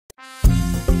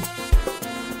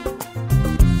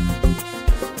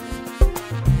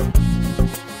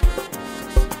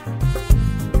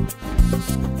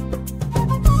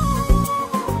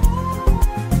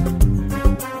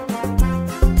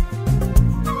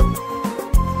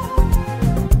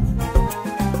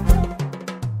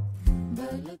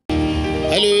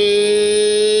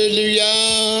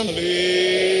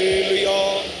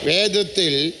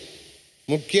வேதத்தில்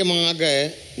முக்கியமாக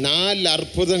 4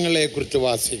 அற்புதங்களை குறித்து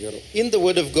வாசிக்கிறோம். In the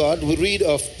word of God we read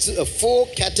of 4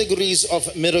 categories of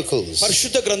miracles.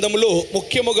 పరిశుద్ధ గ్రంథములో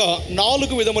ముఖ్యముగా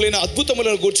 4 విధములైన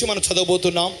అద్భుతములను గురించి మనం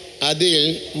చదవబోతున్నాం. அதில்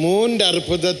 3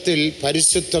 அற்புதத்தில்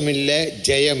பரிசுத்தம் இல்லை,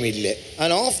 ஜெயம் இல்லை.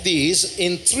 And of these,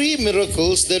 in 3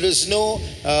 miracles there is no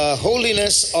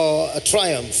holiness or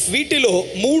triumph. వీటిలో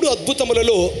 3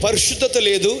 అద్భుతములలో పరిశుద్ధత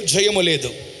లేదు, జయము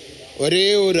లేదు. ஒரே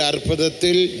ஒரு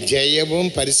அற்புதத்தில் ஜெயமும்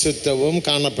பரிசுத்தமும்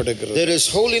காணப்படுகிறது. There is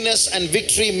holiness and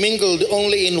victory mingled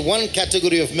only in one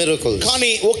category of miracles.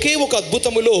 కానీ ఒకే ఒక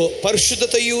అద్భుతములో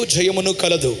పరిశుద్ధతయు జయమును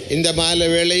కలదు. இந்த மாலை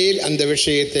வேளையில் அந்த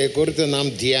விஷயத்தை குறித்து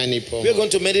நாம் தியானிப்போம். We are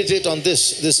going to meditate on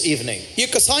this evening. ఈ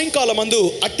యొక్క సాయంకాలమందు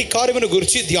అట్టి కార్యమును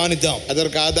గురించి ధ్యానిద్దాం.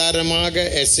 அதற்கு ஆதாரமாக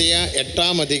எசேயா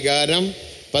 8ஆம் அதிகாரம்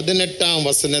 18ஆம்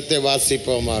வசனத்தை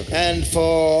வாசிப்போமாக. And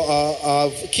for our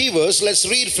key verse, let's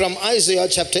read from Isaiah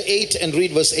chapter 8 and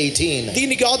read verse 18.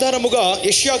 దీనికి ఆధారముగా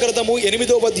యెషయా గ్రంథము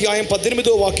 8వ అధ్యాయం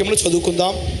 18వ వాక్యమును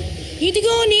చదువుకుందాం.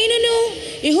 ఇదిగో నేనును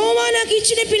యెహోవా నాకు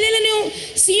ఇచ్చిన పిల్లలను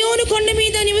సియోను కొండ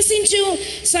మీద నివసించు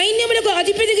సైన్యములకు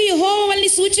అధిపతిగా యెహోవా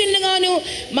వాళ్ళని సూచనలుగాను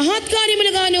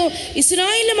మహత్కార్యములుగాను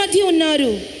ఇశ్రాయేలు మధ్య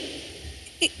ఉన్నారు.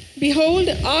 Behold,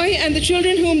 I and the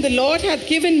children whom the Lord hath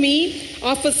given me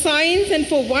are for signs and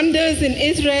for wonders in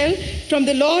Israel from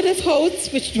the Lord of hosts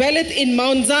which dwelleth in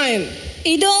Mount Zion.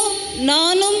 இதோ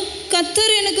நானும்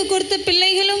கர்த்தர் எனக்கு கொடுத்த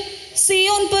பிள்ளைகளும்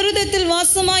சீயோன் பர்வதத்தில்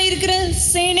வாசமாயிருக்கிற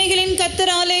சேனைகளின்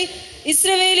கர்த்தராலே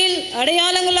இஸ்ரவேலில்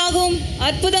அடையாளங்களாகவும்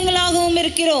அற்புதங்களாகவும்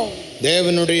இருக்கிறோம்.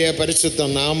 தேவனுடைய பரிசுத்த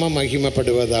நாமம்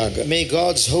மகிமைப்படுவதாக. May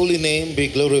God's holy name be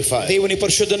glorified. దేవుని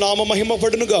పరిశుద్ధ నామం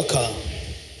మహిమపడును గాక.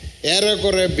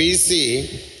 ஏறக்குறை BC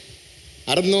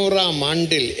 600ஆம்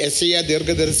ஆண்டில் எசேயா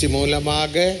தீர்க்கதரிசி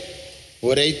மூலமாக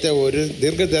உரைத்த ஒரு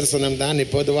தீர்க்க தரிசனம் தான்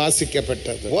இப்போது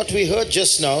வாசிக்கப்பட்டது. What we heard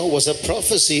just now was a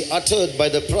prophecy uttered by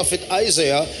the prophet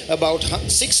Isaiah about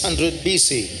 600 BC.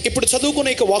 ఇప్పుడు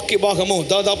చదువుకునే ఈ వాక్య భాగము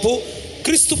దాదాపు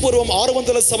క్రీస్తు పూర్వం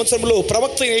 600 సంవత్సరంలో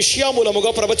ప్రవక్త యెషయా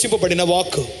మూలముగా ప్రవచింపబడిన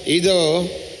వాక్కు. இதோ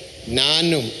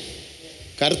நானும்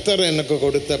கர்த்தர் எனக்கு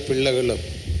கொடுத்த பிள்ளைகளும்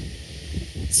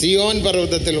சியோன்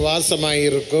பர்வதத்தில்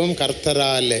வாசமாயிருக்கும்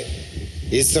கர்த்தராலே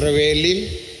இஸ்ரவேலில்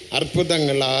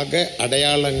அற்புதங்களாக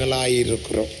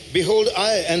அடையாளங்களாயிருக்கிறோம். Behold,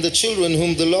 I and the children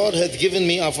whom the Lord hath given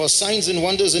me are for signs and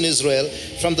wonders in Israel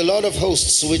from the Lord of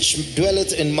hosts which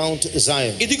dwelleth in Mount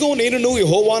Zion. ఇదిగో నేనును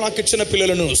యెహోవా నాకు ఇచ్చిన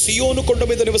పిల్లలను సియోను కొండ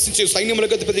మీద నివసించే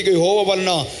సైన్యములకు అధిపతిగా యెహోవా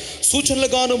వలన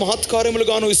సూచనలుగాను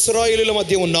మహత్కార్యములుగాను ఇశ్రాయేలుల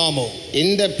మధ్య ఉన్నాము.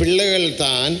 இந்த பிள்ளைகள்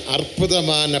தான்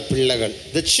அற்புதமான பிள்ளைகள்.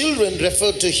 The children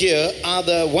referred to here are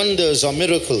the wonders or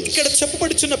miracles. ఇక్కడ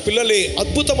చెప్పబడిన పిల్లలే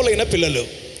అద్భుతములైన పిల్లలు.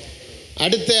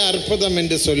 அடுத்த அற்புதம்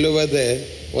என்று சொல்லுவது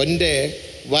ஒன்றே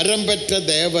வரம் பெற்ற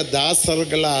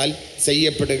தேவதாசர்களால்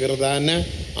செய்யப்படுகிறதான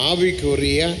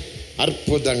ஆவிக்குரிய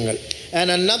அற்புதங்கள். And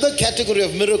another category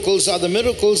of miracles are the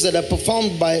miracles that are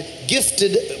performed by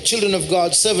gifted children of God,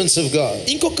 servants of God.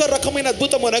 ఇంకొక రకమైన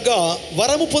అద్భుతం అనగా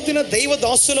వరము పొందిన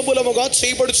దైవదాసుల మూలముగా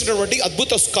చేయబడుచున్నటువంటి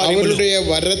అద్భుత కార్యములు. அவருடைய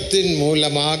வரத்தின்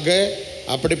மூலமாக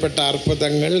அப்படிப்பட்ட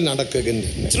அற்புதங்கள்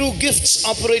நடக்குகின்றன. Through gifts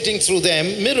operating through them,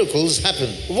 miracles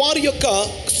happen. వారి యొక్క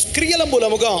క్రియల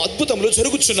మూలముగా అద్భుతములు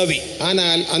జరుగుచున్నవి.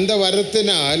 ஆனால் அந்த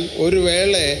வரத்தினால்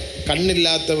ஒருவேளை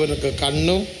கண்ணில்லாதவனுக்கு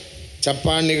கண்ணும்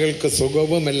சப்பானிகளுக்கு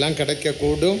சுகமும் எல்லாம்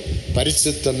கிடைக்கக்கூடும்,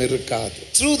 பரிசுத்தம் இருக்காது.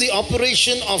 Through the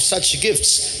operation of such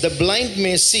gifts, the blind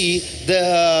may see, the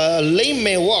lame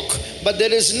may walk, but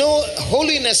there is no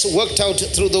holiness worked out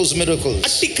through those miracles.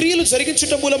 అట్టి క్రియలు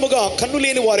జరిగించుట మూలముగా కన్ను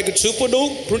లేని వారికి చూపును,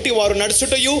 కుంటి వారు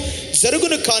నడుచుటయు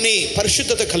జరుగును, కానీ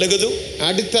పరిశుద్ధత కలగదు.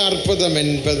 அடுத்த அற்புதம்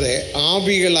என்பது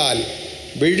ஆவிகளால்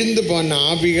விழுந்து போன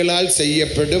ஆவிகளால்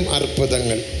செய்யப்படும்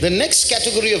அற்புதங்கள். The next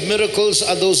category of miracles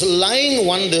are those lying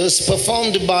wonders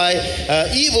performed by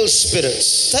evil spirits.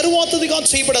 తరువాతదిగా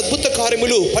చేయబడే అద్భుత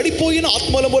కార్యములు పడిపోయిన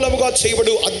ఆత్మల మూలముగా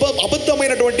చేయబడు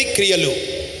అబద్ధమైనటువంటి క్రియలు.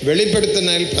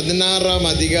 வெளிப்படுத்தினால் 16ஆம்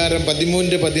அதிகாரம்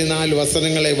 13-14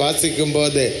 வசனங்களை வாசிக்கும்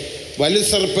போது வலு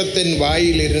சர்ப்பத்தின்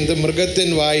வாயிலிருந்தும்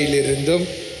மிருகத்தின் வாயிலிருந்தும்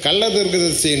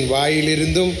கள்ளதீர்க்கதரிசியின்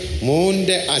வாயிலிருந்தும்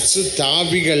 3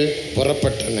 அசுத்தாவிகள்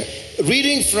புறப்பட்டன.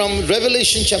 Reading from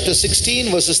Revelation chapter 16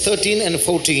 verses 13 and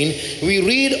 14, we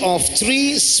read of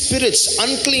 3 spirits,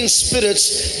 unclean spirits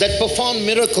that performed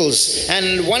miracles, and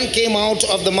one came out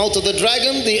of the mouth of the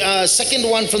dragon, the second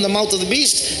one from the mouth of the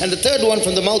beast, and the third one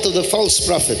from the mouth of the false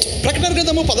prophet. ప్రకటన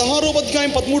గ్రంథము 16వ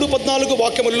అధ్యాయం 13-14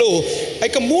 వాక్యములలో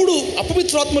ఇక 3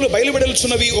 అపవిత్రాత్మలు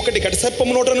బయలువెడలుచున్నవి. ఒకటి కటి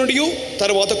సర్పము నోట నుండి,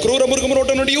 తర్వాత క్రూర మృగము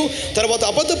నోట నుండి, తర్వాత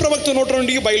అబద్ధ ప్రవక్త నోట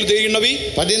నుండి బయలుదేరినవి.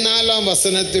 14ஆம்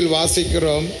வசனத்தில்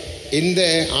வாசிக்கிறோம், இந்த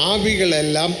ஆவிகள்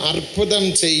எல்லாம் அற்புதம்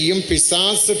செய்யும்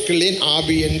பிசாசுக்களின்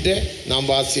ஆவி என்று நாம்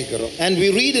வாசிக்கிறோம். And we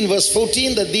read in verse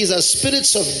 14 that these are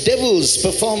spirits of devils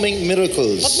performing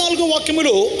miracles. 14వ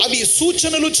వాక్యములో అవి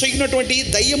సూచనలు చేయనటువంటి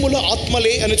దయ్యముల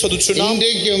ఆత్మలే అని చదువుచున్నాం.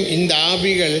 இன்றைக்கும் இந்த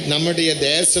ஆவிகள் நம்முடைய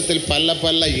தேசத்தில்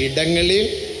பல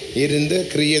இடங்களில் இருந்து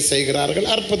கிரியை செய்கிறார்கள்,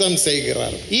 அற்புதம்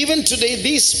செய்கிறார்கள். Even today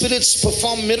these spirits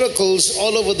perform miracles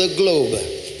all over the globe.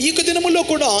 ఈ యొక్క దినములో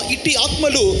కూడా ఇట్టి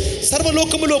ఆత్మలు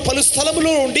సర్వలోకములో పలు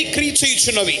స్థలములో ఉండి క్రియ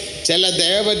చేయుచున్నవి. சில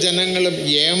தேவ ஜனங்களும்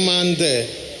ஏமாந்து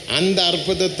அந்த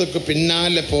அற்புதத்துக்கு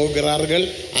பின்னாலே போகிறார்கள்,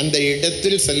 அந்த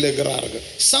இடத்தில் செல்லுகிறார்கள்.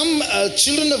 Some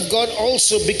children of God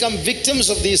also become victims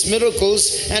of these miracles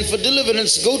and for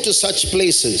deliverance go to such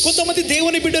places. కొంతమంది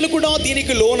దేవుని బిడ్డలు కూడా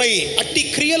దీనికి లోనై అట్టి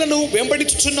క్రియలను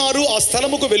వెంబడించుచున్నారు, ఆ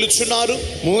స్థలముకు వెలుచున్నారు.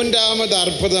 மூன்றாவது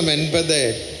அற்புதம் என்பது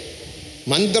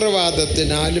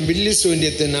மந்திரவாதத்தினாலும்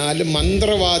வில்லிசூன்யத்தினாலும்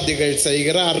மந்திரவாதிகள்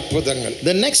செய்கிற அற்புதங்கள்.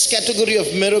 The next category of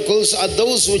miracles are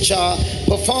those which are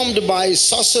performed by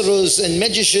sorcerers and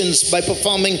magicians by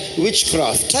performing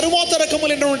witchcraft. తరువాత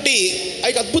రకములైనటువంటి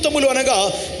అద్భుతములు అనగా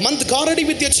గారడి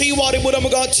విద్య చేయువారి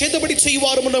మూలముగా, చేతబడి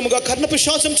చేయువారి మూలముగా,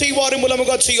 కర్ణపిశాచం చేయువారి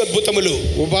మూలముగా చేయు అద్భుతములు.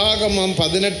 உபாகமம்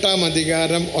 18ஆம்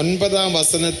அதிகாரம் 9ஆம்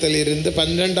வசனத்தில் இருந்து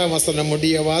 12ஆம் வசனம்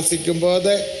முடிய வாசிக்கும்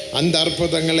போது அந்த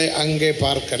அற்புதங்களை அங்கே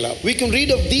பார்க்கலாம். We can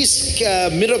read of these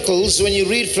miracles when you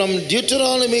read from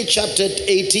Deuteronomy chapter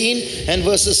 18 and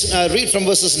read from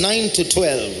verses 9 to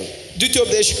 12.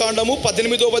 ద్వితీయోపదేశకాండము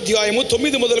 18వ అధ్యాయము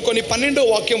 9 మొదలుకొని 12వ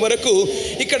వాక్యం వరకు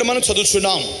ఇక్కడ మనం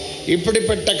చదువుచున్నాం.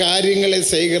 இப்படிப்பட்ட காரியங்களை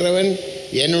செய்கிறவன்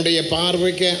என்னுடைய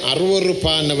பார்வைக்கு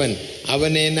அருவருப்பானவன்,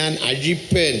 அவனை நான்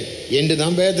அழிப்பேன் என்று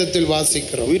நாம் வேதத்தில்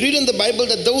வாசிக்கிறோம். We read in the Bible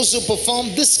that those who perform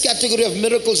this category of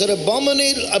miracles are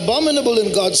abominable in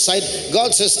God's sight. God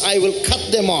says, I will cut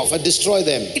them off and destroy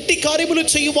them. ఇట్టి కార్యములు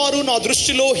చేయువారు నా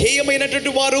దృష్టిలో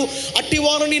హేయమైనటువంటి వారు, అట్టి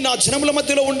వారిని నా జనముల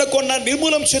మధ్యలో ఉండకుండా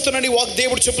నిర్మూలం చేతునని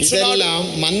దేవుడు చెప్పుచున్నాడు. இதெல்லாம்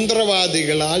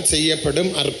மந்திரவாதிகளால்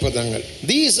செய்யப்படும் அற்புதங்கள்.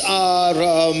 These are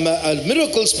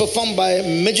miracles performed by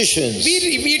magicians.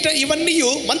 ఇవన్నీ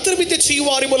మంత్ర విద్య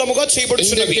చేయువారి మూలముగా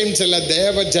చేయబడుచున్నవి. சில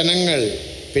தேவ ஜனங்கள்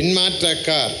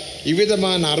பின்மாற்றக்கார்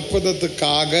இவ்விதமான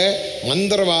அற்புதத்துக்காக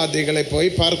மந்திரவாதிகளை போய்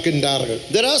பார்க்கின்றார்கள்.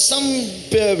 There are some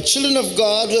children of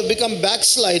God who have become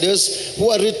backsliders who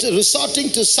are resorting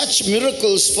to such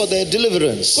miracles for their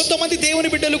deliverance. కొంతమంది దేవుని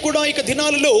బిడ్డలు కూడా ఈ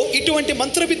దినాలలో ఇటువంటి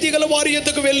మంత్ర విద్య గల వారి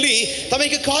యొద్దకు వెళ్ళి తమ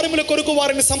యొక్క కార్యముల కొరకు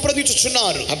వారిని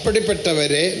సంప్రదించుచున్నారు.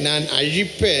 அப்படிப்பட்டவரே நான்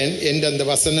அழிப்பேன் என்று அந்த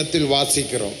வசனத்தில்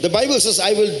வாசிக்கிறோம். The Bible says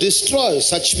I will destroy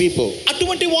such people.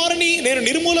 అటువంటి వారిని నేను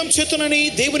నిర్మూలం చేతునని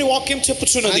దేవుని వాక్యం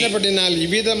చెప్పుచున్నది. அப்படினால்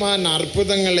இவ்விதமான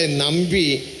அற்புதங்களை நம்பி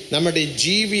நம்முடைய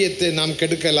ஜீவியத்தை நாம்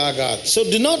கெடுக்கலாகாது. So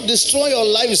do not destroy your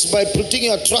lives by putting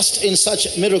your trust in such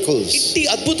miracles. ఇట్టి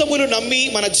అద్భుతములు నమ్మి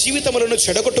మన జీవితములను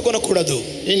చెడగొట్టుకొనకూడదు.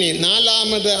 இனி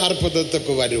நாலாவது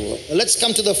அற்புதத்துக்கு வருவோம். Let's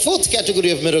come to the fourth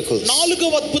category of miracles.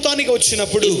 నాలుగవ అద్భుతానికి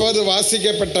వచ్చినప్పుడు இப்போது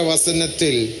வாசிக்கப்பட்ட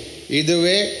வசனத்தில்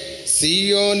இதுவே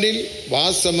சீயோனில்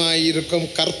வாசமாயிருக்கும்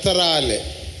கர்த்தராலே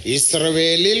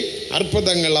இஸ்ரவேலில்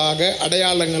அற்புதங்களாக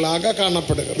அடையாளங்களாக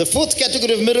காணப்படுகிறது. The fourth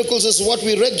category of miracles is what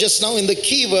we read just now in the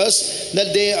key verse, that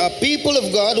they are people of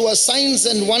God who are signs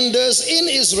and wonders in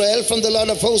Israel from the Lord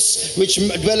of hosts which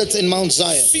dwelleth in Mount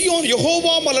Zion. సియోన్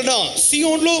యెహోవా వలన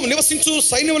సియోన్లో నివసించు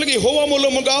సైన్యములకు యెహోవా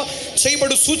మూలముగా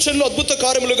చేయబడు సూచనలు అద్భుత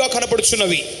కార్యములుగా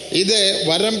కనపడుచున్నవి. இது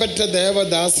வரம்பெற்ற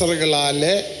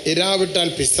தேவதாசர்களாலே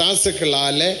இராவிட்டால்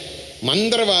பிசாசுகளாலே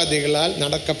மந்திரவாதிகளால்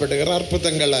நடக்கப்படுகிற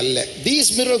அற்புதங்கள் அல்ல. These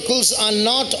miracles are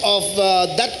not of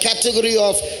that category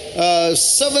of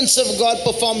servants of God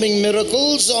performing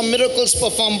miracles or miracles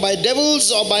performed by devils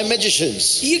or by magicians.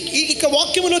 ఈ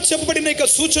వాక్యములో చెప్పబడిన ఈ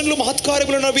సూచనలు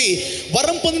మహత్కార్యములనవి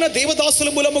వరం పొందిన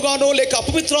దేవదాసుల మూలముగానో లేక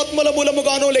అపవిత్రాత్మల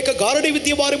మూలముగానో లేక గారడి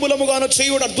విద్య వారి మూలముగానో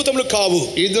చేయు అద్భుతములు కావు.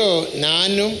 இதோ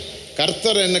நானும்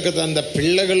கர்த்தர் எனக்கு தந்த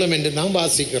பிள்ளைகளும் என்று நாம்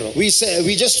வாசிக்கிறோம்.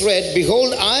 We just read,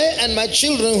 behold, I and my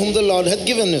children whom the Lord hath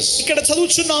given us. ఇక్కడ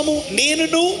చదువుచున్నాము,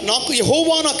 నేనును నాకు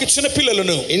యెహోవా నాకు ఇచ్చిన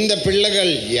పిల్లలను. இந்த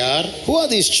பிள்ளைகள் யார்? Who are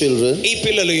these children? ఈ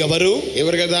పిల్లలు ఎవరు?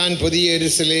 இவர்கள்தான் புதிய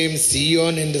எருசலேம்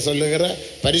சீயோன் என்று சொல்லுகிற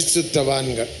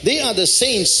பரிசுத்தவான்கள். They are the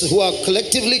saints who are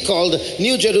collectively called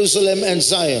New Jerusalem and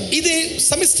Zion. ఇదే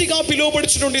సమిష్టిగా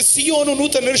పిలువబడుచున్నటువంటి సియోను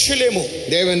నూతన యెరూషలేము.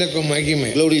 தேவனுக்கு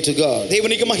மகிமை. Glory to God.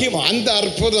 దేవునికి మహిమ. அந்த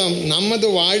அற்புதம் நமது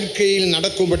வாழ்க்கையில்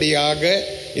நடக்கும்படியாக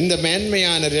இந்த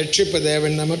மேன்மையான ரட்சிப்பு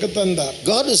தேவன் நமக்கு தந்தார்.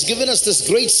 God has given us this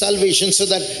great salvation so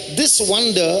that this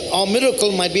wonder or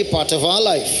miracle might be part of our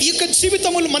life. ఈ యొక్క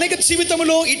జీవితములో మన యొక్క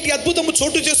జీవితములో ఇట్టి అద్భుతము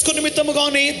చోటు చేసుకునే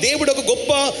నిమిత్తముగానే దేవుడు ఒక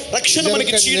గొప్ప రక్షణ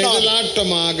మనకి ఇచ్చినాడు.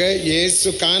 நிழலாட்டமாக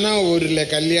இயேசு கானா ஊரிலே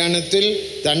கல்யாணத்தில்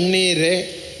தண்ணீரை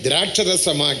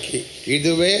திராட்சரசமாக்கி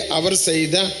இதுவே அவர்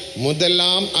செய்த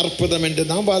முதலாம் அற்புதம் என்று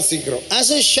நாம் வாசிக்கிறோம். As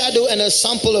a shadow and a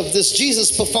sample of this, Jesus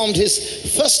performed his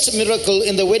first miracle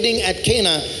in the wedding at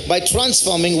Cana by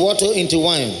transforming water into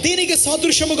wine. దీనికి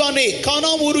సాదృశ్యముగానే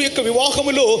కానా ఊరు యొక్క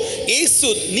వివాహములో యేసు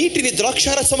నీటిని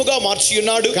ద్రాక్షారసముగా మార్చి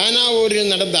ఉన్నాడు. கானா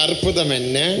ஊரில் நடந்த அற்புதம்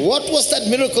என்ன? What was that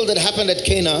miracle that happened at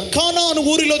Cana? కానా అను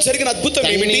ఊరిలో జరిగిన అద్భుతం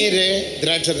ఏమిటి? தண்ணீரை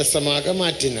திராட்சரசமாக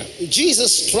மாற்றினார்.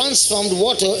 Jesus transformed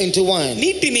water into wine.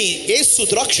 నీటిని యేసు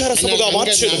ద్రాక్షారసముగా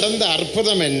మార్చాడు. நடந்த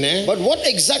அற்புதம் என்ன? But what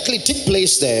exactly took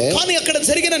place there? కానీ అక్కడ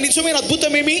జరిగిన నిజమైన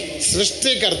అద్భుతం ఏమి?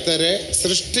 சிருஷ்டிகர்த்தரை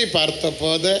சிருஷ்டி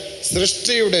பார்த்தபோது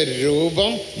சிருஷ்டியுடைய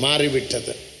ரூபம்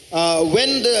மாறிவிட்டது.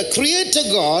 When the creator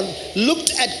God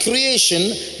looked at creation,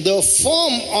 the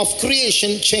form of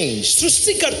creation changed.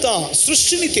 సృష్టికర్త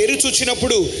సృష్టిని తేరి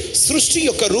చూచినప్పుడు సృష్టి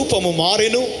యొక్క రూపము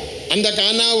మారెను. அந்த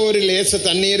கானா ஊரில் இயேசு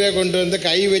தண்ணீரை கொண்டு வந்து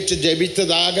கை வச்சு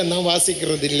ஜெபித்ததாக நாம்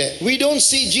வாசிக்கிறது இல்லை. We don't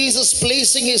see Jesus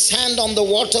placing his hand on the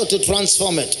water to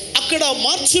transform it. అక్కడ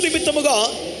మార్చు నిమిత్తముగా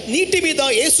నీటి మీద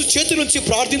యేసు చేతుల నుంచి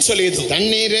ప్రార్థించలేదు.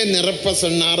 தண்ணீரை நிரப்ப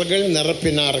சொன்னார்கள்,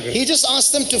 நிரப்பினார்கள். He just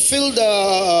asked them to fill the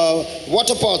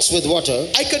water pots with water.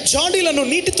 ఆ యొక్క జాడీలను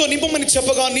నీటితో నింపమని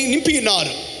చెప్పగా నింపి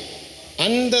ఉన్నారు.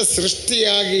 அந்த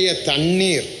சிருஷ்டியாகிய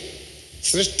தண்ணீர்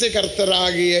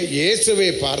சிருஷ்டிகர்த்தராகிய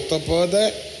இயேசுவை பார்த்தபோது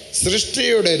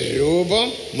சிருஷ்டியுடைய ரூபம்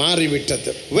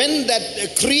மாறிவிட்டது. When that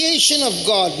creation of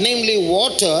God, namely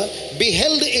water,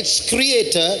 beheld its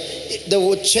creator, the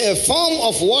form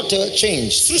of water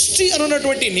changed. సృష్టి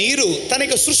అనున్నటువంటి నీరు తన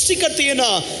యొక్క సృష్టికర్త అయిన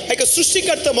యొక్క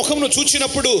సృష్టికర్త ముఖమును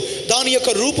చూచినప్పుడు దాని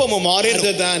యొక్క రూపము మారెను.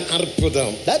 அதுதான்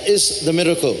அற்புதம். That is the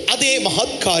miracle. అదే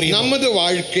మహత్కార్యం. நமது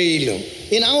வாழ்க்கையிலும்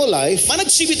In our life, మన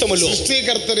జీవితములో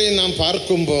சிருஷ்டிகர்த்தரை நாம்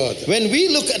பார்க்கும்போது, when we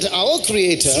look at our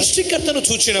creator, సృష్టికర్తను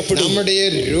చూచినప్పుడు நம்முடைய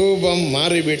ரூபம்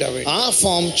மாறிவிட வேண்டும். our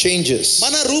form changes.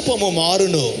 మన రూపము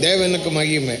మారును. தேவனுக்கு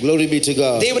மகிமை. Glory be to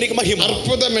God. దేవునికి మహిమ.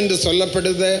 அற்புதம் என்று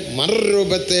சொல்லப்படுது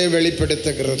மறுரூபத்தை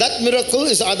வெளிப்படுத்துகிறது. That miracle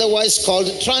is otherwise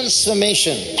called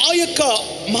transformation. ఆ యొక్క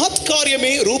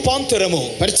మహత్కార్యమే రూపాంతరము.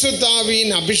 பரிசுத்த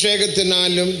ஆவியின்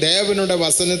அபிஷேகத்தினாலும் தேவனுடைய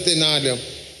வசனத்தினாலும்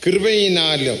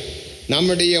கிருபையினாலும்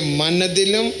நம்முடைய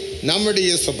மனதிலும்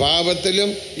நம்முடைய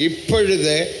சுபாவத்திலும்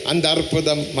இப்பொழுது அந்த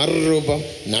அற்புதம் மறுரூபம்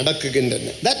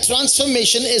நடக்குகின்றன. That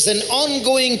transformation is an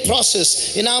ongoing process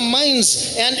in our minds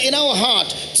and in our heart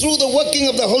through the working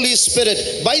of the Holy Spirit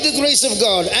by the grace of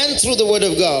God and through the word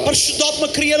of God. పరిశుద్ధాత్మ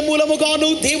క్రియల మూలముగాను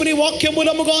దేవుని వాక్యం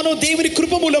మూలముగాను దేవుని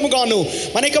కృప మూలముగాను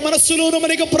మన యొక్క మనస్సులోను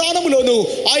మన యొక్క ప్రాణములోను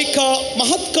ఆ యొక్క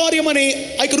మహత్కార్యం అనే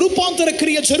ఆ యొక్క రూపాంతర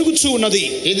క్రియ జరుగుతూ ఉన్నది.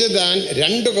 இதுதான்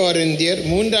 2 கொரிந்தியர்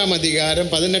 3ஆம்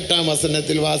அதிகாரம் 18ஆம்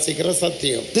வசனத்தில் வாசிக்கிற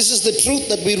சத்தியம். This is the truth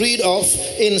that we read of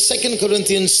in 2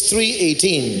 Corinthians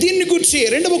 3:18. దీన్ని గురించి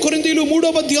 2వ కొరింథీయులు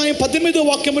 3వ అధ్యాయం 18వ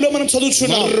వాక్యములో మనం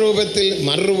చదువుచున్నాం. மறுரூபத்தில்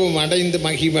மறுரூபம் அடைந்து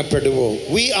மகிமைப்படுவோம்.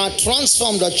 We are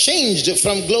transformed or changed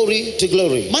from glory to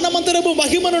glory. మనమందరము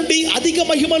మహిమ నుండి అధిక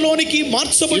మహిమలోనికి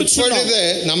మార్చబడుచున్నాం. இப்பொழுது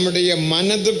நம்முடைய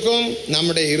மனதுக்கும்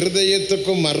நம்முடைய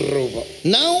இருதயத்துக்கும் மறுரூபம்.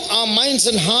 Now our minds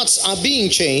and hearts are being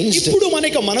changed. ఇప్పుడు మన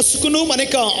యొక్క మనసుకును మన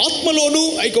యొక్క ఆత్మలోను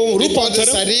ఆ యొక్క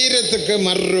రూపాంతరం. శరీరத்துக்கு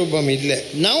மறுரூபம் இல்லை.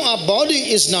 Now our body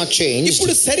is not changed.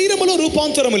 ఇప్పుడు శరీరములో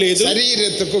రూపాంతరం లేదు.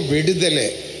 శరీరத்துக்கு விடுதலை.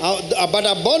 But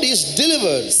our body is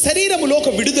delivered. శరీరములో ఒక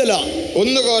విడుదల.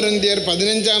 1 கொரிந்தியர்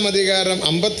 15ஆம் அதிகாரம்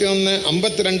 51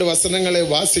 52 வசனங்களை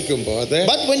வாசிக்கும்போது,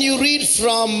 But when you read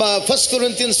from 1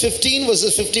 Corinthians 15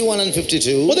 verses 51 and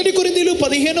 52, మొదటి కొరింథీయులు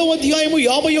 15వ అధ్యాయము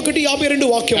 51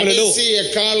 52 వాక్యములలో கடைசி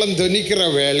எக்காலம் துணிக்கிற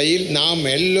வேளையில் நாம்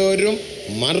எல்லோரும்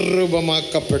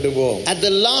మర్రూపమాకப்படுவோம். at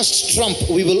the last trump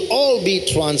we will all be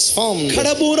transformed.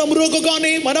 కడబూర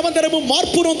మ్రోగగానే మనమందరము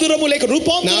మార్పు నొందురము లేక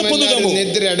రూపాంతరం పొందుదాము.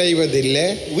 నిద్ర అடைவதில்லை.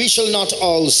 We shall not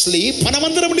all sleep.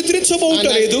 మనమందరము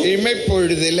నిద్రించబోవుటలేదు.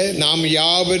 இமைப்பொழுதிலே நாம்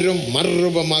யாவரும்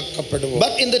మర్రూపమాకப்படுவோம்.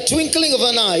 But in the twinkling of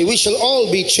an eye we shall all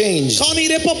be changed. కానీ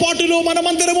రెప్పపాటులో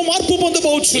మనమందరము మార్పు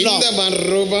పొందబోచున్నాం. இந்த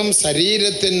మర్రూపం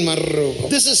శరీరத்தின் మర్రూపం.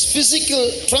 This is physical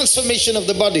transformation of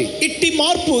the body. ఇట్టి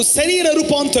మార్పు శరీర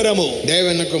రూపాంతరము.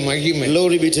 தேவனுக்கு மகிமை.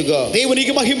 Glory be to God.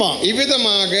 దేవునికి మహిమ.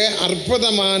 இவ்விதமாக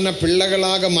அற்புதமான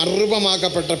பிள்ளைகளாக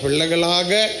மறுரூபமாக்கப்பட்ட பிள்ளைகளாக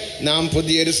நாம்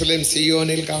புதிய எருசலேம்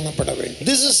சீயோனில் காணப்பட வேண்டும்.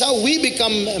 This is how we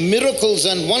become miracles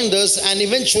and wonders and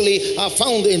eventually are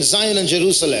found in Zion and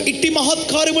Jerusalem. ఇట్టి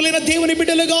మహత్కార్యములైన దేవుని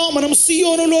బిడ్డలుగా మనం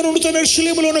సియోనులో నూతన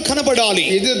యెరూషలేములోను కనబడాలి.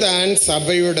 இதுதான்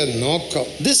சபையோட நோக்கம்.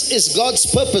 This is God's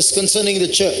purpose concerning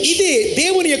the church. ఇదే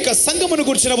దేవుని యొక్క సంఘమును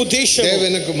గురించిన ఉద్దేశం.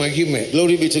 தேவனுக்கு மகிமை.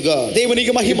 Glory be to God.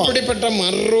 దేవునికి మహిమ. இப்படிப்பட்ட அப்படிப்பட்ட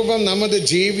மறுரூபம் நமது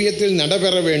ஜீவியத்தில்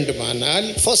நடைபெற வேண்டுமானால்,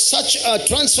 for such a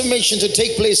transformation to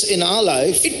take place in our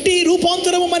life, ఇట్టి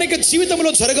రూపాంతరము మనకి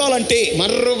జీవితంలో జరగాలంటే,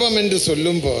 மறுரூபம் என்று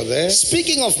சொல்லும் போது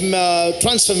speaking of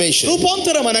transformation,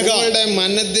 రూపాంతరం అనగా உங்களுடைய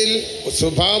மனதில்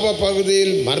சுபாவ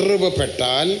பகுதியில்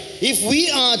மறுரூபப்பட்டால், if we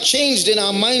are changed in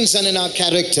our minds and in our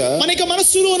character, మనకి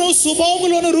మనస్సులోను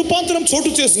స్వభావంలోను రూపాంతరం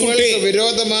చోటు చేసుకుంటే, உங்களுக்கு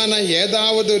விரோதமான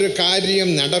ஏதாவது ஒரு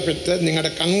காரியம் நடைபெற்று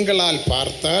நிങ്ങളുടെ கண்களால்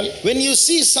பார்த்தால், when you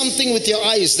see something with your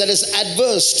eyes that is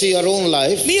adverse to your own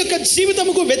life, నీ యొక్క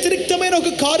జీవితముకు వ్యతిరేకమైన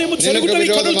ఒక కార్యము జరుగుట నీ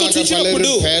కళ్ళతో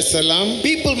చూసినప్పుడు பேசலாம்,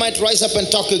 people might rise up and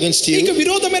talk against you, నీకు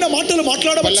విరోధమైన మాటలు பல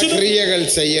మాట్లాడవచ్చును, கிரியைகள்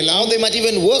or செய்யலாம், they might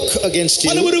even work against you,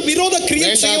 పలువురు విరోధ క్రియలు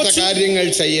வேண்டாத చేయవచ్చు,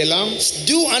 காரியங்கள் செய்யலாம்.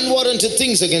 do unwarranted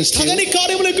things against you. తగని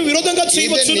కార్యములకు విరోధంగా இதை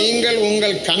చేయవచ్చు. நீங்கள்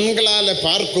உங்கள் கண்களால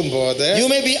பார்க்கும்போது You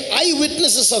may be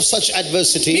eyewitnesses of such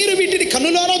adversity. మీరు వీటిని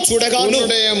కన్నులారా చూడగాను,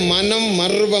 உன்னுடைய மனம்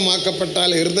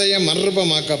மறுரூபமாக்கப்பட்டால், இருதயம்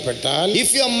மறுரூபமாக்கப்பட்டால், If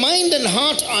your mind and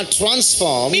heart are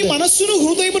transformed, మీ మనస్సును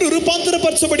హృదయమును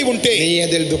రూపాంతరపరచబడి ఉంటే நீ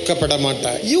அதில் துக்கப்பட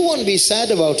மாட்டாய். you won't be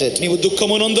sad about it. నీవు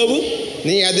దుఃఖము నొందవు,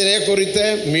 நீ அதிலே குறித்த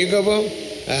மிகவும்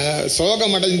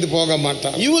சோகமடைந்து போக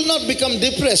மாட்டாய். You will not become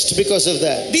depressed because of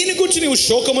that. దీని గురించి నీవు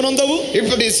శోకము నొందవు,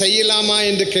 இப்படி செய்யலாமா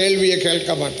என்று கேள்வியை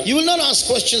கேட்க மாட்டாய். You will not ask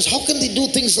questions, how can they do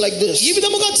things like this? ఈ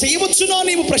విధముగా చేయవచ్చునా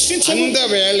నీవు ప్రశ్నించవు. அந்த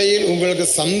வேளையில் உங்களுக்கு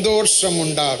சந்தோஷம்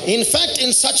உண்டாகும். In fact,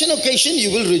 in such an occasion, you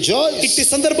will rejoice. ఇట్టి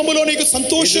సందర్భములో నీకు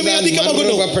సంతోషమే అధికమగును.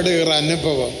 மறுரூபப்படுகிற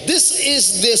அனுபவம். This is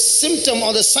the symptom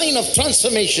or the sign of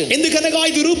transformation. ఎందుకనగా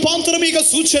ఇది రూపాంతరం యొక్క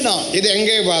సూచన. இது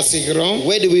எங்கே வாசிக்கிறோம்?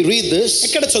 Where do we read this?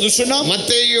 ఎక్కడ చదువుచున్నాం?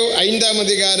 மத்தேயு 5ஆம்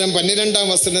அதிகாரம் 12ஆம்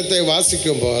வசனத்தை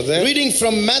வாசிக்கும் போது, Reading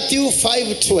from Matthew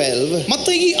 5:12.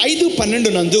 మత్తయి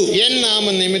 5:12 నందు, என்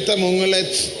நாம நிமித்தம் உங்களை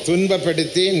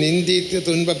துன்பப்படுத்தி நிந்தித்து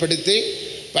துன்பப்படுத்தி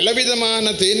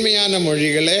பலவிதமான தீன்மையான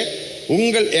மொழிகளை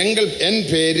என்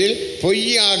பேரில்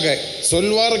பொய்யாக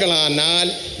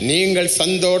சொல்வார்களானால் நீங்கள்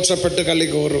சந்தோஷப்பட்டு களி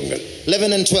கூறுங்கள்.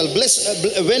 11 and 12.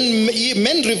 When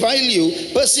men revile you,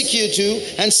 persecute you,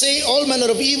 and say all manner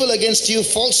of evil against you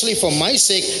falsely for my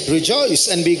sake, rejoice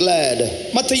and be glad.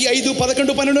 మత్తయి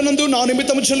 5:11-12 నందు, నా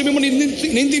నిమిత్తము జనులు మిమ్మల్ని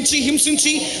నిందించి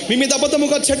హింసించి మీ మీద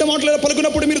అబద్ధముగా చెడ్డ మాటలు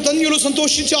పలుకున్నప్పుడు మీరు ధన్యులు,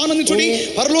 సంతోషించి ఆనందించుడి,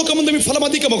 పరలోకమందు మీ ఫలం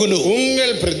అధికమగును.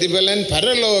 உங்கள் பிரதிபலன்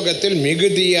பரலோகத்தில்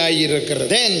மிகுதியாயிருக்கிறது.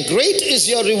 Then great is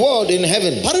your reward in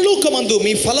heaven. పరలోకమందు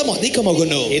మీ ఫలం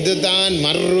అధికమగును. இதுதான்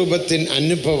மறுரூபத்தின்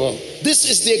அனுபவம். This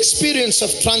is the experience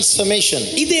of transformation.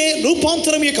 ఇదే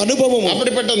రూపాంతరం యొక్క అనుభవం.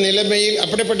 அப்படிப்பட்ட நிலைமையில்,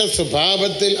 அப்படிப்பட்ட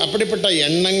சுபாவத்தில், அப்படிப்பட்ட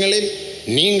எண்ணங்களில்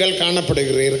நீங்கள்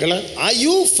காணப்படுகிறீர்களா? Are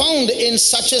you found in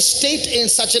such a state, in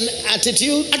such an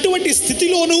attitude? అటువంటి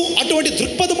స్థితిలోను అటువంటి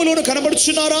దృక్పథములోను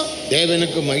కనబడుచున్నారా?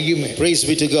 தேவனுக்கு மகிமை. Praise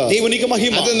be to God. దేవునికి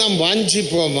మహిమ. அது நாம்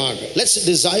வாஞ்சிப்போமாக. Let's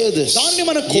desire this. దాన్ని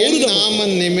మనం என் కోరుదాం. நாம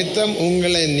நிமித்தம்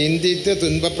உங்களை நிந்தித்து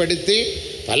துன்பப்படுத்தி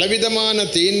பலவிதமான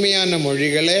தீன்மையான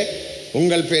மொழிகளை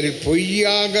உங்கள் பேரில்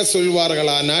பொய்யாக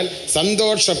சொல்வார்களானால்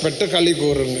சந்தோஷப்பட்டு களி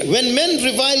கூறுங்கள். When men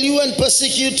revile you and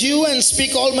persecute you and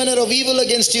speak all manner of evil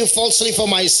against you falsely for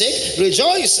my sake,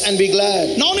 rejoice and be glad.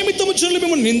 నా నిమిత్తము జనులు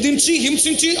మిమ్మల్ని నిందించి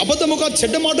హింసించి అబద్ధముగా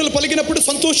చెడ్డ మాటలు పలికినప్పుడు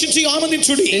సంతోషించి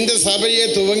ఆనందించుడి. இந்த சபையை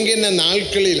துவங்கின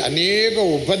நாட்களில் அநேக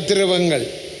உபத்திரவங்கள்,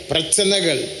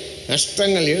 பிரச்சனைகள்,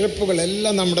 நஷ்டங்கள், இழப்புகள்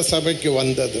எல்லாம் நம்முடைய சபைக்கு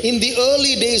வந்தது. In the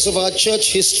early days of our church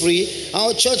history,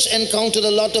 our church encountered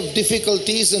a lot of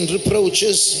difficulties and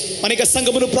reproaches. మనకి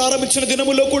సంఘమును ప్రారంభించిన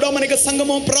దినములో కూడా మనకి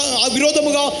సంఘము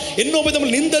విరోధముగా ఎన్నో విధముల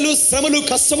నిందలు, శ్రమలు,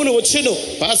 కష్టములు వచ్చెను.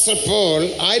 பாஸ்டர் போல்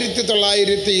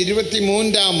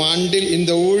 1923ஆம் ஆண்டில்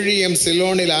இந்த ஊழியம்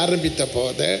சிலோனில் ஆரம்பித்த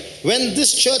போது, when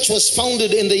this church was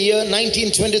founded in the year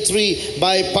 1923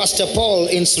 by Pastor Paul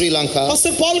in Sri Lanka,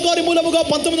 pastor Paul గారి మూలముగా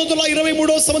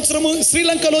 1923వ సంవత్సరము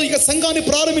శ్రీలంకలో ఈ సంఘాన్ని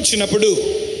ప్రారంభించినప్పుడు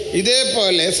இதே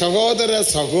போல சகோதர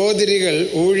சகோதரிகள்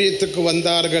ஊழியத்துக்கு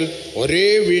வந்தார்கள், ஒரே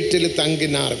வீட்டில்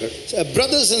தங்கினார்கள்.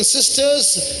 brothers and sisters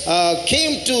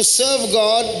came to serve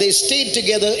God. They stayed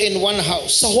together in one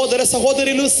house. సహోదర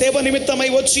సహోదరులు సేవ నిమిత్తమై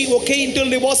వచ్చి ఒకే ఇంటిలో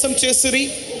నివాసం చేసిరి.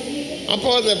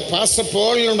 அப்போது பாஸ்டர்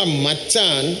போலோட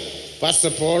மச்சான்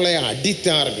பாஸ்டர் போலை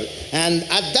அடித்தார்கள். And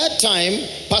at that time,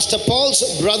 Pastor Paul's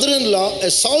brother-in-law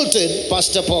assaulted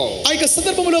Pastor Paul. ఆ యొక్క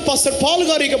సందర్భంలో పాస్టర్ పాల్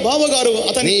గారి యొక్క బావగారు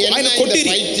అతన్ని ఆయన కొట్టిరి.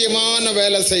 పైత్యமான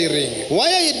వేலை செய்றீங்க. Why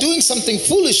are you doing something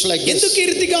foolish like this? ఎందుకు ఈ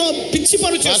రీతిగా పిచ్చి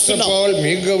పని பாஸ்டர் చేస్తున్నావు? போல்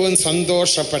மிகவும்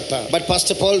சந்தோஷப்பட்டார். But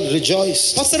Pastor Paul rejoiced.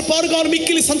 Pastor Paul గారు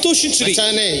మిక్కిలి సంతోషించిరి.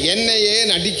 மச்சானே, என்னை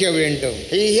ஏன் அடிக்க வேண்டும்?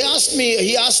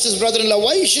 He asked his brother-in-law,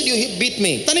 why should you beat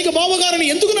me? తన యొక్క బావగారిని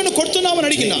ఎందుకు నన్ను కొడుతున్నావని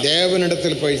అడిగినా,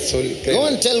 தேவனிடத்தில் போய் சொல்லு. Go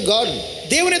and tell God.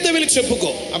 దేవుని ఎద్ద వెళ్ళి చెప్పుకో.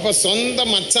 அப்ப சொந்த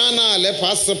மச்சானால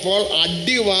பாஸ்டர் பால்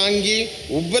அடி வாங்கி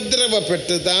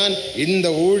உபத்திரவப்பட்டு தான் இந்த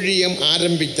ஊழியம்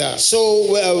ஆரம்பித்தார். So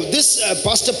this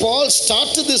Pastor Paul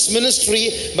started this ministry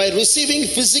by receiving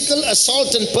physical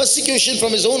assault and persecution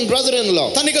from his own brother-in-law.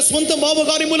 తనకి సొంత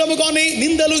మామగారి మూలముగానే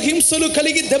నిందలు హింసలు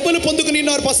కలిగి దెబ్బలు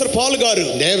పొందుకునిన్నారు పాస్టర్ పాల్ గారు.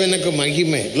 தேவனுக்கு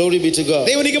மகிமை. Glory be to God.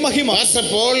 దేవునికి మహిమ. பாஸ்டர்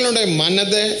பால்னுடைய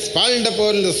மனது பால்ட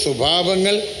போல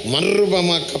சுபாவங்கள்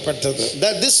மறுரூபமாக்கப்பட்டது.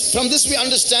 From this we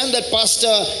understand that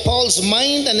Pastor Paul's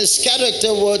mind and his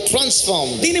character were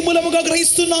transformed. దీని మూలముగా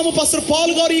గ్రహిస్తున్నాము పాస్టర్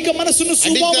పాల్ గారి యొక్క మనసును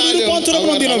స్వభావమును రూపాంతరం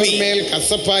పొందినవి. மேல்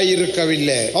கசப்பாய்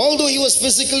இருக்கவில்லை. Although he was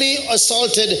physically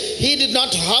assaulted, he did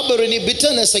not harbor any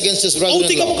bitterness against his brother-in-law.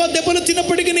 భౌతికముగా దెబ్బలు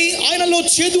తిన్నప్పటికీ ఆయనలో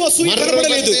చేదు అసూయ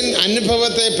కనబడలేదు.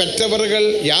 అనుభవத்தை பெற்றவர்கள்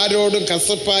யாரோடும்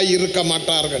கசப்பாய் இருக்க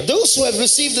மாட்டார்கள். Those who have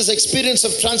received this experience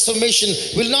of transformation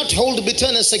will not hold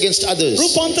bitterness against others.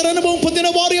 రూపాంతర అనుభవం పొందిన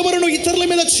వారు ఎవరును ఇతరుల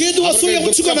మీద చేదు అసూయ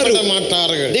ఉంచుకొనరు.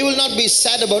 They will not be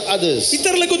sad about others.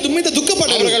 ఇతరులకు మీద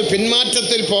దుఃఖపడరు. அவர்கள்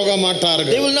பின்மாற்றத்தில் போக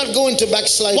மாட்டார்கள். They will not go into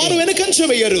backsliding. వారు వెనకంజ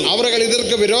వేయరు. அவர்கள்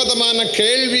இதற்கு விரோதமான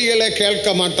கேள்விகளை கேட்க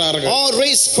மாட்டார்கள். Or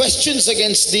raise questions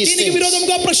against these things. దీనికి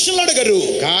విరోధంగా ప్రశ్నలు అడగరు.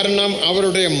 காரணம்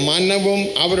அவருடைய மனமும்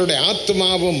அவருடைய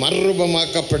ஆத்மாவும்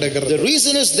மறுரூபமாக்கப்படுகிறது. The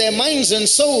reason is their minds and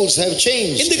souls have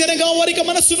changed. ఎందుకనగా వారి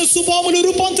మనసును స్వభావములు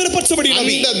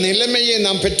రూపాంతరపరచబడినవి. அந்த நிலைமையை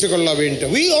நாம் பெற்றுக்கொள்ள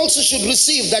வேண்டும். We also should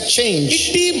receive that change.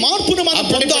 ఇట్టి మార్పును మనం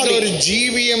పొందాలి. ஒரு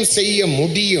ஜீவியம் செய்ய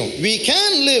முடியும். We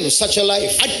can live such a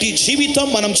life. అట్టి జీవితం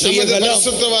మనం చేయగలం.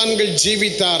 பரிசுத்தவான்கள்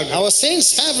ஜீவித்தார்கள். Our saints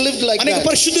have lived like అనేక that.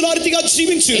 పరిశుద్ధుల రీతిగా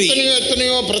జీవించిరి.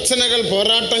 எத்தனையோ பிரச்சனைகள்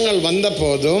போராட்டங்கள் வந்த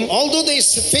போதும் Although they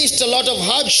faced a lot of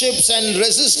hardships and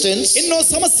resistance, ఎన్నో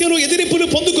సమస్యలు ఎదిరింపులు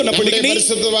పొందుకున్నప్పటికీ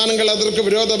பரிசுத்தவான்கள் அதற்கு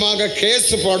விரோதமாக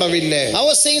கேஸ் போடவில்லை.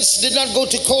 our saints did not go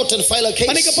to court and file a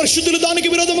case. అనేక పరిశుద్ధులు దానికి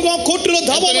విరోధముగా కోర్టులో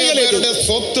దావా వేయలేదు.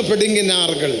 சொத்து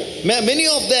பிடுங்கினார்கள். Many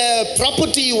of their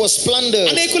property was plundered.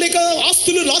 అనేకుల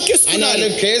ఆస్తులు లాక్కేసుకున్నారు.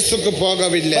 కేసుకు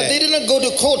పోగவில்லை. But they did not go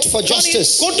to court for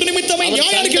justice. Court నిమిత్తమై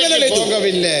న్యాయానికి వెళ్ళలేదు.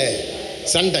 పోగவில்லை.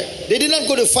 சண்டை. They did not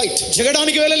go to fight.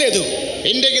 జగడానికి వెళ్ళలేదు.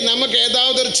 இன்றைக்கு நமக்கு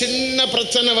ஏதாவது ஒரு சின்ன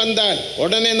பிரச்சனை வந்தால்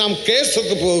உடனே நாம்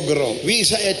கேஸுக்கு போகிறோம்.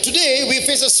 Today we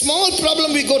face a small problem,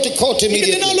 we go to court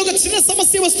immediately. దినాల్లో ఒక చిన్న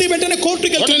సమస్య వస్తే వెంటనే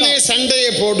కోర్టుకి వెళ్తున్నాం. உடனே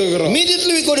சண்டையை போடுகிறோம்.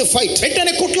 Immediately we go to fight.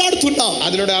 వెంటనే కొట్లాడుతున్నాం.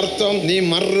 அதோட அர்த்தம் நீ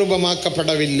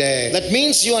மறுரூபமாக்கப்படவில்லை. That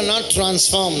means you are not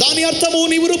transformed. దాని అర్థము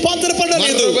నీవు రూపాంతరపడలేదు.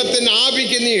 மறுரூபத்தின்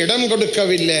ஆவிக்கு நீ இடம்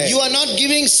கொடுக்கவில்லை. You are not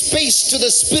giving space to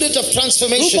the spirit of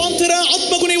transformation. రూపాంతర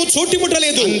ఆత్మకు నీవు చోటు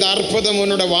ముట్టలేదు. அந்த అద్భుతం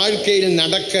உன்னுடைய வாழ்க்கையில்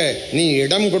நடக்க நீ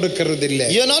இடம் கொடுக்கிறதில்லை.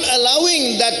 You are not allowing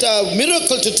that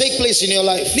miracle to take place in your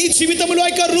life. నీ జీవితంలో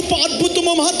ఒక రూప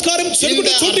అద్భుతము మహత్కారం జరుగుట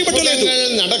చోటు ముట్టలేదు.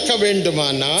 நடக்க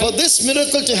வேண்டுமானால் For this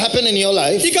miracle to happen in your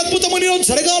life, ఈ అద్భుతము నీలో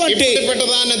జరగాలంటే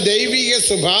இப்படிப்பட்டதான தெய்வீக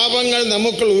சுபாவங்கள்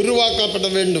நமக்குள் உருவாக்கப்பட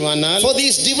வேண்டுமானால் for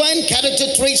these divine character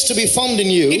traits to be found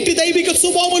in you, ఇంటి దైవిక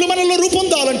స్వభావములు మనలో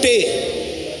రూపొందాలంటే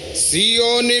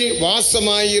சியோனில்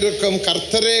வாசமாயிருக்கும்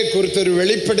கர்த்தரே குறித்து ஒரு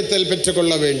வெளிப்படுத்தல்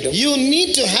பெற்றுக்கொள்ள வேண்டும். you need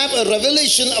to have a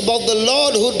revelation about the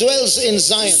Lord who dwells in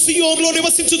Zion. సియోనులో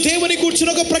నివసించు దేవుని గురించిన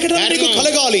ఒక ప్రకటన నీకు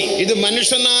కలగాలి. இது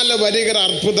మనుషనాల வருகிற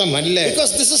అద్భుతం அல்ல.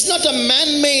 Because this is not a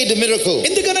man-made miracle.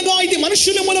 ఎందుకనగా ఇది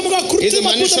మనుషుల మూలముగా இது కృత్రిమ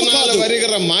అద్భుతం మనుషనాల కాదు.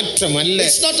 வருகிற మాత్రం அல்ல.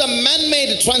 It's not a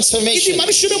man-made ఇది transformation.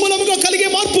 మనుషుల మూలముగా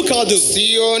కలిగే మార్పు కాదు.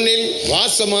 சியோனில்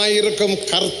வாசமாயிருக்கும்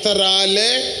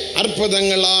கர்த்தராலே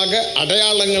அற்புதங்களாக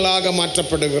அடையாளங்களாக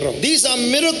மாற்றப்படுகிறோம். These are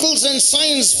miracles and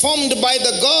signs formed by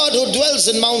the God who dwells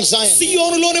in Mount Zion.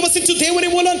 సియోనులో నివసించు దేవుని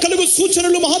మూలం కలుగు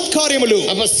సూచనలు మహత్కార్యములు.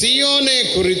 அப்ப சியோனை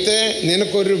குறித்து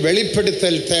எனக்கு ஒரு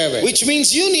வெளிப்படுத்தல் தேவை. Which means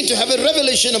you need to have a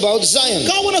revelation about Zion.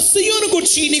 కావున సియోను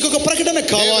గురించి నీకు ఒక ప్రకటన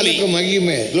కావాలి. தேவனுக்கு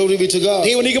மகிமை. Glory be to God.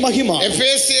 దేవునికి మహిమ.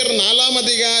 எபேசியர் 4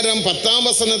 அதிகாரம் 10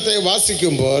 வசனத்தை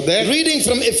வாசிக்கும்போது Reading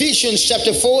from Ephesians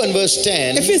chapter 4 and verse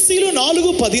 10. ఎఫెసీయులు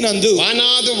 4:10 నందు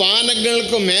வானாது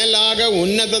வானங்களுக்கு மேலாக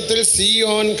உன்னதத்தில்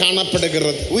சீயோன்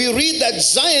காணப்படுகிறது. We read that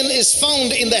Zion is found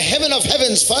in the heaven of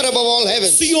heavens, far above all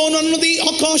heavens. సియోను అన్నది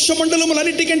ఆకాశ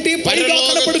మండలములన్నిటికంటే పైగా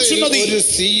కనపడుచున్నది. ஒரு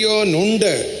சீயோன்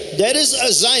உண்டு. There is a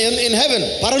Zion in heaven.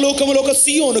 పరలోకములో ఒక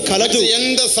సియోను కలదు.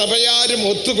 எந்த சபையாரும்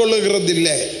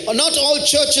ஒத்துக்கொள்ளுகிறதில்லை. Not all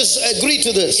churches agree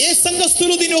to this. ఏ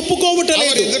సంఘస్థులు దీన్ని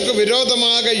ఒప్పుకోవటలేదు. இதுக்கு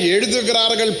விரோதமாக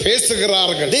எழுதுகிறார்கள்,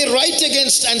 பேசுகிறார்கள். They write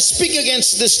against and speak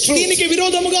against this truth. దీనికి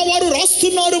విరోధముగా వారు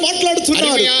రాస్తున్నారు,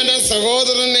 మాట్లాడుతున్నారు. அருமையான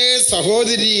சகோதரனே,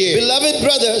 சகோதரியே, Beloved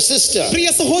brother, sister,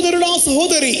 ప్రియ సహోదరుడా,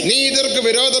 సహోదరి, நீ இதற்கு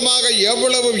விரோதமாக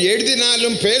எவ்வளவு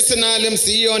எழுதினாலும் பேசினாலும்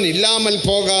சீயோன் இல்லாமல்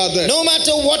போகாது. no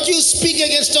matter what you speak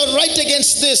against out right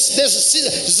against this.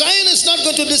 Zion is not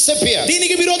going to disappear.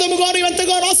 దీనికి విరోధముగా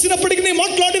ఎంతగా రాసినప్పటికీ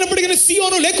మాట్లాడినప్పటికీ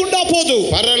సియోను లేకుండా పోదు.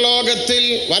 பரலோகத்தில்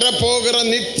வரப்போகிற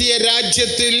நித்திய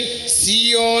ராஜ்யத்தில்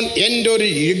சியோன் என்றொரு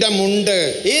இடம் உண்டு.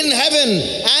 In heaven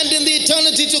and in the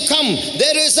eternity to come,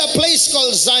 there is a place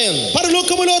called Zion.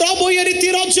 పరలోకములో రాబోయే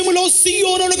నిత్య రాజ్యములో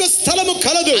సియోను అను స్థలము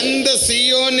కలదు. அந்த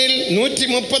சியோனில்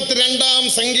 132ஆம்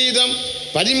சங்கீதம்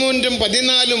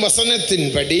 13-14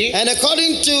 வசனத்தின்படி, and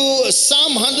according to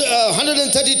Psalm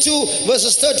 132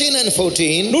 verses 13 and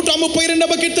 14,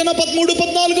 132వ కీర్తన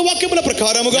 13-14 వాక్యముల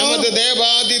ప్రకారముగా நமது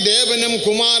தேவாதி தேவனும்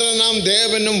குமாரனாம்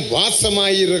தேவனும்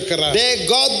வாசமாயிருக்கிறார்.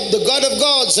 the God of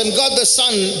gods and God the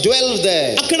Son dwell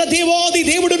there. అక్కడ దేవాది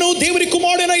దేవుడును దేవుని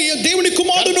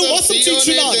కుమారుడును వాసం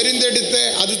చేయుచున్నారు. தெரிந்தெடுத்து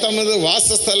அது தமது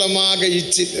வாசஸ்தலமாக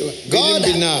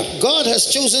விரும்பினார். God has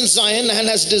chosen Zion and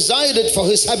has desired it for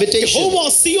his habitation.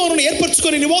 సియోనును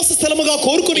ఏర్పరచుకొని నివాస స్థలముగా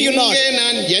కోరుకొని ఉన్నాడు. இங்கே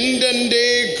நான்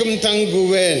என்றென்றைக்கும்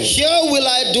தங்குவேன். Here will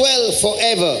I dwell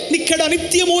forever. ఇక్కడ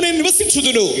నిత్యము నేను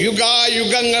నివసించుదును.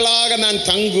 யுகங்களாக நான்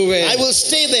தங்குவேன். I will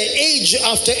stay there age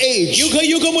after age.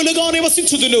 యుగములుగా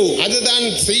నివసించుదును. அதுதான்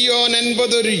சியோன்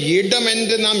என்பது ஒரு இடம்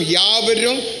என்று நாம்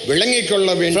யாவரும் விளங்கிக் கொள்ள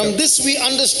வேண்டும். From this we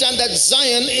understand that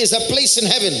Zion is a place in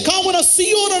heaven. కావున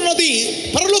సియోను అన్నది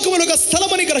పరలోకములుగా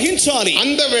స్థలమని గ్రహించాలి.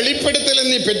 அந்த வெளிப்படுத்தலை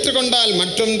நீ பெற்றுக்கொண்டால்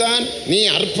மட்டும்தான் நீ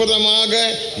அற்புதமாக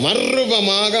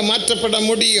மறுரூபமாக மாற்றப்பட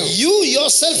முடியும். You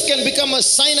yourself can become a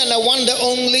sign and a wonder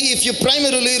only if you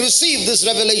primarily receive this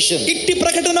revelation. ఇట్టి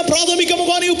ప్రకటన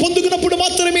ప్రాథమికముగా నీవు పొందుకున్నప్పుడు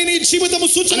మాత్రమే నీ జీవితము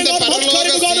సూచనగా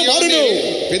మహత్కార్యముగా మారును.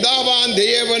 பிதாவான்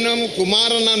தேவனும்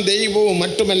குமாரனாம் தெய்வமும்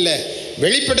மட்டுமல்ல,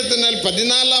 வெளிப்படுத்தினல்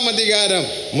 14ஆம் அதிகாரம்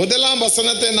 1ஆம்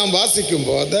வசனத்தை நாம் வாசிக்கும்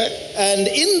போது, and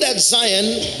in that Zion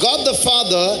God the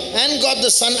Father and God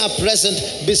the Son are present.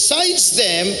 Besides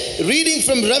them, reading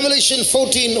from Revelation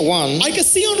 14:1, అయితే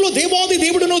సియోనులో దేవాది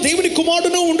దేవుడును దేవుని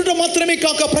కుమారుడును ఉండటం మాత్రమే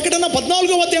కాక ప్రకటన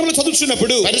 14వ అధ్యాయంలో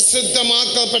చదువుచున్నప్పుడు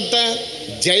பரிசுத்தமாக்கப்பட்ட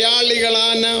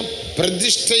ஜெயாளிகளான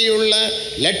பிரதிஷ்டையுள்ள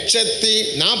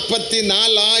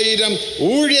 144,000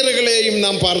 ஊழியர்களையும்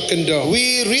நாம் பார்க்கின்றோம். we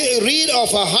read of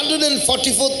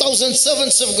 144,000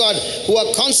 servants of God who are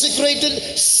consecrated,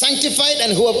 sanctified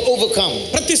and who have overcome.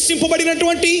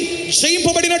 ప్రతిష్ఠింపబడినటువంటి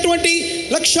జయింపబడినటువంటి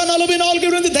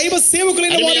 144,000 దైవ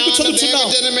సేవకులైన వారిని చదువుచున్నాం.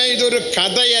 జనమే ఇది ఒక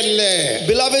కథ అల్ల.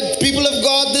 Beloved people of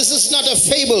God, this is not a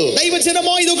fable. దైవ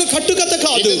జనమా ఇది ఒక కట్టుకథ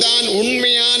కాదు. இதுதான்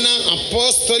உண்மையான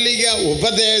அப்போஸ்தலிக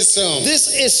உபதேசம். This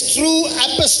is true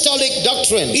apostolic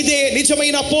doctrine. ఇదే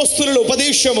నిజమైన అపోస్తలుల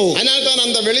ఉపదేశము. அதனால்தான்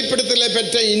அந்த வெளிப்படுத்தலை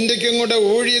பெற்ற இன்றைக்கும் கூட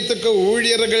ஊழியத்துக்கு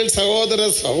ஊழியர்கள் சகோதர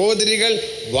சகோதரிகள்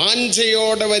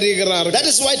வாஞ்சையோடு வருகிறார்கள். That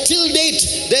is why till date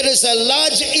there is a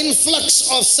large influx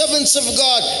of servants of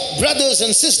God, brothers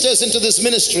and sisters into this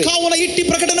ministry. కావున ఇట్టి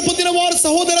ప్రకటన పొందిన వారు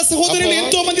సహోదర సహోదరులు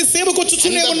ఎంతో మంది సేవకు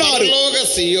వచ్చుచునే ఉన్నారు. పరలోక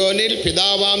సియోనిల్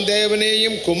పిదావాం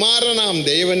దేవనేயும் కుమారనాం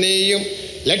దేవనేயும்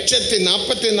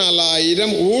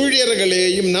 144,000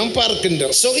 ஊழியர்களையும் நாம்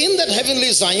பார்க்கின்றோம். So in that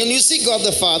heavenly Zion you see God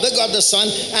the Father, God the Son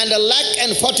and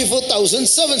 144,000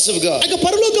 servants of God. అక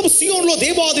పరలోకపు సియోనులో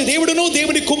దేవాది దేవుడును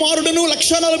దేవుని కుమారుడును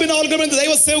 144,000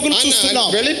 దైవ సేవకులను చూస్తున్నాం.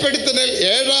 வெளிப்படுத்தினல்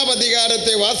 7ஆம்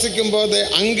அதிகாரத்தை வாசிக்கும் போது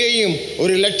அங்கேயும்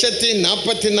ஒரு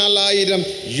 144,000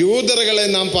 யூதர்களை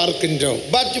நாம் பார்க்கின்றோம்.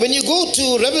 But when you go to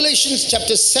Revelation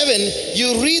chapter 7, you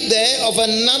read there of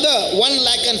another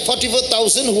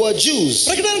 144,000 who are Jews.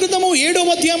 ప్రకటన గ్రంథము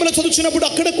 7వ అధ్యాయంలో చదువుచున్నప్పుడు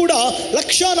అక్కడ కూడా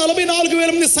 144,000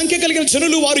 మంది సంఖ్య కలిగిన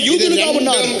జనులు వారు యూదులుగా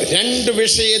ఉన్నారు. రెండు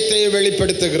విషయத்தை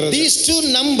வெளிப்படுத்துகிறது. These two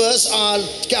numbers are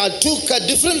two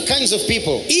different kinds of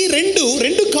people. ఈ రెండు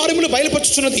కార్యములు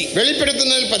బయలుపరుచుచున్నది.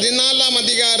 வெளிப்படுத்தினல் 14ஆம்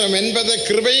அதிகாரம் என்பது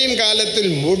கிருபையின்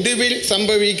காலத்தில் முடிவில்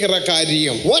சம்பவிக்கிற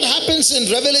காரியம். What happens in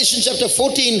Revelation chapter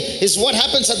 14 is what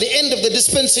happens at the end of the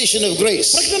dispensation of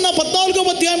grace. ప్రకటన 14వ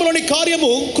అధ్యాయంలోని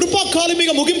కార్యము కృపా కాలమిక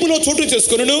ముగింపులో చోటు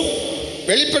చేసుకొనును.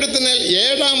 வெளிப்படுத்தினல்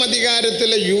 7ஆம்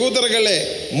அதிகாரத்தில் யூதர்களை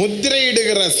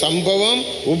முத்திரையிடுகிற சம்பவம்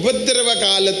உபத்திரவ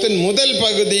காலத்தின் முதல்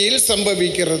பகுதியில்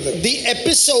சம்பவிக்கிறது. The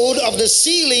episode of the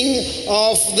sealing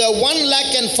of the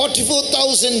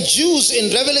 144,000 Jews in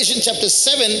Revelation chapter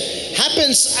 7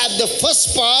 happens at the first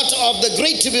part of the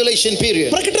great tribulation period.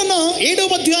 ప్రకటన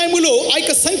 7వ అధ్యాయములో ఆ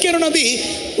యొక్క సంఖ్యనున్నది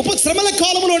ఉపశ్రమల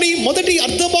కాలములోని మొదటి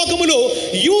అర్ధ భాగములో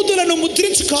యూదులను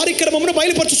ముద్రించు కార్యక్రమమును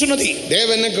బయలుపరుచుచున్నది.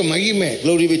 தேவனுக்கு மகிமை.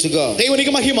 Glory be to God.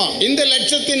 దేవునికి మహిమ. இந்த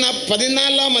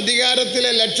 14ஆம் அதிகாரத்திலே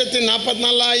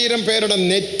 144,000 பேரோட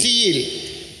நெற்றியில்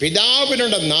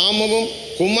பிதாவினுடைய நாமமும்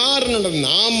குமாரனுடைய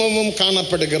நாமமும்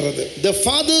காணப்படுகிறது. The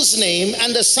Father's name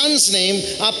and the Son's name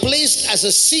are placed as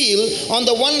a seal on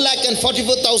the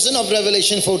 1,44,000 of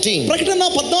Revelation 14. ప్రకటన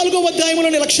 14వ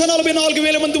అధ్యాయములోని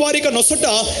 144,000 మంది వారి యొక్క నొసట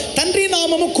తండ్రి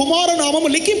నామము కుమార నామము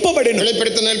లిఖింపబడెను.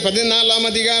 வெளிப்படுத்தின 14ஆம்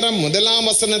அதிகாரம் 1ஆம்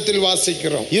வசனத்தில்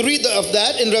வாசிக்கிறோம். You read of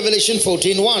that in Revelation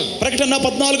 14:1. ప్రకటన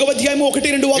 14వ అధ్యాయము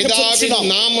 1-2 వాక్యం பிதாவின் చదువుతున్నాం.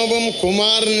 நாமமும்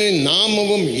குமாரனின்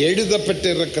நாமமும்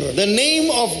எழுதப்பட்டிருக்கிறது. The name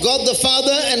of God the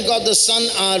Father and God the Son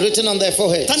are written on their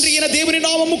foreheads. తండ్రి అయిన దేవుని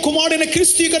నామము కుమారుడైన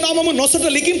క్రీస్తు యొక్క నామము నొసట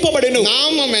లిఖింపబడెను.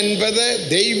 நாமம் என்பது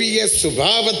தெய்வீக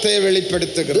சுபாவத்தை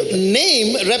வெளிப்படுத்துகிறது. The name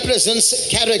represents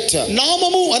character.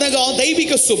 నామము అనగా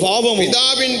దైవిక స్వభావము.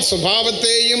 பிதாவின்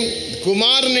சுபாவத்தையும்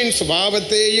குமாரனின்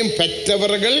சுபாவத்தையும்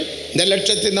பெற்றவர்கள் இந்த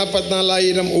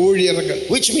 144,000 ஊழியர்கள்.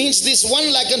 Which means these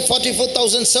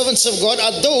 1,44,000 servants of God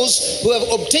are those who have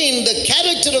obtained the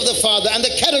character of the Father and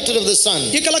the character of the Son.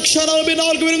 ఇక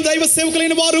 144,000 దైవ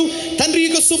సేవకులైన వారు తండ్రి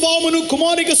యొక్క స్వభావమును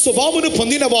కుమారుని యొక్క స్వభావమును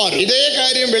పొందినవారు. இதே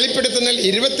காரியம் வெளிப்படுத்தின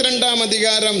 22ஆம்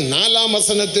அதிகாரம் 4ஆம்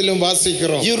வசனத்திலும்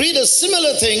வாசிக்கிறோம். You read a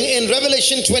similar thing in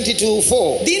Revelation 22:4.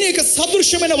 దీని యొక్క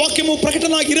సదృశ్యమైన వాక్యము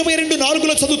ప్రకటన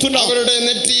 22:4లో చదువుతున్నాం. அவருடைய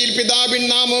நெற்றியில் பிதாவின்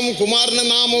நாமமும்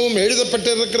குமாரனின் நாமமும்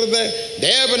எழுதப்பட்டிருக்கிறது.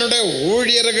 தேவனுடைய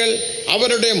ஊழியர்கள்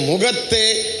அவருடைய முகத்தை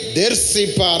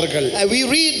தரிசிப்பார்கள். We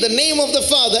read the name of the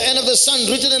Father and of the Son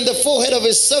written in the forehead of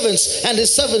his servants, and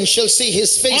his servants shall see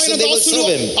his face and they will serve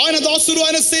him. ఆయన దాసులు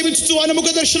ఆయన సేవించుచు ఆయన ముఖ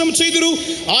దర్శనం చేయుదురు.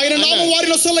 ఆయన నామము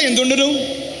వారిలో సల్లయందుండును.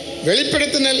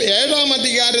 வெளிப்படுத்தின 7ஆம்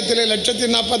அதிகாரத்தில்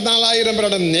 144,000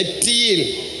 பேரோட நெற்றியில்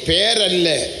பேரல்ல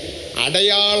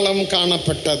அடையாளம்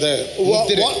காணப்பட்டது.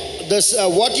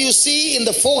 What you see in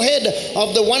the forehead of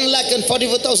the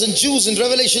 1,44,000 Jews in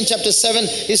Revelation chapter 7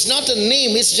 is not a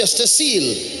name, it's just a seal.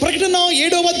 ప్రకటన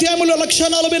 7వ అధ్యాయములో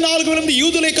 144,000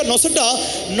 యూదుల యొక్క నొసట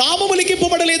నామము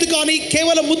లిఖింపబడలేదు కానీ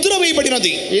కేవలం ముద్ర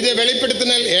వేయబడినది. இது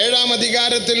வெளிப்படுத்தின 7ஆம்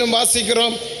அதிகாரத்திலும்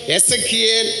வாசிக்கிறோம்.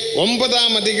 எசேக்கியேல்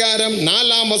 9ஆம் அதிகாரம்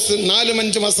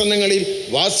 4-5 வசனங்களில்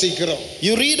வாசிக்கிறோம்.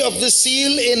 You read of this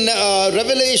seal in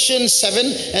Revelation 7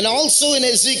 and also in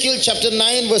Ezekiel chapter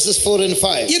 9 verses 4 and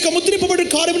 5. ఈ యొక్క ముద్రింపబడిన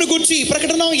కార్యమును గురించి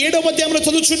ప్రకటన 7వ అధ్యాయములో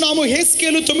చదువుచున్నాము.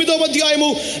 హెస్కేలు 9వ అధ్యాయము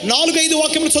 4-5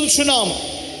 వాక్యములు చదువుచున్నాము.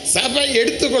 சபை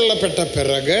எடுத்துக்கொள்ளப்பட்ட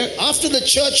பிறகு after the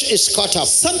church is caught up,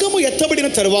 సంఘము ఎత్తబడిన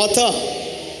తరువాత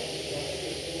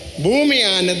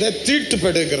பூமியானது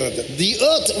தீட்டுப்படுகிறது. the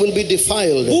earth will be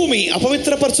defiled. భూమి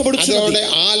అపవిత్రపరచబడుచున్నది. அதோட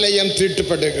ஆலயம்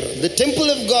தீட்டுப்படுகிறது. The temple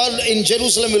of God in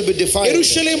Jerusalem will be defiled.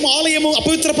 యెరూషలేము ఆలయము அந்த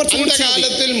అపవిత్రపరచబడుచున్నది.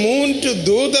 காலத்தில் 3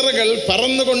 தூதர்கள்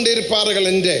பறந்து கொண்டிருப்பார்கள்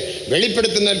என்று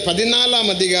வெளிப்படுத்தின 14ஆம்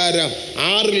அதிகாரம்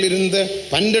 6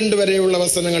 12 வரை உள்ள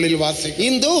வசனங்களில் வாசிக்கிறோம்.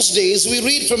 In those days we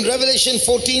read from Revelation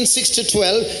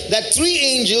 14:6-12 that 3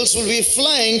 angels will be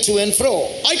flying to and fro.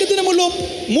 ఆ యొక్క దినములో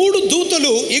 3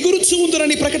 దూతలు ఎగురుచూ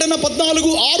ఉందరని ప్రకటన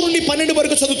 14:6-12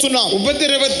 వరకు చదువుతున్నాం.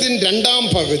 உபத்திரவத்தின் 2ஆம்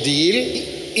பகுதியில்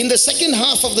In the second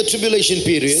half of the tribulation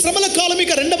period, శ్రమల కాలం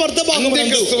యొక్క రెండవ అర్ధ భాగమునందు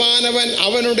அந்திகிறிஸ்துவானவன்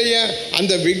அவனுடைய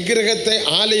அந்த விக்கிரகத்தை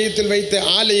ஆலயத்தில் வைத்து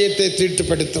ஆலயத்தை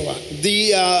தீட்டுப்படுத்துவான். the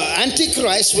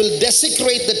Antichrist will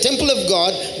desecrate the temple of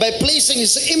God by placing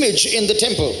his image in the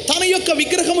temple. తన యొక్క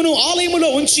విగ్రహమును ఆలయములో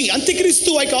ఉంచి అంత్యక్రీస్తు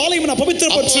ఆ యొక్క ఆలయమును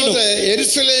అపవిత్రపరచును. அப்போது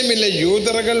எருசலேமிலே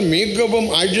யூதர்கள் மிகவும்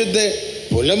அழுது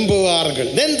புலம்புவார்கள்.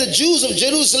 Then the Jews of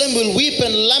Jerusalem will weep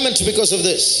and lament because of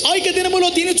this. ఆ యొక్క దినములో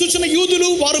దీని చూచిన యూదులు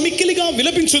వారు మిక్కిలిగా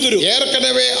విలపించుదురు.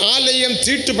 ஏற்கனவே ஆலயம்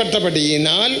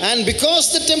தீட்டுப்பட்டபடியினால் And because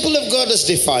the temple of God is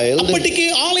defiled, అప్పటికే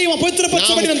ఆలయం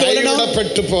అపవిత్రపరచబడినందువలన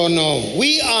கைவிடப்பட்டு போனோம்.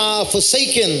 we are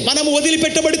forsaken. మనము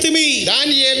వదిలిపెట్టబడితిమి.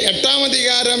 தானியேல் 8ஆம்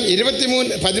அதிகாரம்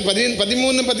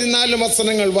 13-14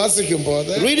 வசனங்கள் வாசிக்கும்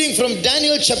போது Reading from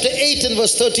Daniel chapter 8 and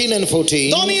verse 13 and 14.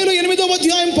 దానియేలు 8వ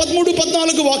అధ్యాయం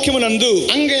 13-14 వాక్యములందు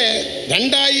அங்கே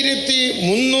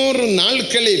 2300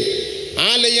 நாட்களில்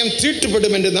ஆலயம்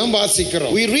தீட்டுப்படும் என்று நாம்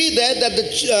வாசிக்கிறோம். We read that the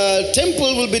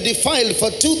temple will be defiled for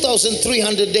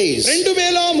 2,300 days.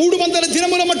 2300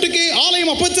 దినముల మట్టుకే ఆలయం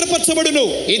అపవిత్రపరచబడును.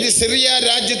 இது சிரியா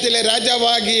ராஜ்யத்திலே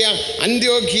ராஜாவாகிய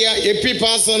அந்தியோகியா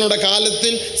எப்பிபாசனோட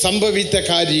காலத்தில் சம்பவித்த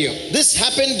காரியம். This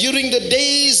happened during the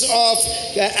days of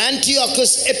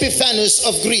Antiochus Epiphanes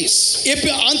of Greece.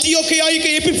 అంతియోకియా యొక్క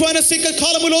ఎపిఫానస్ యొక్క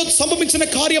కాలములో సంభవించిన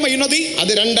కార్యమై ఉన్నది.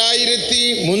 அது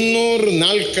 2300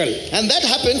 நாட்கள். And that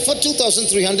happened for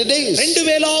 2,300 days.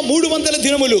 2300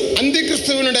 దినములు.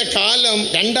 அந்திகிறிஸ்துவினுடைய காலம்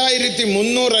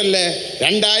 2300 அல்ல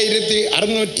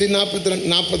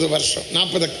 2640 வருஷம்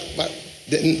 40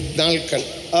 நாட்கள்.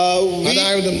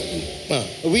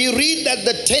 We read that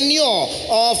the tenure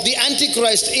of the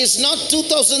Antichrist is not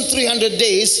 2,300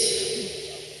 days.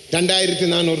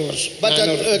 2400 വർഷം But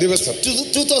 400 ദിവസം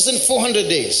 2400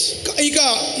 days. ఇక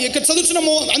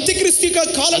చదువుచున్నాము అంత్యక్రీస్తు యొక్క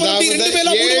కాలం అనేది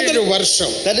 2300 വർഷം.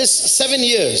 That is 7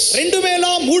 years.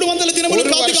 2300 దినములు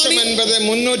ഒരു కాదు വർഷം కానీ என்பது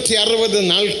 360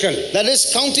 നാட்கள். That is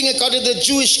counting according to the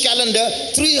Jewish calendar,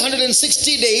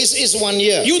 360 days is 1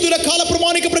 year. యూదుల కాల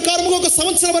ప్రమాణిక ప్రకారముగా ఒక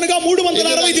సంవత్సరం అనగా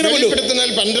 360 దినములు. വെളിപ്പെടുത്തൽ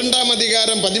 12-ാം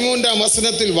അധികാരം 13-ാം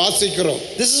വചനത്തിൽ വാസിக்கிறோം.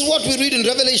 This is what we read in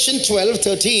Revelation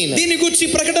 12:13. దీని గురించి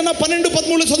ప్రకటన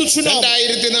 12:13 చదువుచున్నాం.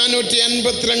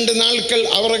 2452 നാட்கள்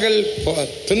அவர்கள்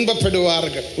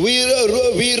துன்பப்படுவார்கள்.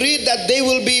 We read that they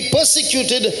will be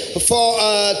persecuted for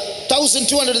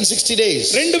 1260 days.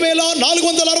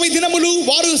 2460 దినములు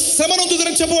వారు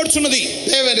శ్రమనొందుదురని చెప్పబడుచున్నది.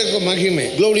 தேவனுக்கு மகிமை.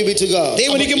 Glory be to God.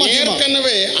 దేవునికి మహిమ.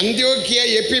 ஏற்கனவே அந்தியோக்கிய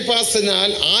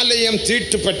எபிபாசினால் ஆலயம்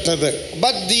தீட்டுப்பட்டது.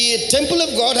 But the temple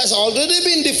of God has already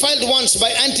been defiled once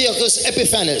by Antiochus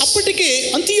Epiphanes. అప్పటికే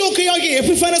అంతియోకియాకి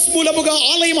ఎపిఫానస్ మూలముగా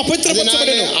ఆలయం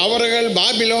అపవిత్రపరచబడెను. அவர்கள்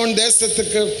பாபிலோன்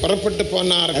தேசத்துக்கு புறப்பட்டு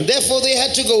போனார்கள். And therefore they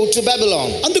had to go to Babylon.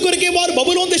 అందుకొరకే వారు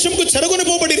బబులోను దేశముకు చెరగొని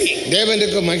పోబడిరి.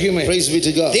 தேவனுக்கு மகிமை. Praise be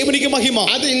to God. దేవునికి మహిమ.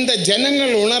 அது இந்த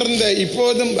ஜனங்கள் உணர்ந்த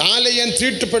இப்போதும் ஆலயம்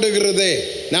தீட்டுப்படுகிறது,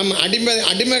 நாம்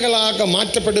அடிமைகளாக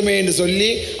மாற்றப்படுமே என்று சொல்லி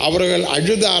அவர்கள்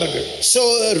அழுதார்கள். So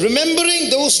remembering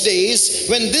those days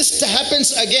when this happens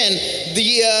again, the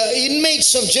inmates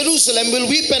of Jerusalem will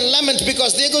weep and lament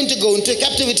because they are going to go into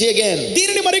captivity again.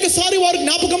 దీనిని మరొకసారి వారు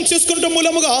జ్ఞాపకం చేసుకుంటం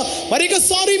మూలముగా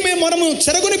మరొకసారి మనము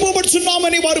చెరగొని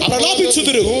పోబడుచున్నామని వారు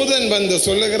ప్రలాపించుదురు. தூதன் வந்து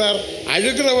சொல்லுகிறார்,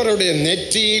 அழுகிறவருடைய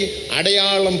நெற்றியில்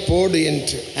அடையாளம் போடு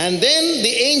என்று. And then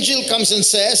the angel comes and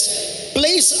says,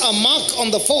 place a mark on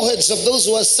the foreheads of those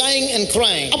who are sighing and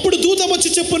crying. అప్పుడు దూత వచ్చి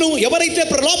చెప్పును, ఎవరైతే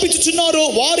ప్రలాపించుచున్నారో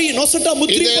వారి నొసట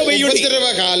ముద్రింప వేయుడి. ఉపద్రవ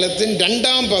కాలத்தின்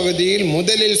 2ஆம் பகுதியில்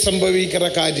முதலில் சம்பவிக்கிற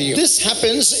காரியம். This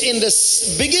happens in the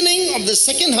beginning of the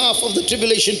second half of the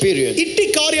tribulation period. ఇట్టి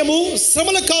కార్యము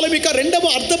శ్రమల కాలం యొక్క రెండవ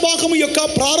అర్ధ భాగము యొక్క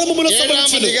ప్రారంభములో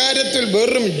 7ஆம் அதிகாரத்தில்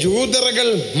வெறும்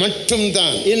யூதர்கள்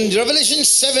மட்டும்தான். In Revelation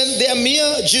 7 they are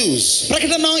mere Jews.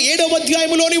 ప్రకటన 7వ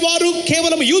అధ్యాయములోని వారు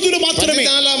కేవలం యూదులు మాత్రమే.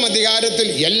 14ஆம் அதிகாரத்தில்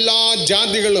எல்லா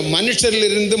ஜாதிகளும்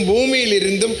மனுஷரிலிருந்தும்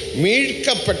பூமியிலிருந்தும்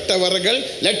மீட்கப்பட்டவர்கள்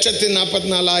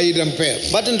 144,000 பேர்.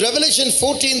 But in Revelation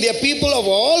 14 there are people of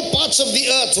all parts of the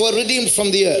earth who are redeemed from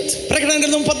the earth. ప్రకటన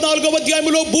గ్రంథం 14వ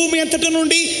అధ్యాయములో భూమి అంతట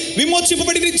నుండి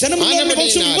విమోచింపబడిన జనములో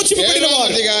విమోచింపబడిన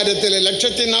వారు. அதிகாரத்தில்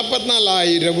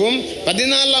 144,000வும்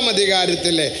 14ஆம்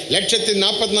அதிகாரத்தில்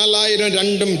 144,000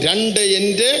 ரெண்டும் ரெண்டு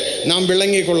என்று நாம்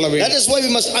விளங்கிக் கொள்ள வேண்டும். That is why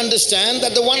we must understand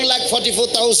that the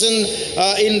 144,000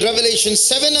 in Revelation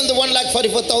 7 and the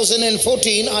 144,000 in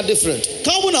 14 are different.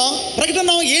 కావున ప్రకటన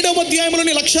 7వ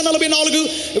అధ్యాయములోని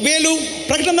 144,000,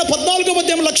 ప్రకటన 14వ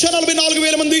అధ్యాయం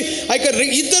 144,000 మంది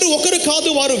ఇద్దరు ఒకరు కాదు,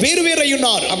 వారు వేరు వేరు అయి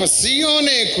ఉన్నారు. அப்ப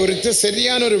சியோனை குறித்து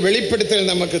சரியான ஒரு வெளிப்படுத்தல்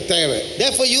நமக்கு தேவை.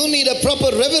 Therefore you need a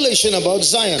proper revelation about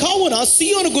Zion. కావున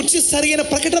సియోను గురించి సరైన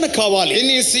ప్రకటన కావాలి.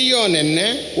 இனி சியோன் என்ன?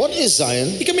 What is Zion?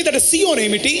 ఇక మీదట సియోన్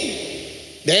ఏమిటి?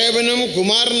 தேவனும்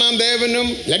குமாரனாம் தேவனும்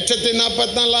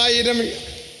 144,000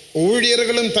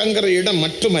 ஊழியர்களும் தங்குற இடம்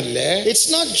மட்டுமல்ல. It's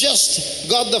not just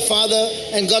God the Father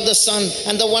and God the Son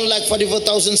and the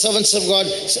 144,000 servants of God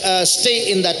stay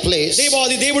in that place.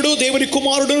 దేవాది దేవుడు, దేవుని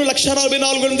కుమారుడు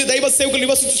 144,000 మంది దైవ సేవకులు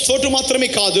నివసించే చోటు మాత్రమే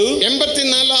కాదు.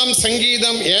 84ஆம்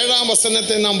சங்கீதம் 7ஆம்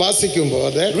வசனத்தை நாம்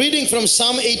வாசிக்கும்போது, Reading from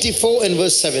Psalm 84 and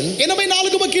verse 7.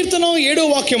 84వ కీర్తన 7వ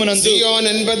వాక్యమునందు, சியோன்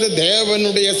என்பது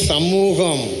தேவனுடைய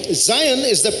சமூகம். Zion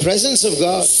is the presence of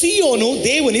God. సియోను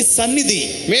దేవుని సన్నిధి.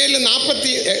 மேலும்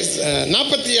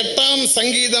 48ஆம்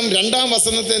சங்கீதம் 2ஆம்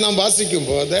வசனத்தை நாம்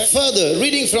வாசிக்கும்போது, Further,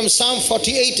 reading from Psalm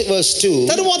 48 verse 2.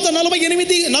 తరువాత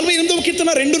 48వ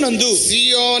కీర్తన 2 నందు,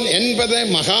 சியோன் என்பது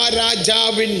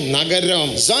மகாராஜாவின்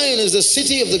நகரம். Zion is the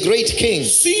city of the great king.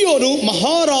 సియోను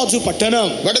మహారాజు పట్టణం.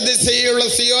 வடதிசையுள்ள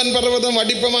சியோன் பர்வதம்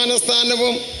வடிப்பமான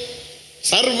ஸ்தானமும்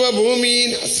சர்வ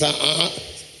பூமியின்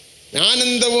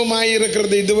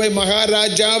ஆனந்தவுமாயிருக்கிறது. இதுவே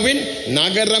மகாராஜாவின்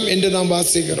நகரம் என்று நாம்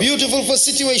வாசிக்கிறோம். Beautiful for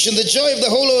situation, the joy of the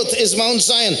whole earth is Mount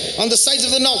Zion on the sides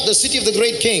of the north, the city of the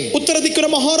great king. ఉత్తర దిక్కున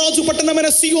మహారాజు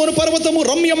పట్టణమైన సియోను పర్వతము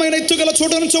రమ్యమైన ఎత్తుగల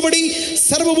చోటనుంచబడి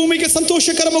సర్వభూమికి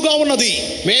సంతోషకరముగా ఉన్నది.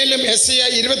 மேலும் எஸ்ஐயா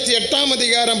 28ஆம்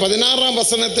அதிகாரம் 16ஆம்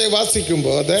வசனத்தை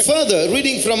வாசிக்கும்போது, Further,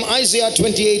 reading from Isaiah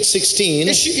 28:16.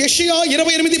 యెషయా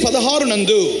 28:16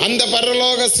 నందు, அந்த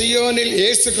பரலோக சியோனில்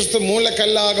இயேசு கிறிஸ்து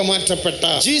மூலக்கல்லாக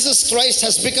மாற்றப்பட்டார். Jesus Christ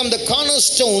has become the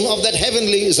cornerstone of that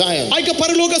heavenly Zion. ఆ యొక్క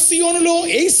పరలోక సియోనులో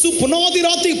యేసు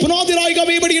పునాది రాయిగా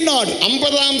వేయబడి ఉన్నాడు.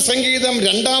 50 సంగీతం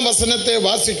 2 వచనத்தை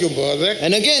వాసిக்கும்போது,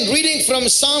 And again, reading from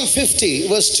Psalm 50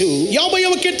 verse 2,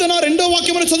 50వ కీర్తన 2వ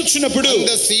వాక్యమును చదువుచున్నప్పుడు,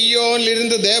 அந்த சீயோனில்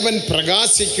இருந்து தேவன்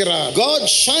பிரகாசிக்கிறார். God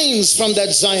shines from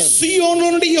that Zion. సియోనులో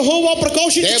నుండి యెహోవా தேவன்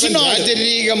ప్రకాశించుచున్నాడు.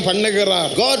 ராஜரீகம்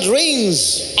பண்ணுகிறார். God reigns.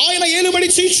 ఆయన ఏలుబడి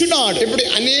చేయుచున్నాడు. இப்படி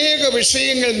அநேக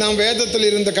விஷயங்கள் நாம் வேதத்தில்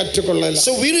இருந்து கற்றுக்கொள்ளலாம்.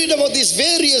 So we read about these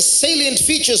various salient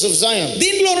features of Zion.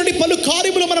 దీనిలో నుండి పలు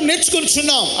కార్యములు మనం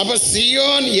నేర్చుకొనుచున్నాం. அப்ப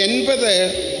சியோன் என்பது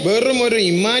வெறும் ஒரு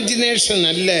இமேஜினேஷன்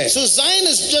அல்ல. So Zion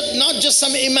is not just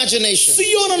some imagination.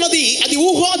 సియోన్ అన్నది అది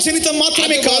ఊహాజనితం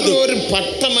మాత్రమే కాదు. ஒரு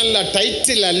பட்டம் அல்ல,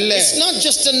 டைட்டில் அல்ல. It's not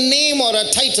just a name or a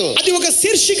title. అది ఒక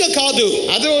శీర్షిక కాదు.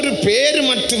 அது ஒரு பேர்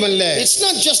மட்டுமல்ல. It's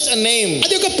not just a name.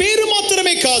 అది ఒక పేరు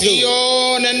మాత్రమే కాదు.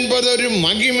 சியோன் என்பது ஒரு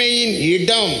மகிமையின்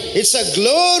இடம். It's a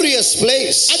glorious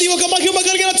place. అది ఒక మహిమ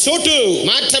కలిగిన చోటు.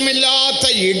 மாற்றமில்லாத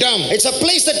இடம். It's a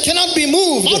place that cannot be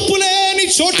moved. మార్పులేని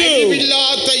చోటు.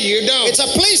 அழிவில்லாத இடம். It's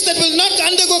a place that will not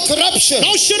undergo corruption.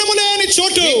 నాశనము లేని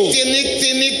చోటు.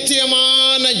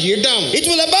 நித்தியமான இடம். It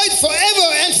will abide forever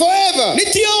and forever.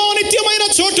 నిత్యమైన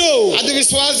చోటు. அது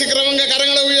விசுவாசிக்கிறவங்க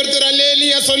கரங்களை உயர்த்தி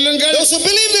அல்லேலூயா சொல்லுங்கள். Those who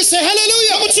believe this say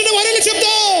hallelujah. వచ్చిన వారిని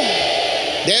చెప్దాం.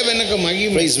 தேவனுக்கு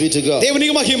மகிமை. Praise be to God.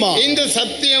 దేవునికి మహిమ. இந்த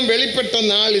சத்தியம் வெளிப்பட்ட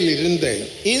நாளில் இருந்து,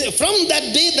 From that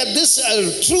day that this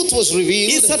truth was ఈ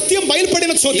revealed, సత్యం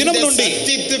బయలుపడిన దినం இந்த నుండి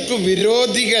சத்தியத்துக்கு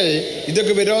விரோதிகள்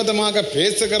இதுக்கு விரோதமாக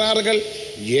பேசுகிறார்கள்,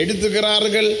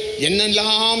 எழுதுகிறார்கள்,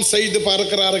 என்னெல்லாம் செய்து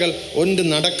பார்க்கிறார்கள், ஒன்று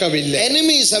நடக்கவில்லை.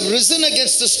 enemies have risen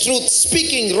against this truth,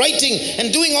 speaking, writing and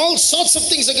doing all sorts of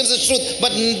things against the truth,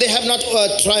 but they have not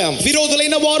triumphed.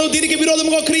 విరోధులైన వారు దీనికి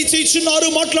విరోధముగా క్రియ చేయుచున్నారు,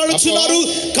 మాట్లాడుచున్నారు,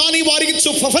 కానీ వారికి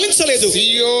ఫలించలేదు.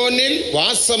 சியோனில்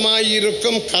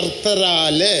வாசமாயிருக்கும்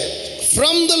கர்த்தராலே,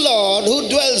 From the Lord who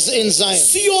dwells in Zion.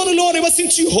 సియోనులో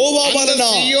నివసించి యెహోవా వలన,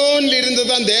 சியோனில் இருந்து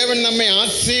தான் தேவன் நம்மை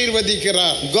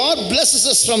ஆசீர்வதிக்கிறார். God blesses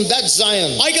us from that Zion.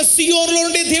 ఆ యొక్క సియోనులో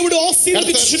నుండి దేవుడు கர்த்தர்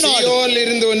ఆశీర్వదించుచున్నాడు. சியோனில்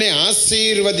இருந்து உன்னை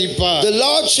ஆசீர்வதிப்பார். The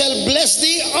Lord shall bless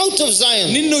thee out of Zion.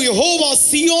 నిన్ను యెహోవా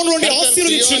సియోను నుండి கர்த்தர்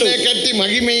ఆశీర్వదించును. சியோனை கட்டி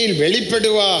மகிமையில்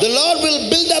வெளிப்படுவார். The Lord will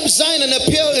build up Zion and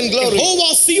appear in glory. యెహోవా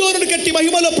సియోనును కట్టి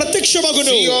మహిమలో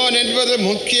ప్రత్యక్షమగును. சியோன் என்பது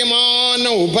முக்கியமான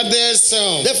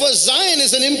உபதேசம். Therefore Zion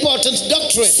is an important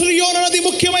doctrine. సియోను అనేది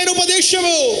ముఖ్యమైన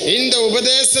ఉపదేశము. இந்த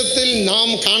உபதேசத்தில்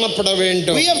நாம் காணப்பட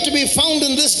வேண்டும். We have to be found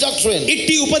in this doctrine.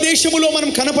 ఇట్టి ఉపదేశములో మనం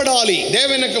కనపడాలి.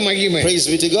 தேவனுக்கு மகிமை. Praise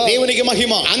be to God. దేవునికి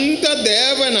మహిమ. அந்த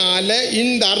தேவனால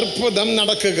இந்த அற்புதம்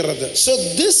நடக்குகிறது. So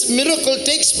this miracle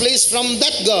takes place from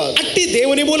that God. అట్టి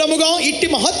దేవుని మూలముగా ఇట్టి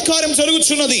మహత్కార్యం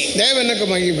జరుగుచున్నది. தேவனுக்கு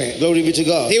மகிமை. Glory be to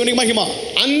God. దేవునికి మహిమ.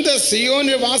 அந்த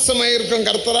சியோனில் வாசமாயிருக்கும்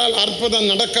கர்த்தரால் அற்புதம்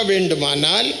நடக்க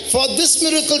வேண்டுமானால், For this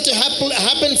miracle to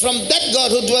happen from that God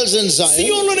who dwells in Zion,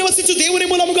 సియోనులో నివసించు దేవుని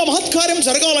మూలముగా మహత్కార్యం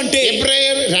జరగాలంటే,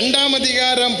 எபிரேயர் 2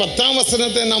 அதிகாரம் 10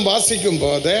 வசனத்தை நாம் வாசிக்கும்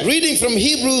போது, reading from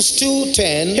Hebrews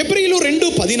 2:10, హెబ్రీలు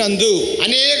 2:10 నందు,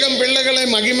 அநேகம் பிள்ளைகளை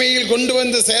மகிமையில் கொண்டு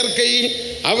வந்து சேர்க்கையில்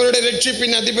அவருடைய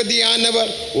ரட்சிப்பின்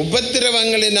அதிபதியானவர்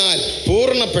உபத்திரவங்களினால்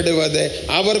பூர்ணப்படுவது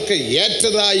அவருக்கு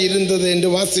ஏற்றதாய் இருந்தது என்று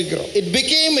வாசிக்கிறோம். it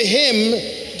became him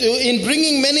in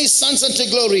bringing many sons unto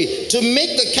glory, to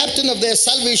make the captain of their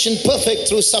salvation perfect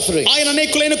through suffering. ఆయన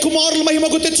అనేకులైన కుమారుల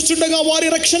మహిమకు తెచ్చుచుండగా వారి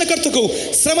రక్షణకర్తకు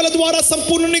శ్రమల ద్వారా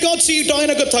సంపూర్ణునిగా చేయుట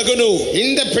ఆయనకు తగును.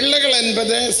 இந்த பிள்ளைகள்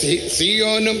என்பது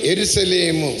சியோனும்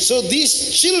எருசலேமும். So these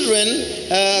children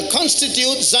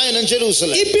constitute Zion and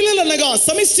Jerusalem. ఈ పిల్లలనగా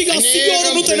సమిష్టిగా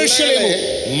సియోనును యెరూషలేము.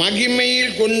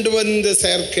 மகிமையில் கொண்டு வந்து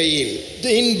சேர்க்கையில்,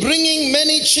 in bringing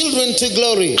many children to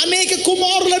glory, అనేక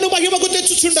కుమారులను మహిమకు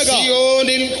తెచ్చుచుండగా,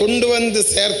 சியோனில் கொண்டு வந்து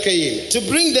சேர்க்கையில், to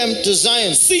bring them to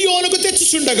Zion, సియోనుకు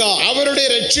తెచ్చుచుండగా, அவருடைய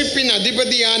ரட்சிப்பின்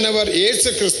அதிபதியானவர் இயேசு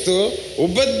கிறிஸ்து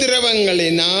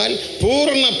உபத்திரவங்களினால்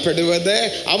பூர்ணப்படுவது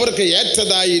அவருக்கு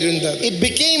ஏற்றதாய் இருந்தது. it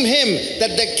became him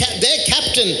that their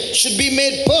captain should be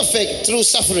made perfect through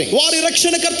suffering. వారి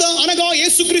రక్షణకర్త అనగా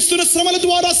యేసుక్రీస్తును శ్రమల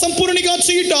ద్వారా సంపూర్ణునిగా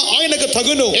చేయుట ఆయనకు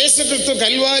తగును. இயேசு கிறிஸ்து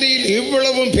கல்வாரியில்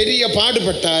இவ்வளவு பெரிய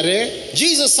பாடுபட்டாரு.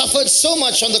 Jesus suffered so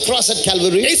much on the cross at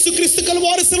Calvary. యేసుక్రీస్తు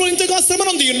కల్వారి శిలువలో ఇంతగా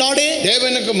శ్రమనొంది ఉన్నాడే.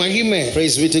 தேவனுக்கு மகிமை.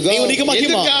 Praise be to God. దేవునికి మహిమ.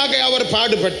 எதுக்காக அவர்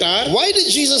பாடுபட்டார்? Why did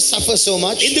Jesus suffer so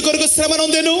much? ఎందుకొరకు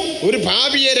శ్రమనొందెను? ஒரு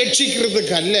பாவியை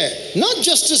ரட்சிக்கிறதுக்கு அல்ல. Not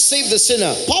just to save the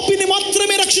sinner. పాపిని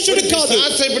మాత్రమే రక్షించుటకు కాదు.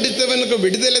 ஆசை பிடித்தவனுக்கு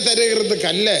விடுதலை தருகிறதுக்கு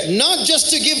அல்ல. Not just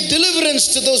to give deliverance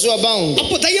to those who are bound.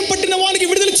 అప్పు దయ్యం పట్టిన వానికి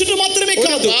విడుదల ఇచ్చుట మాత్రమే ஒரு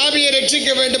కాదు. பாவியை ரட்சிக்க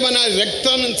வேண்டுமானால்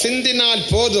ரத்தம் சிந்தினால்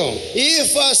போதும்.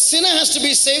 If a sinner has to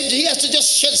be saved, he has to just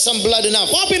shed some blood enough.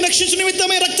 పాపిని రక్షించు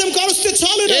నిమిత్తమే రక్తం కారుస్తే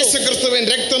చాలును. இயேசு கிறிஸ்துவின்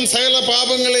ரத்தம் சகல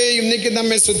பாவங்களையும் இன்னைக்கு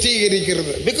நம்மை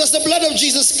சுத்திகரிக்கிறது. Because the blood of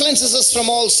Jesus cleanses us from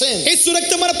all sin. యేసు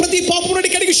రక్తం మన ప్రతి పాపం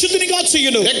నుండి కడిగి శుద్ధినిగా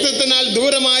చేయును. രക്തത്തിനാൽ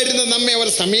ദൂരമായിരുന്ന നമ്മെ അവർ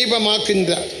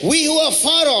സമീപമാക്കിന്റാർ. We who are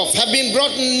far off have been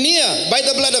brought near by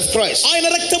the blood of Christ. ఆయన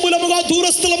రక్తమూలముగా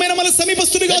దూరస్థులమైన మన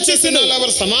సమీపస్తునిగా చేసెను. രക്തത്തിനാൽ അവർ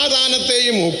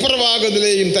സമാധാനത്തെയും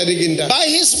ഉപ്രവാഗതയെയും തരുകിന്റാർ. By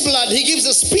his blood he gives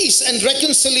us peace and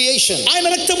reconciliation. ఆయన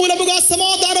రక్తమూలముగా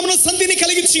సమాధానమును సంధిని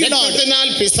కలిగించి ఉన్నాడు. രക്തത്തിനാൽ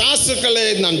പിശാചുക്കളെ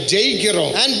നാം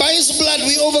ജയിக்கிறோம். And by his blood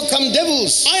we overcome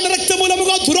devils. ఆయన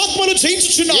రక్తమూలముగా దురాత్మలు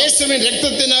జయించుచున్నాడు. യേശുവിൻ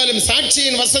രക്തത്തിനാലും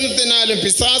സാക്ഷിயின் വസനത്തിനാലും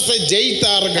പിശാചை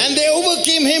ജയിத்தார்கள். And they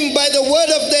overcame him by the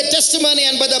word of their testimony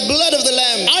and by the blood of the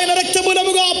lamb. ఆయన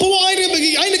రక్తమూలముగా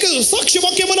ఆయనకు సాక్ష్య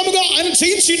వాక్యమూలముగా ఆయన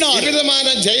జయించినాడు. ഈ വിധமான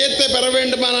ജയത്തെ പെற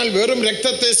വേണ്ടുമാനാൽ വെറും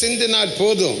രക്തത്തെ സിന്ദിനാൽ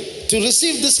പോതും. To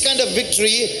receive this kind of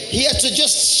victory, he has to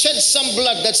just shed some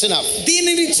blood. That's enough.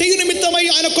 దీనిని చేయు నిమిత్తమై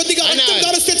ఆయన కొద్దిగా రక్తం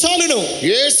కారిస్తే చాలును.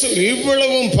 యేసు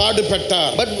ఇవ్వளவும்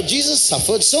పాடுపட்டார். But Jesus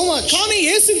suffered so much. కానీ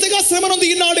యేసు ఇంతగా శ్రమ నొంది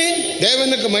ఉన్నాడే.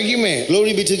 தேவனுக்கு மகிமை.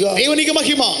 Glory be to God. దేవునికి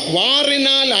మహిమ.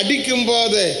 வாரினால்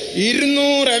அடிக்கும்போது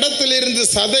 200 இடத்திலிருந்து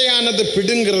சதையானது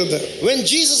பிடுங்கிறது. When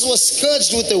Jesus was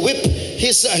scourged with a whip,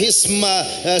 his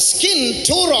skin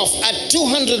tore off at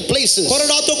 200 places.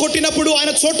 కొరడాతో కొట్టినప్పుడు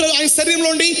ఆయన శరీరంలో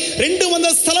నుండి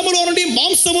 200 స్థలములో నుండి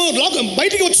మాంసము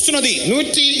బయటికి వచ్చుచున్నది.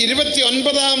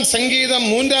 129 സംഗീതം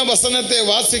 3 വസനത്തെ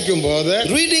വാസിക്കുമ്പോൾ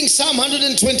reading Psalm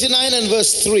 129 and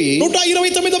verse 3,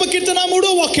 129వ కీర్తన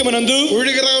 3వ వాక్యమునందు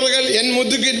உழுகிறவர்கள் என்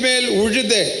முதுகின் மேல்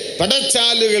உழுது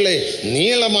படச்சாலுகளை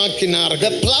நீளமாக்கினார்கள்.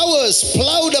 the plowers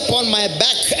plowed upon my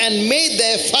back and made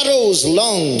their furrows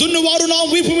long. దున్నువారు నా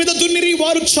వీపు మీద దున్నిరి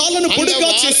వారు చాలను పొడుగా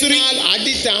చేసిరి.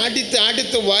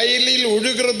 அடித்து வயலில்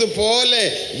உழுகிறது போல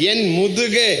என்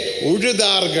முதுகை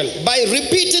உழுதார்கள். By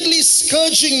repeatedly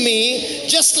scourging me,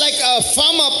 just like a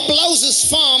farmer plows his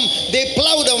farm, they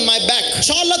plowed on my back.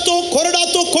 చాలతో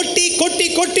కొరడాతో కొట్టి కొట్టి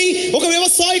కొట్టి ఒక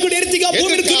వ్యవసాయకుడు ఎర్తిగా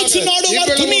భూమిని దున్నుచున్నాడు.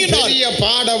 వారు దున్నియున్నారు. பெரிய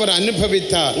பாடு அவர்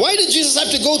அனுபவித்தார். Why did Jesus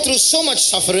have to go through so much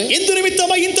suffering? ఎందు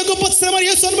నిమిత్తమై ఇంత గొప్ప శ్రమ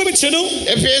యేసు అనుభవించెను.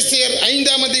 எபேசியர்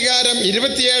 5ஆம் அதிகாரம்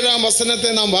 27ஆம்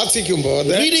வசனத்தை நாம்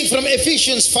வாசிக்கும்போது Reading from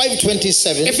Ephesians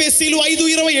 5:27, ఎఫెసీయులు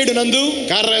 5:27 నందు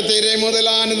கரத்திலே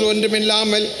முதலானது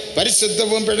ஒன்றுமில்லாமல்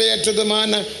பரிசுத்தமும்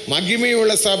பிழையற்றதுமான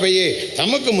மகிமையுள்ள சபையை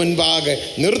தமக்கு முன்பாக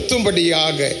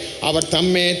நிறுத்தும்படியாக அவர்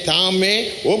தாமே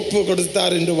ஒப்பு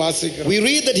கொடுத்தார் என்று வாசிக்கிறோம். we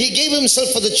read that he gave himself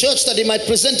for the church that he might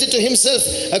present it to himself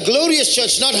a glorious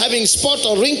church, not having spot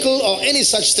or wrinkle or any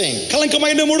such thing.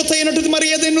 కలంకమైన ముడతైనది మరి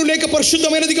ఏదైనా లేక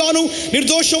పరిశుద్ధమైనది గాను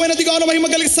నిర్దోషమైనది గాను మహిమ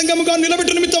కలిగిన సంఘముగా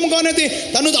నిలబెట్టు నిమిత్తముగానది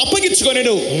తన్ను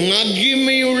అప్పగించుకొనెను.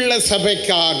 மகிமையுள்ள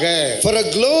சபைக்காக, For a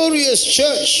glorious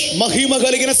church. మహిమ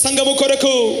కలిగిన సంఘము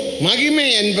కొరకు. மகிமை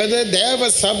என்பது தேவ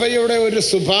சபையோட ஒரு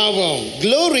சுபாவம்.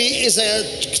 Glory is a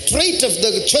trait of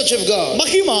the church of God.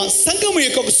 మహిమ సంఘము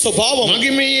యొక్క ఒక స్వభావం.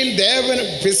 மகிமையில் தேவன்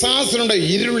பிசாசுனுடைய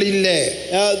இருள் இல்லை.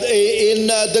 In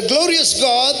the glorious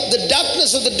God, the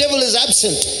darkness of the devil is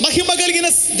absent. మహిమ కలిగిన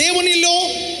దేవునిలో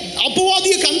అపవాది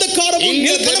యొక్క అంధకారము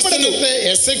నిలబడదు.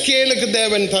 ఎసెకేలుకు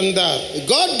Devan తந்தார்.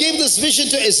 God gave this vision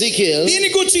to Ezekiel. దీని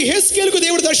గురించి హెస్కేలుకు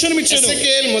దేవుడు దర్శనమిచ్చాడు.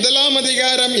 ఎసెకేల్ 1ஆம்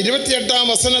அதிகாரம் 28ஆம்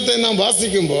వసనத்தை நாம்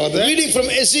வாசிக்கும்போது Reading from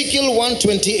Ezekiel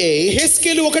 1:28,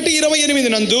 హెస్కేలు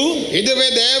 1:28 నందు இதுவே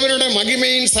தேவனுடைய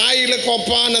மகிமையின் சாயலுக்கு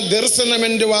ஒப்பான தரிசனம்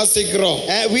என்று வாசிக்கிறோம்.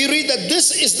 we read that this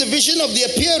is the vision of the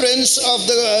appearance of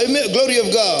the glory of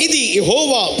God. ఇది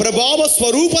యెహోవా ప్రభావ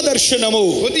స్వరూప దర్శనము.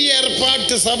 புதிய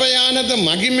ஏற்பாட்டு சபையானது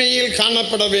மகிமையில்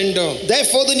காணப்பட வேண்டும்.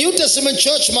 Therefore the New Testament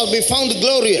church must be found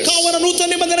glorious. కావున నూతన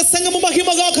నిబంధన సంఘము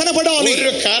మహిమగా కనబడాలి.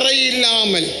 ஒரு கரை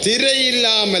இல்லாமல், திரை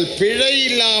இல்லாமல், பிழை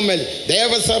இல்லாமல்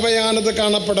தேவ சபையானது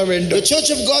காணப்பட வேண்டும். The church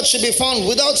of God should be found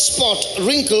without spot,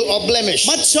 wrinkle or blemish.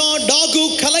 మచ్చ డాగు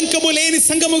కలంకము లేని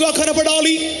సంఘముగా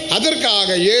కనబడాలి. அதற்காக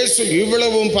இயேசு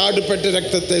இவ்வளவும் பாடுபட்டு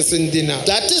ரத்தத்தை சிந்தினார்.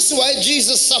 That is why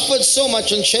Jesus suffered so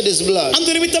much and shed his blood.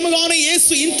 అందు నిమిత్తముగానే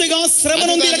యేసు ఇంతగా శ్రమ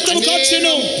నొంది రక్తము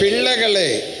కార్చెను.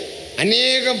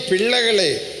 அநேகம் பிள்ளைகளை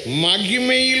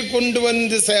மகிமையில் கொண்டு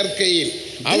வந்து சேர்க்கையில்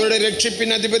அவருடைய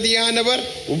ரட்சிப்பின் அதிபதியானவர்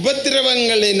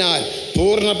உபத்திரவங்களினால்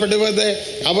பூர்ணப்படுவது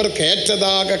அவருக்கு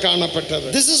ஏற்றதாக காணப்பட்டது.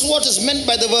 This is what is meant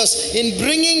by the verse, in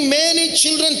bringing many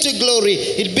children to glory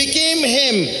it became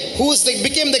him who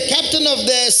became the captain of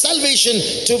their salvation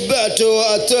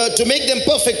to make them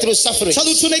perfect through suffering.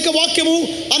 చదువుచునేక వాక్యము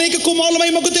అనేక కుమారులమై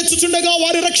మగ్గు తెచ్చుచుండగా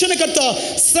వారి రక్షణకర్త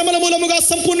శ్రమల మూలముగా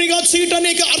సంపూర్ణంగా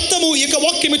చేయటానికి అర్థము ఈ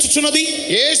వాక్యం ఇచ్చుచున్నది.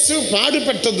 యేసు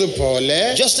పాడుపట్టదు పోల,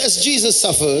 just as Jesus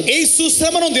suffered, యేసు శ్రమ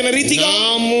నొందిన రీతిగా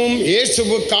நாமும்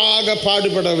இயேசுவுக்காக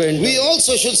பாடுபட வேண்டும். we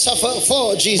also should suffer for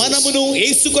Jesus. మనమును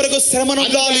యేసు కొరకు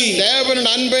శ్రమనొందాలి.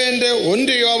 தேவனுடைய அன்பு என்று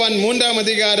 1 யோவான் 3ஆம்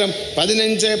அதிகாரம்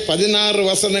 15 16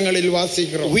 வசனங்களில்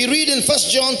வாசிக்கிறோம். We read in 1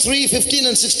 John 3:15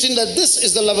 and 16 that this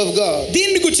is the love of God.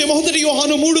 దీన్ని గురించి మొదటి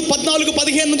యోహాను 3:14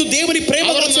 15 నందు దేవుని ప్రేమ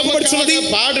చెప్పబడుచున్నది.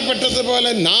 பாடுபட்டது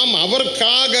போல நாம்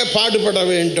அவருக்காக பாடுபட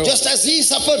வேண்டும். Just as he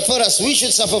suffered for us, we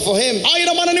should suffer for him. ఆయన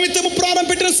మన నిమిత్తము ప్రాణం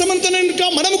పెట్టిన శ్రమనందుక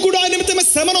మనము కూడా ఆయన నిమిత్తమే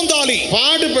శ్రమనొందాలి.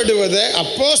 பாடுபடுவது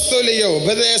அப்போஸ்தலிக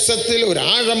உபதேசத்தில் ஒரு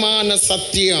ஆழமான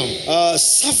சத்தியம்.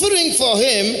 Suffering for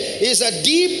him is a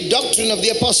deep doctrine of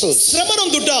the apostles.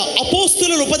 శ్రమనొందుట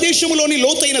అపోస్తలుల ఉపదేశములోని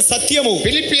లోతైన సత్యము.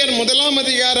 பிலிப்பியர் 1ஆம்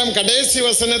அதிகாரம் கடைசி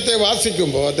வசனத்தை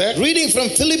வாசிக்கும்போது Reading from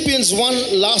Philippians 1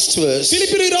 last verse.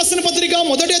 ఫిలిప్పీయులకు రాసిన పత్రిక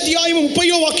మొదటి అధ్యాయం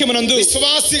 30వ వాక్యమునందు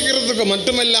விசுவாசிக்கிறதுக்கு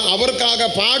மட்டுமல்ல அவருக்காக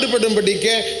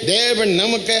பாடுபடும்படிக்கு தேவன்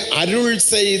நமக்கு அருள்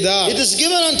செய்தார். It is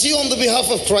given unto you on the behalf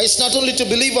of Christ not only to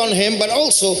believe on him but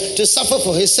also to suffer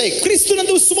for his sake.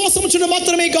 క్రీస్తునందు విశ్వాసముంచుట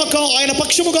మాత్రమే కాక ఆయన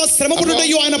పక్షముగా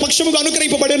శ్రమపడుటయు ఆయన పక్షముగా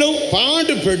అనుగ్రహింపబడెను.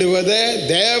 பாடுபடுவது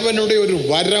தேவனுடைய ஒரு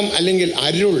வரம் அல்லது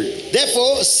அருள்.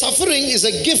 Therefore suffering is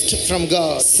a gift from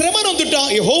God. శ్రమనొందుట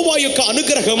యెహోవా యొక్క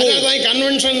అనుగ్రహము. அதான்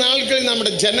கன்வென்ஷன் நாட்களில்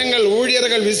நம்முடைய ஜனங்கள்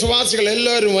ஊழியர்கள் விசுவாசிகள்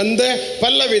எல்லாரும் வந்து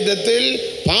பல விதத்தில்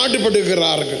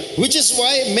பாடுபடுகிறார்கள். Which is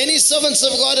why many servants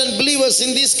of God and believers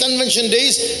in these convention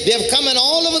days they have come and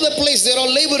all over the place they are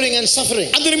all laboring and suffering.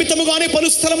 అందు నిమిత్తముగానే పలు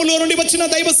స్థలములో నుండి వచ్చిన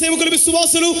దైవ సేవకులు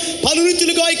విశ్వాసులు పలు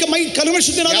రీతిలుగా ఇక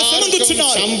కన్వెన్షన్ దినాల్లో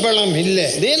శ్రమనొందుచున్నారు. சம்பளம் இல்ல.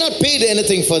 They are not paid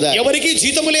anything for that. ఎవరికి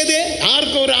జీతము లేదే.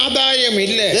 யாருக்கு ஒரு ஆதாயம்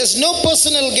இல்ல. There's no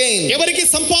personal gain. ఎవరికి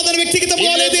సంపాదన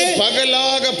వ్యక్తిగతముగా లేదే.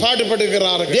 பகலாக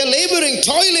பாடுபடுகிறார்கள். They are laboring,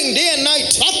 toiling day and night.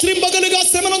 రాత్రింపగలుగా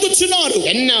శ్రమనొందుచున్నారు.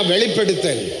 என்ன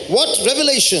வெளிப்படுத்தல்? What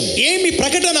revelation? ఏమి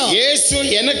ప్రకటన? இயேசு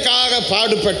எனக்காக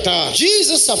பாடுபட்டார்.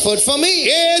 Jesus suffered for me.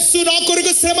 యేసు నా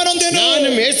కొరకు శ్రమనొందెను.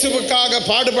 நானும் இயேசுவுக்காக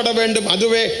பாடுபட வேண்டும்.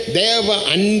 அதுவே தேவ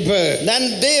அன்பு. Then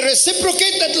they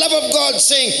reciprocate that love of God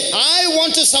saying, I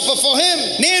want to suffer for him.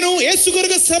 నేను యేసు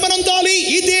కొరకు శ్రమనొందాలి.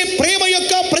 ఇదే ప్రేమ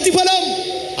యొక్క ప్రతిఫలం.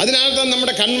 அதனால்தான்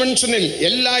நம்முடைய கன்வென்ஷனில்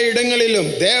எல்லா இடங்களிலும்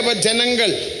தேவ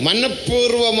ஜனங்கள்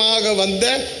மனப்பூர்வமாக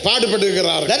வந்து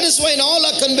பாடுபடுகிறார்கள். That is why in all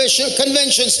our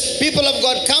conventions people of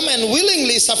God come and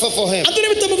willingly suffer for him. అందు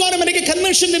నిమిత్తముగానే మనకి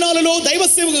కన్వెన్షన్ దినాలలో దైవ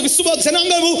సేవకులు విశ్వాస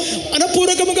జనాంగము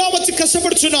మనపూర్వకముగా వచ్చి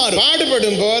కష్టపడుచున్నారు.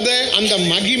 பாடுபடும் போது அந்த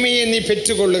மகிமையை நீ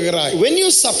பெற்றுக்கொள்ளுகிறாய். When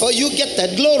you suffer you get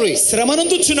that glory.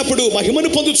 శ్రమనందుచున్నప్పుడు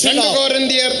మహిమను పొందుచున్నావు. 2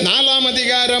 கொரிந்தியர் 4ஆம்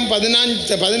அதிகாரம்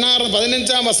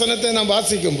 15ஆம் வசனத்தை நாம்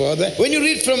வாசிக்கும்போது When you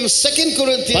read from 2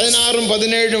 Corinthians 16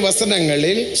 17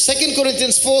 வசனங்களில் 2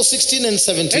 Corinthians 4:16 and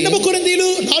 17 రెండవ కొరింథీయులు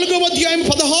 4వ అధ్యాయం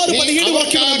 16 17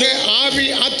 వాక్యాలు ஆவி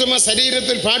ஆத்தும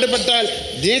சரீரத்தில் பாடுபட்டால்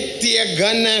நித்திய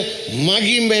கன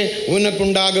மகிமை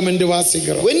உனக்குண்டாகும் என்று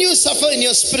வாசிக்கிறோம். When you suffer in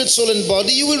your spirit, soul and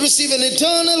body you will receive an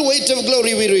eternal weight of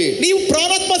glory, we read. నీవు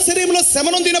ప్రాణాత్మ శరీరములో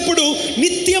శ్రమనొందినప్పుడు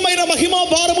నిత్యమైన మహిమా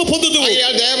భారము పొందుదువు. ஐயா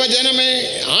தேவ ஜனமே,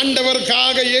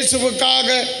 ஆண்டவருக்காக இயேசுவுக்காக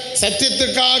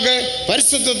சத்தியத்துக்காக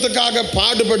பரிசுத்தத்துக்காக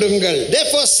பாடுபடுங்கள்.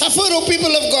 Therefore suffer, O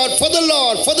people of God, for the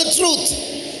Lord, for the truth.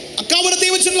 కావున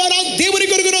దేవజనులారా దేవుని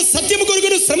కొరకును సత్యము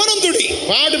కొరకును శ్రమనందుడి.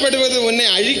 பாடுபடுவது உன்னை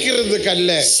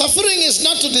அழிக்கிறதுக்கல்ல. Suffering is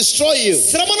not to destroy you.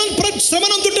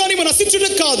 శ్రమనందుట నీవు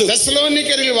నశించుటకు కాదు.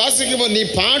 தெசலோனிக்கரில் வாசிக்கும்போது நீ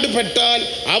பாடுபட்டால்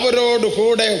அவரோடு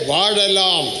கூட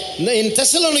வாழலாம். In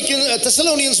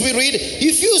Thessalonians we read,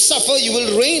 if you suffer you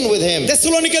will reign with him.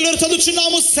 తెస్సలోనికలో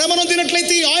చదువుచున్నాము,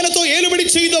 శ్రమనందినట్లయితే ఆయనతో ఏలుబడి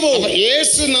చేయుదువు.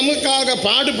 இயேசு நமக்காக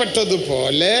பாடுபட்டது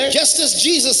போல Just as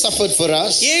Jesus suffered for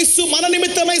us, యేసు మన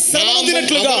నిమిత్తమై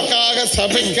శ్రమనందినట్లుగా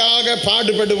சபைக்காக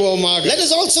பாடுபடுவோமாக. let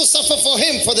us also suffer for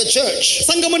him, for the church.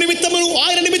 సంఘము నిమిత్తమును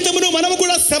ఆయన నిమిత్తమును మనము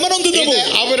కూడా శ్రమనందుదుము. இது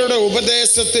அவருடைய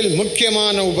உபதேசத்தில்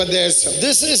முக்கியமான உபதேசம்.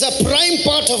 This is a prime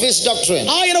part of his doctrine.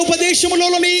 ఆయన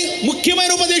ఉపదేశములోని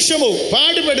ముఖ్యమైన ఉపదేశము.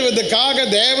 பாடுபடுவதற்காக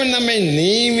தேவன் நம்மை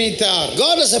நியமித்தார்.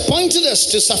 God has appointed us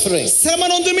to suffering.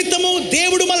 శ్రమనందు నిమిత్తము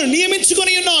దేవుడు మనల్ని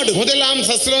నియమించుకొని ఉన్నాడు. முதலாம்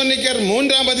தெசலோனிக்கர்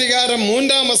 3ஆம் அதிகாரம்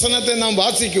 3ஆம் வசனத்தை நாம்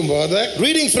வாசிக்கும்போது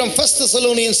Reading from 1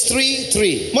 Thessalonians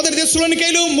 3:3. మొదటి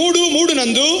తెస్సలోనికైలు 3:3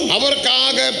 నందు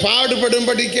அவருக்காக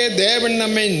பாடுபடும்படிக்கே தேவன்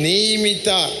நம்மை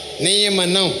நியமித்தார்.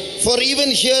 நியமனம். For even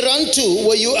hereunto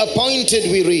were you appointed,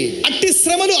 we read. అట్టి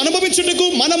శ్రమలు అనుభవించుటకు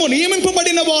మనము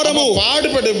నియమింపబడిన వారము.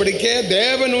 பாடுபடும்படிக்கே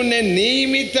தேவன் உன்னை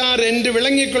நியமித்தார் என்று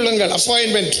விளங்கிக் கொள்ளுங்கள்.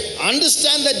 Appointment.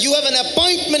 Understand that you have an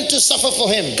appointment to suffer for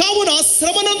him. కావున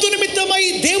శ్రమనందు నిమిత్తమై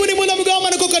దేవుని మూలముగా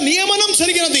మనకు ఒక నియమనం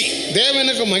జరిగినది.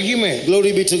 தேவனுக்கு மகிமை.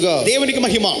 Glory be to God. దేవునికి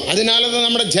మహిమ. அதனாலதான்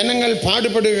நம்முடைய ஜனங்கள்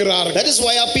பாடுபடுகிறார்கள். That is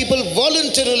why our people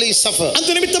voluntarily suffer.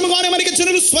 అందు నిమిత్తముగానే మనకి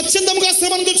జనులు స్వచ్ఛందముగా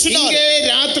శ్రమనందుచున్నారు. இங்கே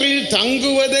ராத்திரியில்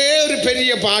தங்குவதே ஒரு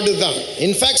பெரிய பாடுதான்.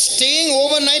 In fact, staying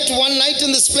overnight one night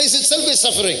in this place itself is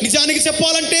suffering. నిజానికి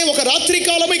చెప్పాలంటే ఒక రాత్రి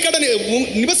కాలం ఇక్కడ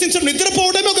నివసించడం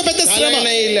నిద్రపోవడమే ఒక పెద్ద శ్రమ.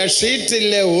 இல்ல, ஷீட்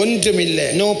இல்ல, ஒன்றும் இல்ல.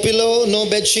 No pillow, no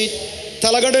bed sheet.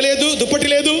 తలగడ లేదు, దుప్పటి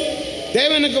లేదు.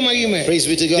 தேவனுக்கு மகிமை. Praise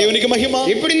be to God. దేవునికి మహిమ.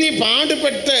 இப்படி நீ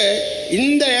பாடுபட்டு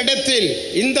இந்த இடத்தில்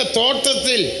இந்த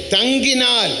தோட்டத்தில்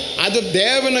தங்கினால் அது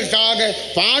தேவனுக்காக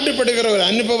பாடுபடுகிற ஒரு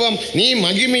அனுபவம். நீ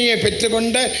மகிமையை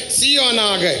பெற்றுக்கொண்ட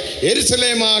சீயோனாக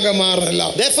எருசலேமாக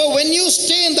மாறலாம். Therefore, when you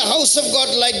stay in the house of God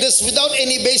like this without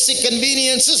any basic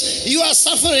conveniences, you are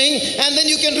suffering, and then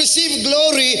you can receive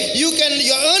glory.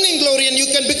 You're earning glory, and you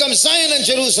can become Zion and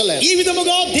Jerusalem. ఈ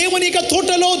విధముగా దేవుని యొక్క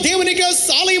తోటలో దేవుని యొక్క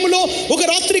ఆలయములో ఒక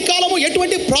రాత్రి కాలము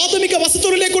ఎటువంటి ప్రాథమిక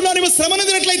వసతులు లేకుండా నీవు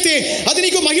శ్రమనందినట్లయితే అది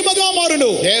నీకు మహిమగా మారును.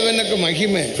 தேவனுக்கு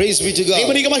மகிமை. Praise be to God.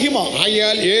 దేవునికి మహిమ.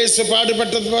 ஆகையால் இயேசு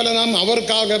பாடுபட்டது போல நாம்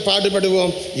அவருக்காக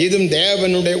பாடுபடுவோம். இதுவும்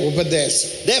தேவனுடைய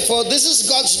உபதேசம். Therefore, this is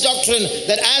God's doctrine,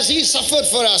 that as he suffered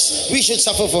for us, we should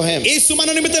suffer for him. యేసు మన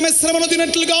నిమిత్తమే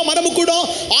శ్రమనందినట్లుగా మనము కూడా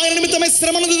ఆయన నిమిత్తమే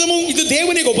శ్రమనందుదము. ఇది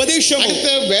దేవుని యొక్క ఉపదేశం.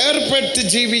 அடுத்து வேறுபட்டு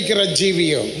ஜீவிக்கிற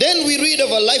ஜீவியம். Then we read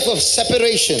of a life of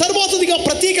separation. తర్వాతదిగా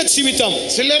ప్రత్యేక జీవితం.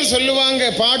 சிலர் சொல்லுவாங்க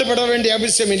பாடுபட வேண்டிய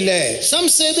அவசியம் இல்ல. Some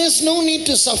say there's no need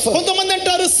to suffer. కొంతమంది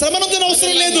అంటారు శ్రమనందన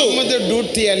అవసరం లేదు. நமது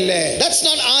டியூட்டி அல்ல. That's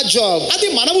not our job. అది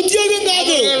మన ఉద్యోగం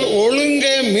కాదు. அவர்கள்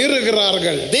ஒழுங்கே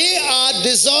மீறுகிறார்கள். They are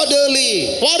disorderly.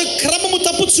 వారు క్రమము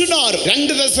తప్పుచున్నారు.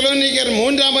 2 தெசலோனிக்கர்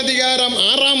 3ஆம் அதிகாரம்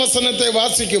 6ஆம் வசனத்தை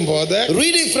வாசிக்கும் போது,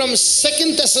 Reading from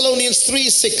 2 Thessalonians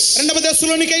 3:6. రెండవ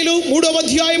దశలోనికైలు 3వ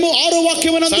అధ్యాయము 6వ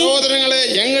వాక్యమునందు, சகோதரங்களே,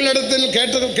 எங்களிடத்தில்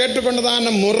கேட்டுக்கொண்டதான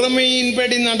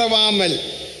முறைமையின்படி நடவாமல்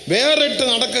வேறிட்டு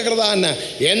நடக்கிறதான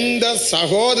எந்த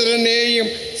சகோதரனையும்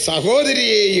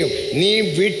சகோதரியையும் நீ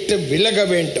விட்டு விலக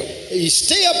வேண்டும்.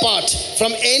 Stay apart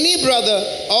from any brother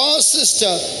or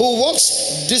sister who walks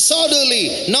disorderly,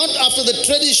 not after the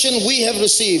tradition we have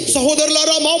received.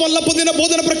 సహోదరులారా, మా వల్ల పొందిన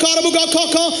బోధన ప్రకారముగా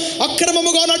కాక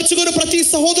అక్రమముగా నడుచుకుని ప్రతి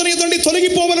సహోదరుని నుండి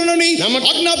తొలగిపోవాలని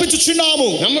ఆజ్ఞాపించుచున్నాము.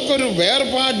 நமக்கு ஒரு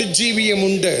வேறுபாடு ஜீவியம்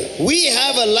உண்டு. We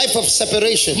have a life of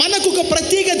separation. మనకు ఒక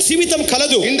ప్రత్యేక జీవితం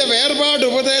కలదు. இந்த வேறுபாடு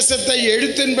உபதேசத்தை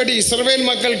எழுத்தின்படி இஸ்ரவேல்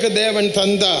மக்களுக்கு தேவன்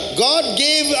தந்தார். God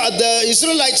gave the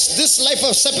Israelites this life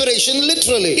of separation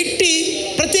literally. ఇట్టి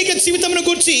ప్రత్యేక జీవితమును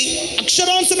గురించి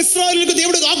అక్షరాంశం ఇశ్రాయేలుకు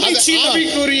దేవుడు ఆజ్ఞాపించాడు.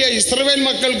 ஆவிக்குரிய இஸ்ரவேல்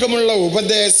மக்களுக்கும் உள்ள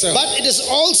உபதேசம். But it is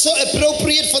also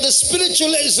appropriate for the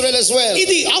spiritual Israel as well.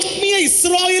 ఇది ఆత్మీయ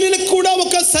ఇశ్రాయేలులకు కూడా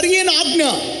ఒక సరైన ఆజ్ఞ.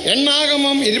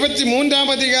 என்னாகமம்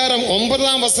 23ஆம் அதிகாரம்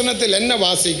 9ஆம் வசனத்தில் என்ன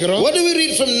வாசிக்கிறோம்? What do we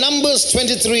read from Numbers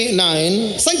 23:9?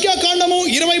 సంఖ్యాకాండము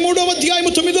 23వ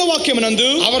అధ్యాయము 9వ వాక్యమునందు,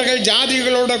 அவர்கள்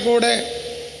ஜாதிகளோட கூட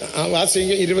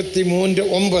வாசிங்க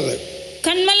 23:9.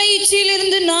 கண்மலை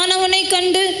உச்சியிலிருந்து நான் அவனை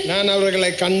கண்டு நான் அவர்களை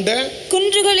கண்ட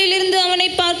குன்றுகளிலிருந்து அவனை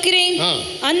பார்க்கிறேன்.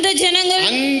 அந்த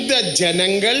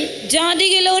ஜனங்கள்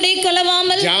ஜாதிகளோட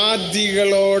கலவாமல்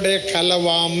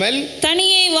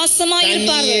தனியே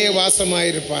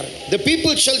வாசமாயிருப்பார்கள். The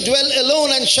people shall dwell alone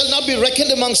and shall not be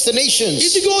reckoned amongst the nations.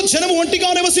 ఇదిగో జనము ఒంటిగా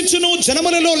నివసించును,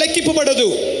 జనములలో లెక్కింపబడదు.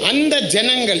 அந்த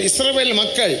ஜனங்கள் இஸ்ரவேல்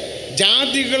மக்கள்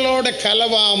ஜாதிகளோட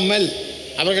கலவாமல்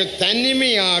அவர்கள்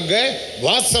தனிமையாக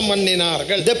வாசம்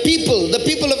பண்ணினார்கள். The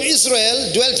people of Israel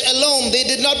dwelt alone. They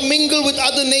did not mingle with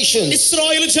other nations.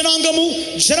 ఇశ్రాయేలు జనాంగము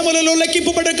జనములలో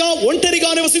లెక్కింపబడక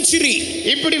ఒంటరిగా నివసించిరి.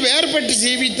 இப்படி வேறுபட்டு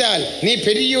ஜீவித்தால் நீ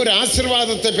பெரிய ஒரு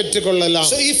ஆசீர்வாதத்தை பெற்றுக்கொள்ளலாம்.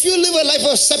 So if you live a life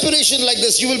of separation like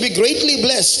this, you will be greatly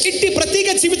blessed. ఇట్టి ప్రత్యేక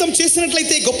జీవితం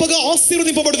చేసినట్లయితే గొప్పగా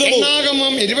ఆశీర్వదింపబడదుము.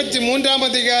 என்னாகமம் 23ஆம்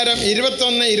அதிகாரம்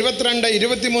 21, 22,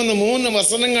 23 3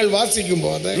 வசனங்கள்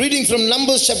வாசிக்கும்போது, Reading from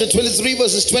Numbers chapter 23 verses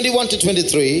 21 to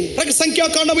 23.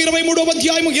 సంఖ్యాకాండం 23వ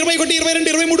అధ్యాయము 21,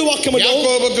 22, 23 వాక్యములు,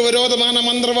 யாக்கோபுக்கு விரோதமான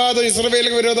மந்திரவாதம்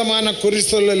இஸ்ரவேலுக்கு விரோதமான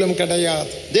குறிசொல்லலும் கிடையாது.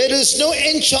 There is no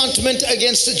enchantment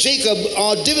against Jacob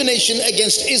or divination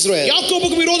against Israel.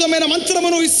 యాకోబుకు విరోధమైన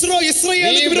మంత్రమును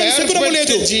ఇశ్రాయేలుకు విరోధమైన శకునము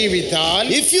లేదు. ஜீவித்தால்,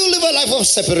 If you live a life of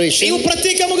separation, నీవు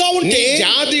ప్రత్యేకముగా ఉంటే,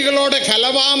 ஜாதிகளோட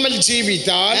கலவாமல்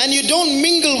ஜீவித்தால், and you don't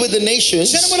mingle with the nations,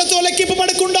 జనములతో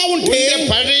లెక్కింపబడకుండా ఉంటే,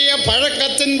 பழைய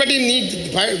பழக்கத்தின்படி நீ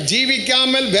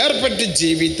ஜீவிக்காமல் வேறுபட்டு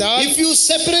ஜீவித்தால், if you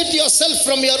separate yourself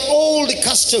from your old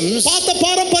customs, పాత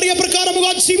పారంపర్య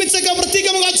ప్రకారముగా జీవించక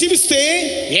ప్రత్యేకముగా జీవిస్తే,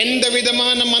 எந்த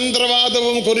விதமான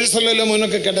மந்திரவாதமும் குறிசொல்லலும்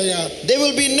உனக்கு கிடையாது. there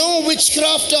will be no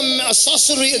witchcraft or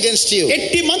sorcery against you.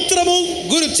 ఎట్టి మంత్రము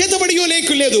గురు చేతబడియో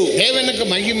లేకులేదు. தேவனுக்கு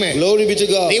மகிமை. Glory be to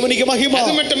God. దేవునికి మహిమ.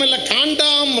 அது மட்டுமல்ல,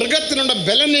 காண்டாம் மிருகத்தினோட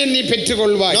பலனை நீ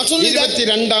பெற்றுக்கொள்வாய். Not only that,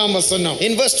 22ஆம் வசனம்.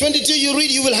 in verse 22 you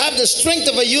read, you will have the strength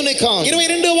of a unicorn.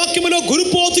 22వ వాక్యములో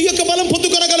గురుపోతు యొక్క బలం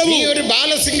పొందుకొనగలవు. நீ ஒரு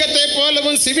பாலசிங்கத்தை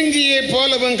போலவும் சிவிங்கியை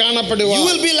போலவும் காணப்படுவாய். You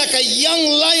will be like a young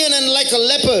lion and like a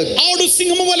leopard. ఆడు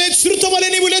సింహము వలె చిరుత వలె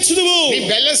నీవు లేచుదువు. நீ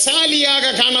பலசாலியா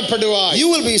பலசாலியாக காணப்படுவாய். You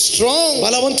will be strong.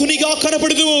 బలవంతునిగా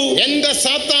కనబడదు. எந்த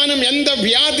சாத்தானும் எந்த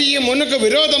வியாதியும் உனக்கு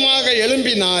விரோதமாக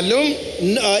எழும்பினாலும்,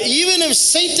 Even if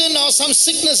Satan or some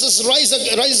sicknesses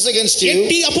rises against you,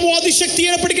 ఎట్టి అపవాది శక్తి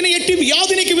అయినప్పటికీ ఎట్టి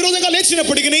వ్యాధి నీకు విరోధంగా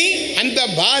లేచినప్పటికీ அந்த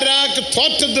பாராக்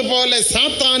தோற்றது போல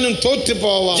சாத்தானும் தோற்று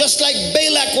போவான். just like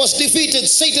Balak was defeated,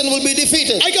 Satan will be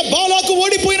defeated. అయితే బాలాకు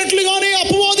ఓడిపోయినట్లుగానే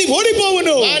అపవాది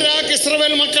ఓడిపోవును. பாராக்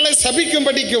இஸ்ரவேல் மக்களை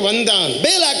சபிக்கும்படிக்கு வந்தான்.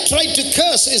 Balak tried to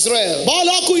curse Israel,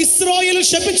 బాలాకు ఇశ్రాయేలు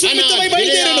శపించు నిమిత్తమై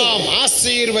బయలుదేరాడు.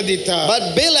 ஆசీర్వదిத்தார். but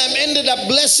Balaam ended up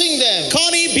blessing them.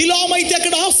 కానీ బిలాము అయితే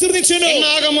అక్కడ ఆశీర్వదించాడు.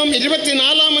 என்னாகமம்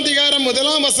 24 அதிகாரம்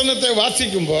 1 வசனத்தை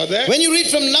வாசிக்கும் போது, When you read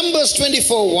from Numbers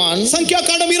 24:1,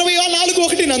 సంఖ్యాకాండం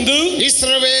 24:1 నందు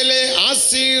இஸ்ரவேலை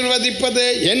ஆசீர்வதிப்பது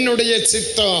என்னுடைய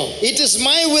சித்தம். it is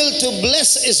my will to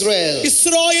bless Israel.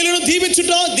 ఇశ్రాయేలును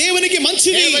దీవించుట దేవునికి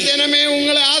మంచిది. தேவஜனமே,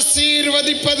 உங்களை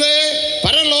ஆசீர்வதிப்பது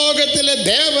பரலோகத்திலே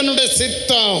தேவனுடைய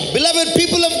சித்தம். Beloved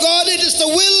people of God, it is the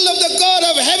will of the God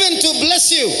of heaven to bless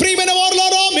you. ప్రియమైన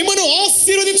వారలారా, మిమ్మును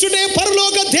ఆశీర్వదించుటే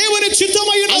పరలోక దేవుని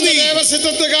చిత్తమై அந்த ఉన్నది. தேவ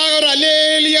சித்தத்துக்காக ஒரு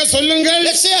அல்லேலூயா சொல்லுங்கள்.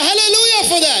 Let's say a hallelujah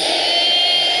for that.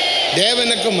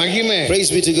 தேவனுக்கு மகிமை.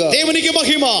 Praise be to God. దేవునికి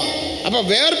మహిమ. அப்ப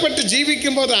வேர்பட்டு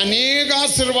ஜீவிக்கும் போது அநேக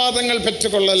ஆசீர்வாதங்கள்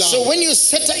பெற்றுக்கொள்ளலாம். So when you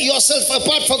set yourself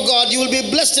apart for God, you will be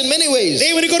blessed in many ways.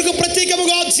 దేవుని కొరకు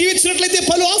ప్రత్యేకముగా జీవించినట్లయితే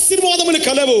పలు ఆశీర్వాదములు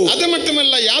కలవు. அது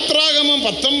மட்டுமல்ல, யாத்ராகமம்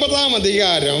 19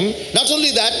 அதிகாரம், Not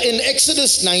only that, in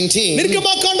Exodus 19,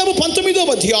 నిర్గమకాండము 19వ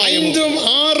అధ్యాయం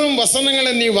 5-6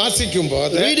 வசனங்களை நீ வாசிக்கும்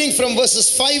போது, reading from verses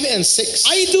 5 and 6,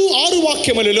 5-6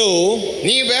 వాక్యములలో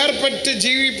நீ வேர்பட்டு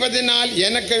ஜீவிப்பதினால்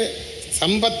எனக்கு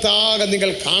சம்பத்தாக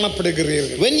நீங்கள்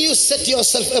காணப்படுகிறீர்கள். when you set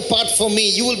yourself apart for me,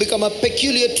 you will become a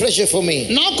peculiar treasure for me.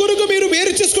 నా కొరకు మీరు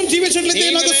వేరు చేసుకొని జీవించినట్లయితే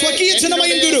నాకు స్వకీయ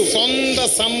జనమైందురు. சொந்த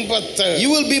சம்பத்து. You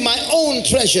will be my own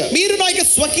treasure. మీరు నా యొక్క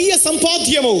స్వకీయ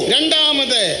సంపాద్యము.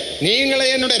 இரண்டாவது, நீங்கள்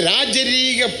என்னுடைய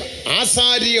ராஜரீக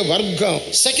ஆசாரிய வர்க்கம்.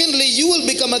 Secondly, you will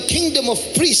become a kingdom of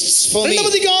priests for me.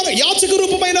 రెండవదిగా యాజక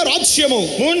రూపమైన రాజ్యము.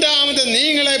 மூன்றாவது,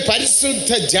 நீங்களே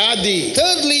பரிசுத்த ஜாதி.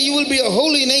 Thirdly, you will be a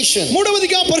holy nation.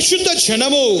 మూడవదిగా పరిశుద్ధ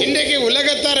జనము. இன்றைக்கு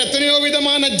உலகத்தார் எத்தனையோ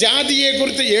விதமான ஜாதியை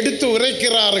குறித்து எடுத்து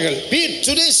உரைக்கிறார்கள்.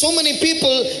 Today so many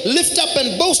people lift up and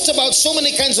boast about so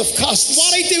many kinds of castes.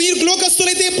 వారైతే ఈ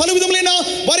లోకస్తులైతే పలు విధములైన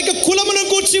వారికి కులమును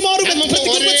గూర్చి వారు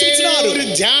ప్రతిబింబించుచున్నారు. ஒரு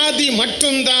ஜாதி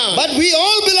மட்டும்தான். But we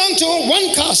all belong to one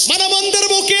caste.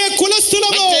 మనమందరం ఒకే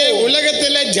కులస్తులము.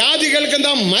 உலகத்திலே ஜாதிகளுக்கு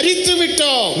தான் மரித்து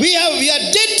விட்டோம். We are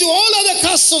dead to all other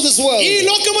castes of this world. ఈ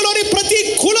లోకములోని ప్రతి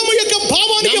కులము యొక్క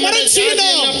భావానికి మరణించి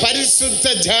ఉన్నాం. பரிசுத்த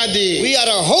ஜாதி. We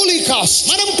are a holy caste.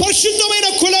 మనం పరిశుద్ధమైన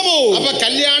కులము. அப்ப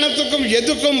கல்யாணத்துக்கும்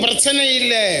எதுக்கும் பிரச்சனை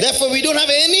இல்ல. Therefore we don't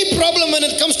have any problem when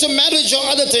it comes to marriage or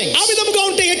other things. ఆ విధముగా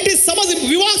ఉంటే ఎట్టి సమస్య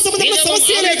వివాహ సంబంధంలో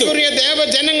సమస్య లేదు. தேவ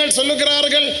ஜனங்கள்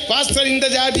சொல்லுகிறார்கள், பாஸ்டர் இந்த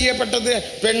ஜாதியப்பட்டது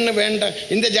பெண்ணு வேண்டாம்,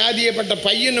 இந்த ஜாதியப்பட்ட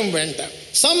பையனும் வேண்டாம்.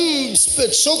 Some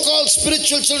so-called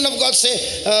spiritual children of God say,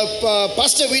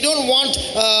 Pastor, we don't want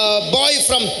a boy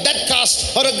from that caste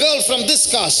or a girl from this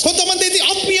caste. కొంతమంది అయితే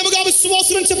ఆత్మీయముగా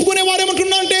విశ్వాసులను చెప్పుకునే వారు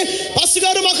ఏమంటున్నా అంటే, పాస్టర్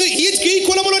గారు మాకు ఈ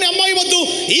కులములోని అమ్మాయి వద్దు,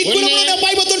 ఈ కులములోని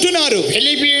అబ్బాయి వద్దు అంటున్నారు.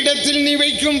 బలిపీఠத்தில் நீ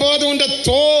வைக்கும் போது உன்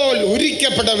தோல்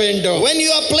உரிக்கப்பட வேண்டும். When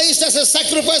you are placed as a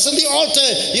sacrifice on the altar,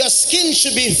 your skin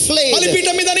should be flayed.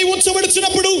 బలిపీఠం మీద నీ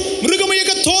ఉంచబడుచున్నప్పుడు మృగము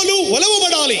యొక్క తోలు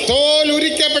ఒలవబడాలి. தோல்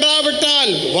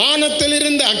உரிக்கப்படாவிட்டால் வானத்தில்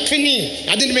இருந்த அக்கினி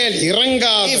அதன் மேல்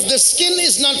இறங்காது. If the skin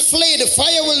is not flayed,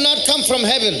 fire will not come from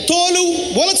heaven. తోలు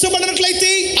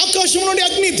ఒలచబడినట్లయితే ఆకాశం నుండి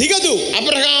అగ్ని దిగదు.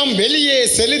 Abraham బలియే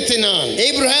సెలుతినాన్.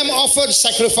 Abraham offered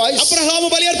sacrifice. Abraham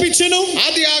బలి అర్పించెను.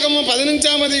 ஆதியாகமம்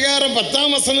 15 அதிகாரம் 10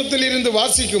 வசனத்தில் இருந்து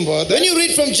வாசிக்கும் போது, When you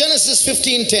read from Genesis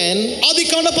 15:10,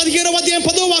 ఆదికాండ 15వ అధ్యాయం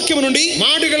 10వ వాక్యం నుండి,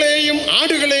 மாடுகளையும்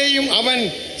ஆடுகளையும் அவன்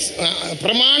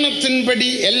பிரமாணத்தின்படி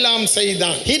எல்லாம்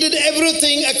செய்தான். he did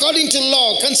everything according to law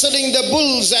concerning the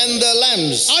bulls and the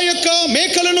lambs. ఆ యొక్క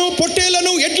మేకలను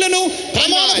పొట్టేలను ఎడ్లను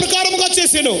ప్రమాణ ప్రకారముగా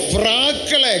చేసెను.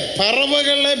 புறாக்களை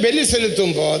பறவைகளை பலி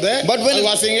செலுத்தும் போது, But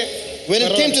when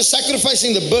it came to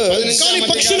sacrificing the birds, కానీ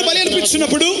పక్షులు బలి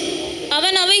అర్పించినప్పుడు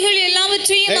அவன் அவைகள்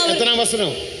எல்லாவற்றையும் எத்தனை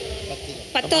வசனம்?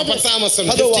 10ஆம் வசனம்.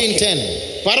 15:10,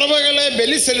 பறவைகளை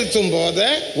பலி செலுத்தும் போது,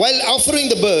 while offering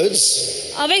the birds,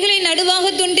 அவைகளை நடுவாக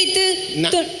துண்டித்து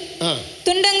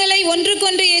துண்டங்களை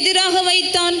ஒன்றுக்கொன்று எதிராக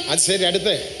வைத்தான். அது சரி,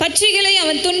 அடுத்து பட்சிகளை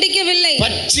அவன் துண்டிக்கவில்லை.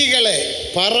 பட்சிகளை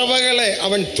பறவைகளை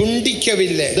அவன்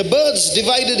துண்டிக்கவில்லை. the birds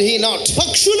divided he not.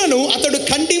 పక్షులను అతడు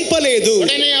ఖండింపలేదు.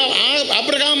 உடனே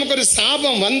అబ్రహాముకు ஒரு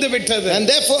சாபம் வந்து விட்டது. And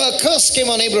therefore a curse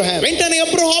came on Abraham. వెంటనే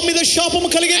అబ్రహాము మీద శాపము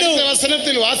కలిగెను. அடுத்த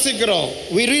வசனத்தில் வாசிக்கிறோம்.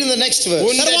 We read in the next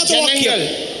verse. ஜனங்கள்,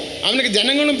 அவனுக்கு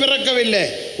ஜனங்களும் பிறக்கவில்லை,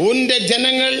 உன்னுடைய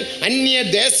ஜனங்கள் அந்நிய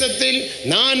தேசத்தில்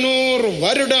 400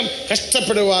 வருடம்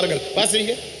கஷ்டப்படுவார்கள்.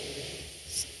 வாசிங்க.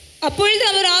 அப்பொழுது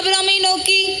அவர் ஆபிரகாமை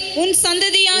நோக்கி உன்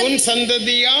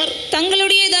சந்ததியார்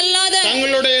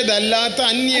தங்களுடையதல்லாத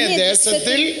அந்நிய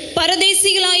தேசத்தில்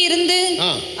பரதேசிகளாயிருந்து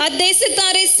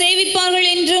அத்தேசத்தாரை சேவிப்பார்கள்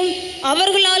என்றும்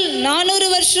அவர்களால்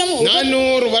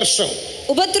 400 வருஷம்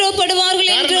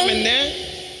உபத்திரவப்படுவார்கள் என்றும். என்ன?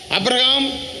 ஆபிரகாம்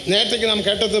நேற்றுக்கு நாம்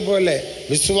கேட்டது போல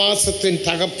விசுவாசத்தின்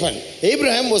தகப்பன்.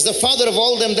 Abraham was the father of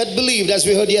all them that believed, as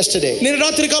we heard yesterday. నేను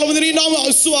రాత్రి కాలమందు நாம்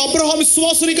అబ్రహాం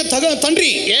విశ్వాసునికి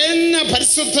తండ్రి. என்ன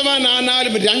பரிசுத்தவான்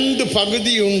ஆனாலும் రెండు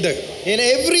పగుది ఉంది. In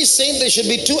every saint there should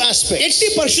be two aspects. ఎట్టి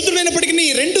పరిశుద్ధుడైనప్పటికీ నీ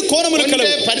రెండు కోణములు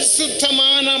కలవు.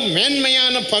 పరిశుద్ధమైన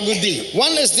మేన్మయాన పగుది.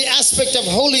 One is the aspect of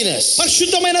holiness.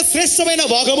 పరిశుద్ధమైన శ్రేష్టమైన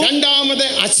భాగము. రెండవది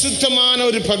అశుద్ధమైన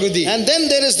ఒక పగుది. And then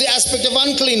there is the aspect of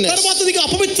uncleanness. తర్వాతది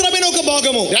అపవిత్రమైన ఒక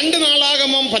భాగము. రెండు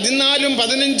నాలాగమం 14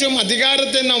 15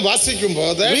 అధికారத்தை நாம்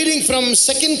వాసిக்கும்போது reading from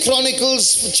 2nd Chronicles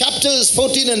chapters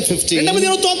 14 and 15. రెండవ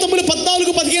దినవృత్తాంతములు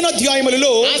 14 15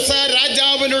 అధ్యాయములలో ఆసా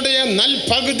రాజావునుடைய నల్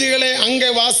పగుదిகளை அங்கே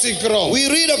వాసిக்கிறோம். We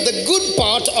read of the good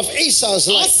part of Asa's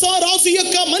life. ఆసా రాజు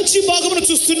యొక్క మంచి భాగమును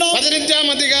చూస్తున్నాం.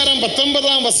 15వ అధికారం 19వ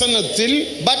వచనத்தில்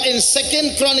But in 2nd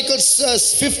Chronicles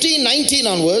 15:19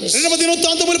 onwards, రెండవ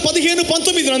దినవృత్తాంతములు 15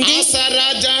 19 నందు ஆசா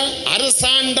ராஜா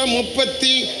அரசாண்ட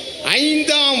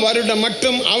 35ஆம் வருடம்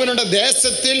மட்டும் அவனுடைய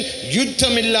தேசத்தில்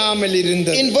யுத்தம் இல்லாமல்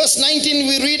இருந்தது. in verse 19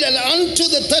 we read, and unto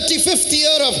the 35th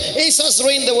year of Asa's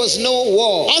reign there was no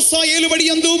war. ఆసా ఏలుబడి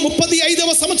యందు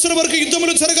 35వ సంవత్సరం వరకు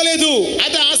యుద్ధములు జరగలేదు.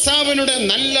 அது ஆசாவினுடைய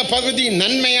நல்ல பகுதி,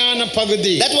 நன்மையான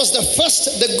பகுதி. That was the first,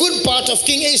 the good part of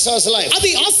King Asa's life.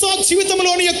 అది ఆసా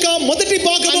జీవితంలోని యొక్క మొదటి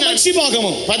భాగము, మంచి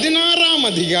భాగము. 16ஆம்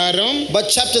அதிகாரம் But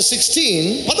chapter 16,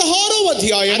 16వ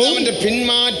అధ్యాయము அவனுடைய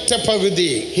பின்மாற்ற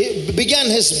பகுதி. he began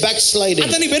his backsliding.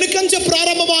 అతని వెనుకంజ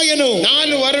ప్రారంభమాయెను.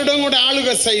 4 வருடம் கூட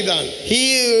ஆளுகை செய்தான். He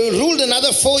ruled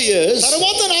another 4 years.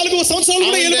 తరువాత 4 సంవత్సరాలు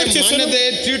కూడా ఏలుబడి చేశాడు. మనదే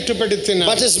తీర్చుపడితిన.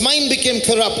 But his mind became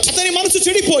corrupt. అతని మనసు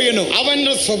చెడిపోయెను.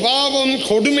 அவனுடைய சுபாவம்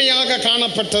கொடுமையாக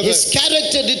காணப்பட்டது. His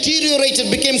character deteriorated,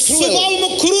 became cruel. స్వభావము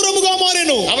క్రూరముగా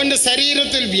మారెను. அவனுடைய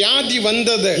சரீரத்தில் வியாதி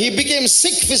வந்தது. He became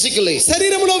sick physically.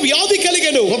 శరీరములో వ్యాధి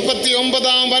కలిగెను.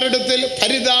 39ஆம் வருடத்தில்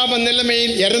பரிதாப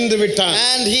நிலைமையில் இறந்து விட்டான்.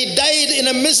 And he died in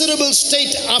a miserable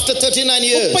state after 39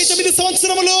 years. 39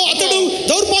 సంవత్సరములో అతడు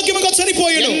దౌర్భాగ్యముగా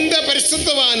చనిపోయెను. எந்த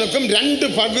பரிசுத்தவானுக்கும் రెండు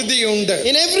పగుది ఉంది.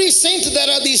 In every saint there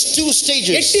are these two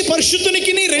stages. ఎట్టి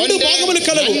పరిశుద్ధునికి రెండు భాగములు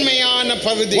కలవు. நன்மையான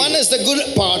பகுதி. One is the good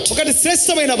part. ఒకటి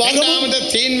శ్రేష్టమైన భాగము. இரண்டாவது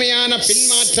தீன்மையான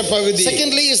பின்மாற்ற பகுதி.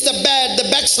 Secondly is the bad, the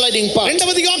backsliding part.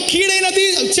 రెండవదిగా కీడైనది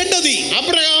చెడ్డది.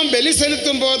 ஆபிரகாம் பலி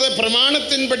செலுத்தும் போது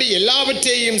பிரமாணத்தின்படி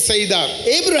எல்லாவற்றையும் செய்தார்.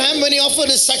 Abraham, when he offered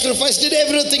his sacrifice, did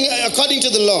everything according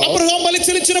to the law. Abraham బలి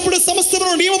చెల్లించినప్పుడు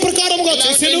సమస్తమును నియమ ప్రకారముగా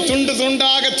చేసెను. துண்டு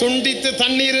துண்டாக துண்டித்து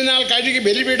தண்ணீரினால் கழுகி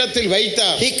బలిపీఠத்தில்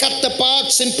வைத்தார். He cut the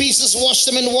parts in pieces, washed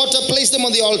them in water, placed them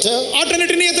on the altar.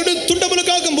 ఆటన్నిటిని అతడు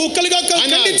తుండములుగా ముక్కలుగా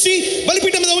ఖండించి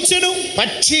బలిపీఠం మీద ఉంచెను.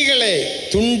 పక్షిகளை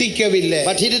துண்டிக்கவில்லை.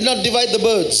 But he did not divide the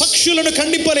birds. పక్షులను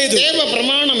ఖండింపలేదు. தேவ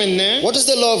பிரமாணம் என்ன? What is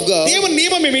the law of God? దేవుని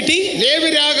నియమం ఏమిటి?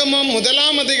 லேவியாகமம்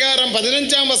 1ஆம் அதிகாரம்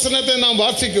 15ஆம் வசனத்தை நாம்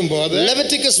வாசிக்கும் போது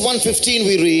Leviticus 1:15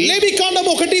 we read. లేవికాండం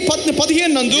 1:15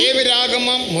 నందు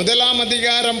லேவியாகமம் 1ஆம்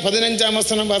அதிகாரம் 15ஆம்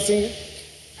வசனம் வாசிங்க.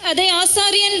 அதை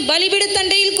ஆசாரியன்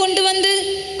பலிபீடத்தண்டையில் கொண்டு வந்து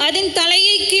அதன்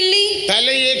தலையை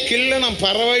கிள்ளணும்.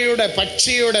 பறவையோட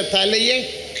பட்சியோட தலையை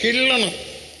கிள்ளணும்.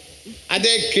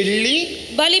 அதை கிள்ளி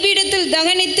பலிபீடத்தில்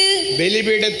தகனித்து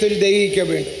பலிபீடத்தில் தகிக்க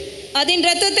வேண்டும். அதன்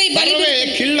இரத்தத்தை பறவையை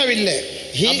கிள்ளவில்லை.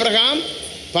 ஆபிரகாம்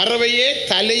பறவையே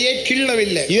தலையை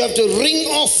கிள்ளவில்லை. You have to wring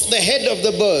off the head of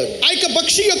the bird. ఆ యొక్క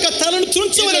పక్షి యొక్క తలను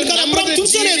తుంచవలెను కానీ అబ్రహాము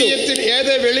తుంచలేదు.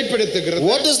 ఏదో வெளிப்படுத்துகிறது.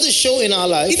 What does this show in our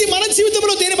life? ఇది మన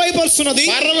జీవితంలో దేని బయలుపరుస్తున్నది?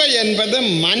 பறவை என்பது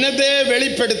மனதை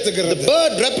வெளிப்படுத்துகிறது. The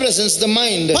bird represents the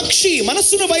mind. పక్షి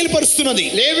మనస్సును బయలుపరుస్తున్నది.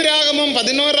 லேவியாகமம்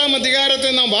 11ஆம்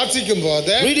அதிகாரத்தை நாம் வாசிக்கும்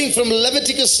போது Reading from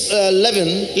Leviticus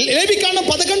 11, లేవికాండం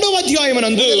 11వ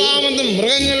అధ్యాయమునందు முதலாவது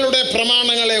மிருகங்களுடைய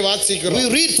பிரமாணங்களை வாசிக்கிறோம். we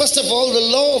read first of all the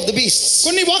law of the beasts.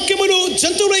 కొన్ని వాక్యములు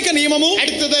జంతువుల యొక్క నియమము.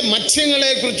 அடுத்தது மத்స్యங்களை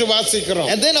குறித்து வாசிக்கிறோம்.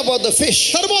 And then about the fish.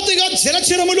 తర్వాతగా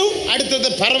జలచరములు. அடுத்தது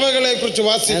பறவைகளை குறித்து And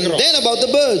வாசிக்கிறோம். then about the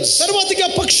birds. తర్వాతగా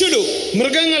పక్షులు.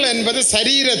 மிருகங்கள் என்பது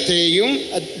சரீரத்தையும்,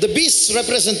 The beasts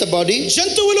represent the body.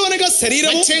 జంతువులు అనగా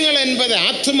శరీరము. மத்స్யங்கள் என்பது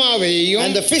ஆத்மாவையும்,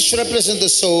 And the fish represent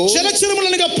the soul. జలచరములు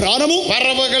అనగా ప్రాణము.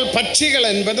 பறவைகள் பட்சிகள்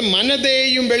என்பது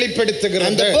மனதையும் And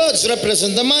வெளிப்படுத்துகிறது. the birds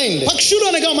represent the mind. పక్షులు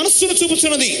అనగా మనస్సును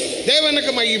చూపుచున్నది.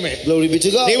 தேவனுக்கு மகிமை. Glory be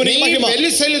to God. దేవునికి நீ మహిమ. బలి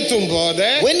செலுத்தும் போது,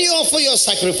 when you offer your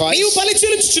sacrifice, నీవు బలి நீ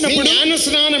చెల్లించుచున్నప్పుడు,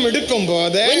 ஞானஸ்நானம் எடுக்கும்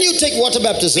போது, when you take water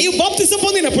baptism, నీవు బాప్తిసం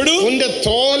పొందినప్పుడు உன்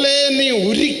தோலை நீ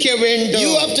உரிக்க வேண்டும்.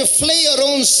 you have to flay your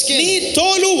own నీ skin.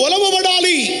 తోలు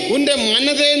ఒలవబడాలి. உன்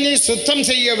மனதை நீ சுத்தம்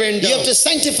செய்ய You have வேண்டும். to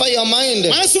sanctify your mind.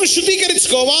 మనసును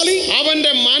శుద్ధీకరించుకోవాలి. அவன்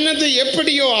மனது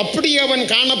எப்படியோ அப்படி அவன்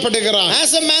காணப்படுகிறான்.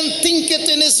 As a man thinketh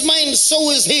in his mind, so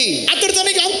is he. అతడు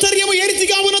తనకి అంతర్యము ఏ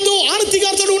రీతిగా ఉన్నదో ఆ రీతిగా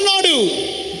అతడు ఉన్నాడు.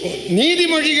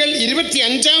 நீதிமொழிகள்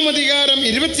 25ஆம் அதிகாரம்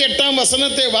 28ஆம்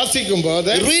வசனத்தை வாசிக்கும்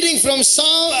போது, Reading from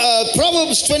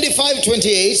Proverbs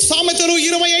 25:28. సామెతలు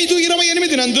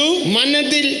 25:28 నందు,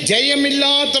 மனதில்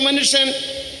ஜெயமில்லாத மனுஷன்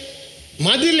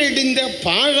மதிலிடிந்த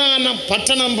பாழான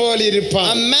பட்டணம் போல் A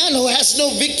இருப்பான். man who has no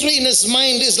victory in his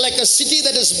mind is like a city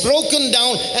that is broken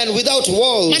down and without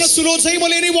walls. మనసులో జయము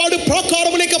లేని వాడు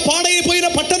ప్రాకారము లేక పాడైపోయిన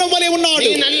పట్టణం వలె ఉన్నాడు.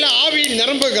 நீ நல்ல ஆவியில்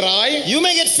நிரம்புகிறாய், You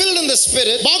may get filled in the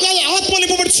spirit, బాగా ఆత్మ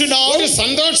నింపబడుచున్నావు, ஒரு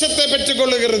சந்தோஷத்தை பெற்றுக்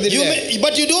கொள்ளுகிறது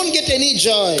but you don't get any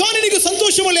joy కానీ నీకు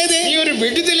సంతోషము లేదే, நீ ஒரு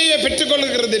விடுதலையை பெற்றுக்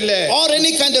கொள்ளுகிறது or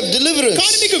any kind of deliverance.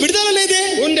 కానీ నీకు విడుదల లేదే,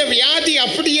 உன் வியாதி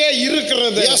அப்படியே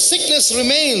இருக்கிறது. Your sickness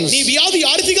remains. నీ వ్యాధి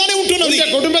ఆ రీతిగానే ఉంటున్నది.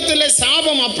 உன் குடும்பத்திலே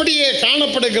சாபம் அப்படியே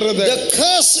காணப்படுகிறது. The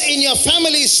curse in your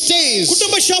family stays.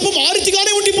 కుటుంబ శాపం ఆ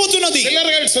రీతిగానే ఉండిపోతున్నది.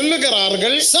 சிலர்கள்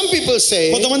சொல்லுகிறார்கள், Some people say,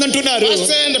 కొంతమంది అంటున్నారు,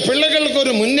 "பாஸ்டர், இந்த பிள்ளைகளுக்கு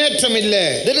ஒரு முன்னேற்றம் இல்லை.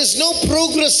 there is no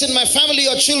progress in my family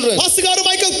or children. Pastor గారు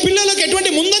మా యొక్క పిల్లలకు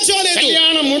ఎటువంటి ముందంజ లేదు,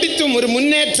 கல்யாணம் முடித்தும் ஒரு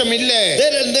முன்னேற்றம் இல்லை.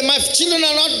 My children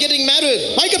are not getting married.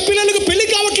 మా యొక్క పిల్లలకు పెళ్లి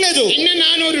కావట్లేదు, இன்னும்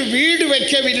நான் ஒரு வீடு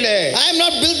வைக்கவில்லை. I have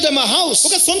not built them a house.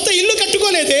 ఒక సొంత ఇల్లు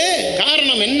కట్టుకోలేదే.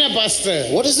 காரணம் என்ன pastor?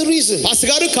 What is the reason? Pastor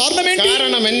గారు కారణం ఏంటి?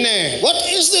 காரணம் என்ன? What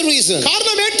is the reason?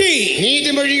 కారణం ఏంటి?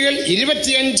 நீதிமொழிகள்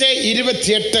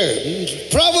 25:28.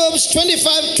 Proverbs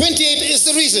 25:28 is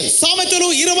the reason. సామెతలు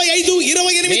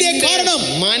 25:28 కారణం.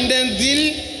 மனதில்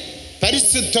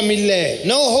பரிசுத்தம் இல்லை.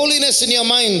 No holiness in your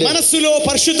mind. మనస్సులో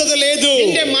పరిశుద్ధత లేదు.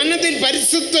 இந்த மனதில்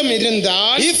பரிசுத்தம்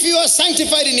இருந்தால், If you are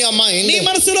sanctified in your mind, నీ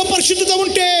మనసులో పరిశుద్ధత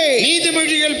ఉంటే,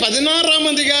 நீதிமொழிகள் 16ஆம்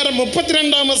அதிகாரம்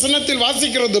 32ஆம் வசனத்தில்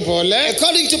வாசிக்கிறது போல,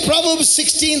 according to Proverbs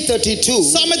 16:32,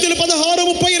 సామెతలు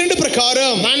 16:32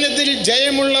 ప్రకారం, மனதில்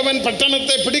ஜெயமுள்ளவன்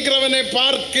பட்டணத்தை பிடிக்கிறவனை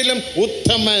பார்க்கிலும்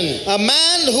உத்தமன். a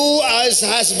man who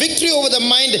has victory over the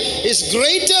mind is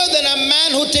greater than a man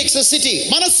who takes a city.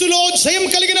 మనస్సులో జయం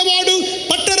కలిగిన వాడు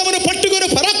పట్టణమును పట్టుకొని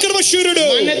పరాక్రమశూరుడు.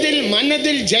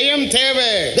 மனதில் ஜெயம் தேவை.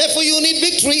 Therefore you need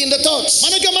victory in the thoughts.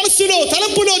 మనకి మనస్సులో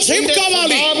తలంపులో జయం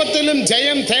కావాలి. சுபாவத்திலும்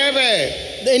ஜெயம் தேவை.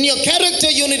 In your character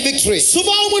you need victory.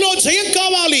 స్వభావములో జయం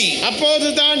కావాలి.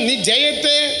 அப்போதுதான் நீ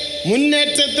ஜெயத்தை,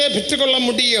 முன்னேற்றத்தை பெற்றுக்கொள்ள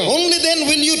முடியும். Only then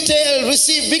will you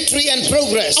receive victory and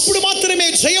progress. అప్పుడు మాత్రమే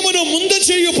జయమును ముందంజ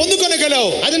పొందుకొనగలవు.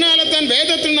 அதனால தான்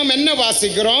வேதத்தில் நாம் என்ன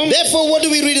வாசிக்கிறோம்? Therefore what do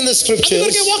we read in the scriptures?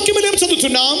 అందుకే వాక్యములు ఏం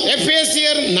చదువుతున్నాం?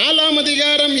 எபேசியர் 4ஆம்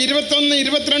அதிகாரம் 21,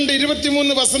 22,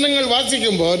 23 வசனங்கள்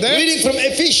வாசிக்கும் போது, Reading from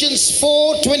Ephesians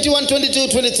 4:21, 22,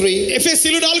 23.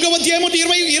 ఎఫెసీయులు 4వ అధ్యాయము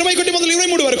 21 మొదలు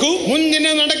 23 వరకు, முந்தின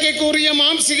நடக்கைக்குரிய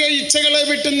மாம்சிக இச்சைகளை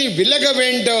விட்டு நீ விலக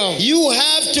வேண்டும். You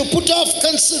have to put off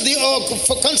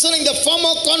concerning the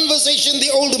former conversation the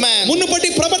old man. మునుపటి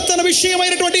ప్రవర్తన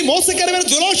విషయమైనటువంటి మోసకరమైన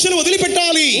దురాశలు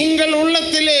వదిలిపెట్టాలి. உங்கள்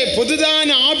உள்ளத்திலே புதுதான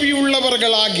ஆவி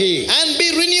உள்ளவர்களாகி, And be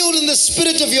renewed in the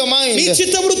spirit of your mind. మీ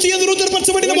చిత్తవృత్తి యందు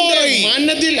నూతనపరచబడిన వారై,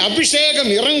 மனதில்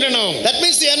அபிஷேகம் இறங்கணும். That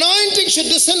means the anointing should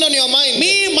descend on your mind.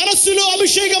 మీ మనస్సులో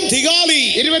అభిషేకం దిగాలి.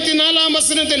 24ஆம்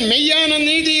வசனத்தில் மெய்யான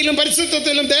நீதியிலும்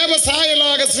பரிசுத்தத்திலும் தேவ சாயலாக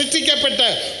சிருஷ்டிக்கப்பட்ட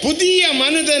புதிய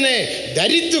மனிதனை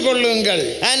தரித்து கொள்ளுங்கள்.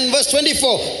 And verse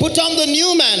 24, put on the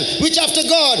new man which after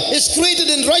God is created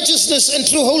in righteousness and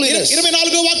true holiness.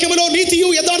 24వ వాక్యములో నీతియు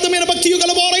యథార్థమైన భక్తియు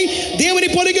గలవారై దేవుని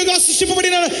పోలికగా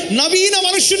సృష్టింపబడిన నవీన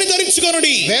మనుష్యుని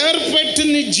ధరించుకొనుడి. வேர்பட்டு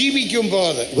நீ ஜீவிக்கும்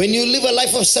போது, When you live a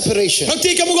life of separation,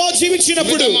 ప్రత్యేకముగా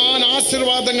జీవించినప్పుడు விதமான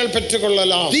ஆசீர்வாதங்கள்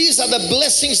பெற்றுக்கொள்ளலாம். these are the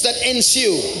blessings that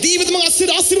ensue. ఈ విధంగా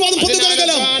ఆశీర్వాదం పొందగలం.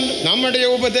 அதனால்தான் நம்முடைய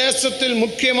உபதேசத்தில்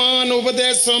முக்கியமான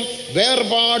உபதேசம்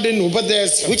வேறுபாடின்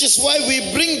உபதேசம். Which is why we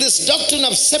bring this doctrine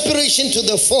of separation to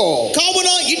the fore. కావున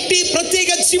ఇట్టి ప్రత్యేక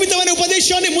జీవితమైన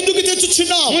ఉపదేశాన్ని ముందుకు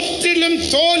తెచ్చుచున్నాం. முற்றிலும்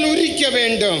தோல் உரிக்க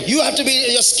வேண்டும்.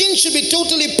 Your skin should be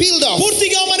totally peeled off.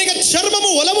 పూర్తిగా మనకి చర్మము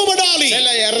ఒలవబడాలి. சில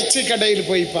இறைச்சி கடையில்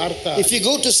போய் பார்த்தா, If you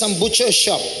go to some butcher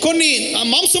shop, కొన్ని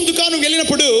మాంసం దుకాణం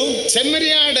వెళ్ళినప్పుడు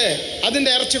செம்மறியாடு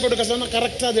அதிന്റെ இறைச்சி கொடுக்க சொன்னா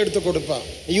கரெக்டா அதை எடுத்து கொடுப்பான்.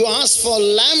 you ask for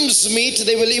lamb's meat,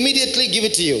 they will immediately give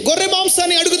it to you. గొర్రె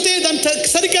మాంసాన్ని అడిగితే దాన్ని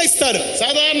సరిగ్గా ఇస్తారు.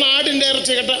 சாதாரண ஆடிന്റെ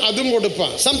இறைச்சி கேட்டா அதுவும்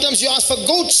கொடுப்பான். Sometimes you ask for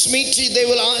goat's meat, they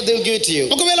will give it to you.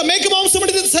 ఒకవేళ మేక మాంసం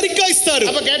అడిగితే సరిగ్గా ఇస్తారు.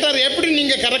 அப்ப கேட்டார், எப்படி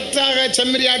நீங்க கரெக்டாக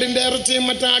செம்மறி ஆடிന്റെ இறைச்சியும்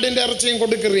மற்ற ஆடிന്റെ இறைச்சியும்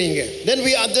கொடுக்கறீங்க? Then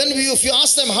if you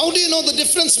ask them, how do you know the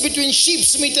difference between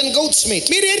sheep's meat and goat's meat?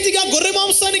 మీరు ఏంటిగా గొర్రె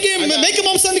మాంసానికి మేక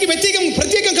మాంసానికి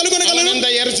ప్రత్యేకం కనుగొనగలరు. அந்த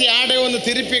இறைச்சி ஆடை வந்து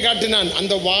திருப்பி காட்டினான்,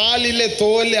 அந்த வாலிலே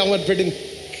தோல் அவன்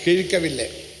கிழிக்கவில்லை.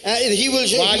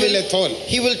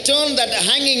 He will turn that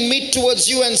hanging meat towards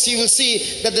you, and you will see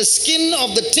that the skin of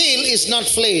the tail is not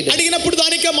flayed. అడిగినప్పుడు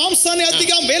దానికి మాంసాన్ని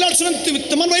అతిగా వేలాడ్చిన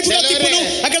మన వైపుగా తిప్పును,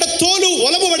 అక్కడ తోలు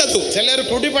ఒలబడదు. சிலர்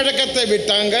குடிపழக்கத்தை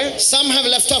விட்டாங்க. Some have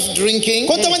left off drinking.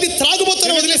 కొంతమంది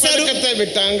త్రాగుబోతును వదిలేశారు.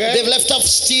 விட்டாங்க. They've left off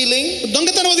stealing.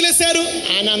 దొంగతనం వదిలేశారు.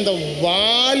 ஆனா அந்த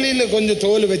வாலில கொஞ்சம்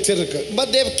தோல் வச்சிருக்கு. But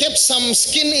they've kept some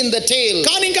skin in the tail.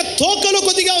 కానీ ఇంకా తోకలో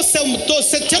కొద్దిగా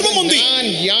చర్మం ఉంది.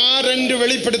 நான் யார் என்று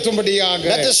வெளிப்படுத்தும்படியாக.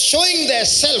 That is showing their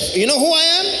self. You know who I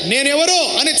am? నేను ఎవరో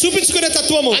అని చూపించుకునే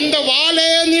తత్వము. அந்த வாலை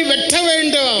நீ வெட்ட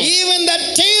வேண்டும். Even that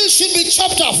tail should be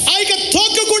chopped off. ఆ యొక్క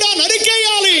తోక కూడా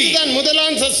నరికేయాలి. அதுதான்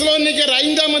முதலாம் தெசலோனிக்கர்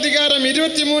 5ஆம் அதிகாரம்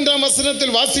 23ஆம்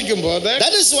வசனத்தில் வாசிக்கும்போது,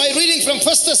 that is why reading from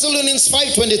 1 Thessalonians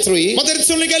 5:23, మొదటి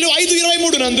తెస్సలోనికలు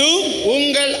 5:23 నందు,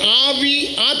 உங்கள் ஆவி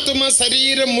ஆத்தும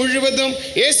சரீரம் முழுவதும்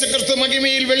இயேசு கிறிஸ்து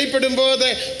மகிமையில் வெளிப்படும்போது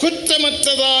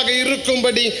குற்றமற்றதாக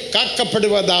இருக்கும்படி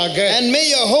காக்கப்படுவதாக. and may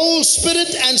your whole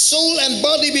spirit and soul and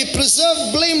body be preserved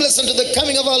blameless unto the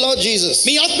coming of our Lord Jesus.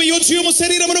 మీ ఆత్మయు జీవము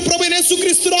శరీరమును ప్రభువైన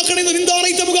యేసుక్రీస్తు రాకడైన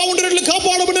నిందారహితముగా ఉండునట్లు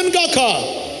కాపాడబడును గాక.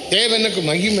 தேவனுக்கு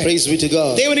மகிமை. Praise be to God.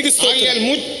 దేవునికి స్తోత్రం. ஆகையால்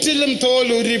முற்றிலும் தோல்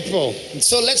உரிப்போம்.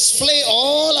 So let's flay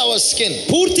all our skin.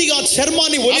 పూర్తిగా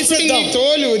చర్మాన్ని ఒలిసేద్దాం.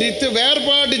 தோல் உரித்து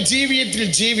வேறுபாடு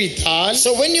ஜீவியத்தில் ஜீவித்தால்,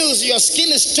 So when your skin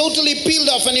is totally peeled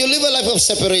off and you live a life of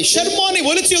separation, చర్మాన్ని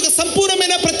ఒలిచి ఒక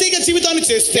సంపూర్ణమైన ప్రత్యేక జీవితాన్ని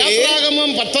చేస్తే,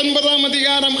 யாத்ராகமம் 19ஆம்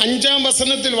அதிகாரம் 5ஆம்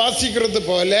வசனத்தில் வாசிக்கிறது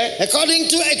போல, according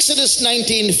to Exodus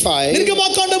 19:5,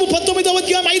 నిర్గమాకాండము 19వ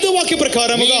అధ్యాయం 5వ వాక్య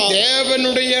ప్రకారముగా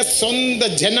தேவனுடைய சொந்த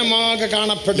ஜனமாக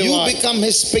காணப்படுவாய். you become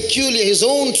his peculiar, his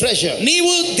own treasure.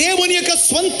 నీవు దేవుని యొక్క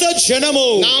స్వంత జనము.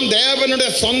 நாம் தேவனுடைய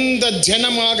சொந்த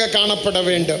ஜனமாக காணப்பட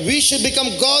வேண்டும். We should become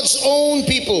God's own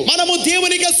people. మనము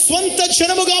దేవుని యొక్క స్వంత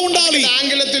జనముగా ఉండాలి.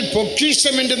 ஆங்கிலத்தில்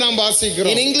பொக்கிஷம் என்று நாம்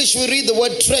வாசிக்கிறோம். In English we read the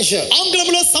word treasure.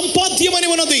 ఆంగ్లంలో సంపాద్యం అని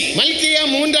ఉన్నది. மல்கியா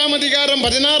 3ஆம் அதிகாரம்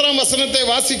 16ஆம் வசனத்தை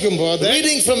வாசிக்கும்போது,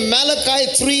 Reading from Malachi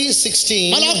 3:16,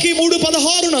 మలాకి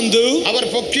 3:16 నందు, அவர்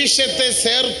பொக்கிஷத்தை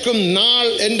சேர்க்கும்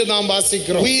நாள் என்று நாம்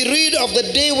வாசிக்கிறோம். we read of the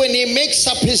day when he makes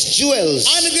up his jewels.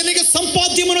 ఆయన దీనికి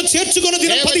సంపాద్యమును చేర్చుకొన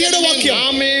దినం 17వ వాక్యం.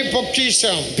 நாமே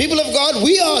பொக்கிஷம். People of God,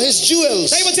 we are his jewels.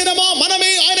 దైవ జనమా,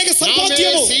 మనమే ఆయనకి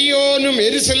సంపాద్యము. சீயோனும்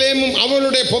எருசலேமும்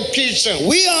அவருடைய பொக்கிஷம்.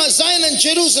 We are Zion and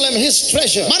Jerusalem, his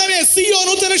treasure. మనమే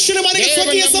సియోను యెరూషలేము ఆయనకి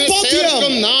స్వకీయ సంపాద్యం.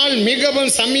 சேர்க்கும் நாள்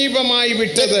மிகவும் சமீபமாய் The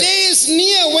விட்டது. day is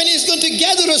near when he's going to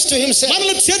gather us to himself.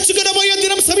 మనల్ని చేర్చుకొనబోయే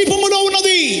దినం సమీపములో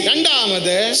ఉన్నది.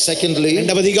 இரண்டாவது, Secondly,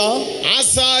 రెండవదిగా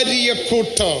ஆசாரிய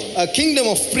கூட்டம். a kingdom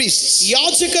of priests.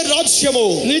 యాజక రాజ్యము.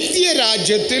 நித்திய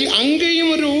ராஜ்யத்தில்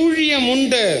அங்கேயும் ஒரு ஊழியம்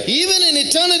உண்டு. Even in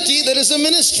eternity there is a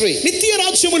ministry. నిత్య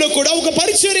రాజ్యములో కూడా ఒక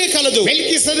పరిచర్య కలదు.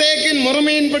 மெல்கிசேதேக்கின்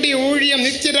முறைமையின்படி ஊழியம்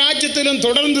நித்திய ராஜ்யத்திலும்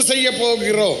தொடர்ந்து செய்ய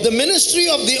போகிறோம். The ministry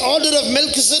of the order of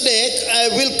Melchizedek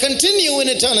will continue in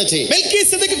eternity.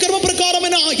 మెల్కీసెదెకు కర్మ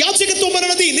ప్రకారమైన యాజకత్వం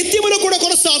అనేది నిత్యములో కూడా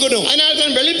కొనసాగును. அதனால்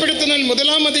தான் வெளிப்படுத்தினல்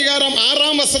 1ஆம் அதிகாரம்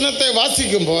 6ஆம் வசனத்தை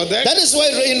வாசிக்கும்போது, That is why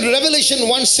in Revelation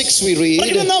 1:6 we read,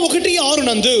 ప్రకటన 1:6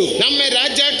 నందు, நம்மை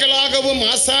ராஜாக்களாகவும்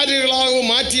ஆசாரியர்களாகவும்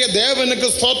மாற்றிய தேவனுக்கு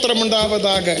ஸ்தோத்திரம்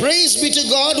உண்டாவதாக. praise be to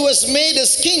God who has made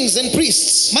us kings and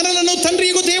priests. మనలను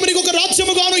తండ్రియగు దేవునికి ఒక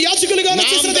రాజ్యముగాను యాజకులుగాను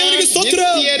చేసిన దేవునికి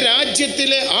స్తోత్రం. நித்திய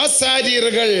ராஜ்யத்திலே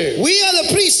ஆசாரியர்கள். We are the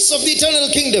priests of the eternal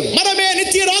kingdom. మనమే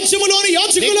నిత్య రాజ్యములోని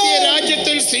యాజకులు. நித்திய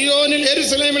ராஜ்யத்தில் சியோனில்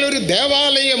எருசலேமில் ஒரு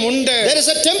தேவாலயம் உண்டு. There is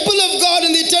a temple of God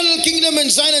in the eternal kingdom in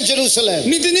Zion and Jerusalem.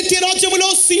 నిత్య రాజ్యములో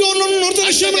సియోనును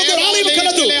యెరూషలేములో ఒక ఆలయం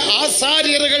కలదు.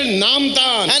 ஆசாரியர்கள் நாம்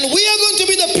தான். And we are going to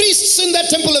be the priests in that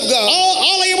temple of God. ఆ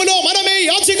ఆలయములో మనమే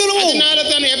యాజకులు. அதனால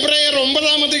தான் எபிரேயர்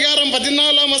 9ஆம் அதிகாரம்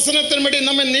 14ஆம் வசனத்தின்படி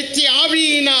நம்ம நித்திய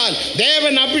ஆவியினால்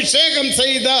தேவன் அபிஷேகம்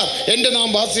செய்தார் என்று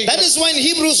நாம் வாசிக்கிறோம். That is why in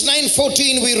Hebrews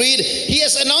 9:14 we read, he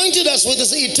has anointed us with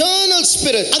his eternal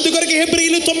spirit. అందుకొరకు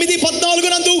హెబ్రీయులు 9:14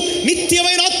 నందు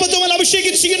నిత్యమైన ఆత్మతో మనల్ని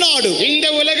అభిషేకించి ఉన్నాడు. இந்த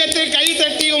உலகத்தில் கை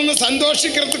தட்டி ஒன்னு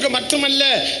சந்தோஷிக்கிறதுக்கு மட்டுமல்ல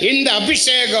இந்த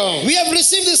அபிஷேகம். We have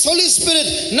received this Holy Spirit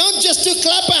not just to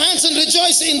clap our hands and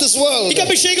rejoice in this world. ఇక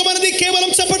అభిషేకం అనేది కేవలం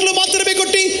చప్పట్లు మాత్రమే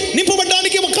కొట్టి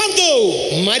నింపబడడానికి కాదు.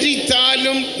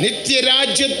 மரித்தாலும் நித்திய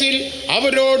ராஜ்யத்தில்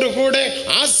அவரோடு கூட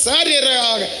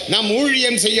ஆசாரியராக நாம்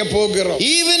ஊழியம் செய்ய போகிறோம்.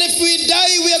 Even if we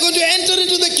die, we are going to enter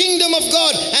into the kingdom of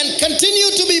God and continue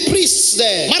to be priests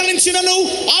there. మరణించినను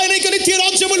ఆయన యొక్క నిత్య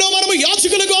రాజ్యములో మనము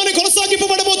యాజకులుగానే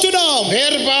కొనసాగింపబడబోతున్నాం. பார்க்கிறோம்.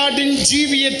 வேறுபாடின்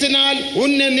ஜீவியத்தினால்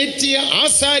உன்னை நித்திய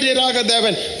ஆசாரியராக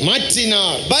தேவன்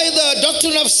மாற்றினார். By the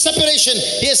doctrine of separation,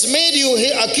 He has made you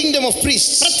a kingdom of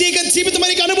priests. ప్రత్యేక జీవితం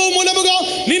అనే అనుభవం మూలముగా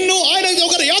నిన్ను ఆయన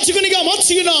ఒక యాజకునిగా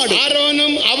మార్చినాడు.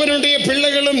 ஆரோனும் அவனுடைய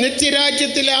பிள்ளைகளும் நித்திய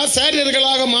ராஜ்யத்திலே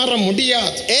ஆசாரியர்களாக மாற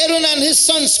முடியாது. Aaron and his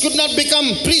sons could not become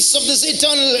priests of this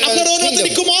eternal అహరోను అతని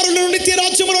kingdom. కుమారులు నిత్య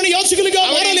రాజ్యములోని యాజకులుగా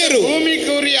మారలేరు.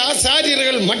 பூமிக்குரிய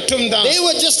ஆசாரியர்கள் மட்டும்தான். They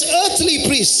were just earthly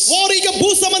priests. వారు ఇక భూ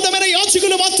సంబంధమైన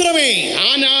యాజకులు మాత్రమే.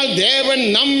 ஆனால் தேவன்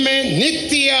நம்மை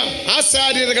நித்திய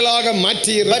ஆசாரியர்களாக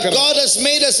மாற்றி But இருக்கிறார். God has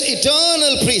made us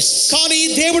eternal priests. కానీ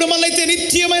దేవుడు మనల్ని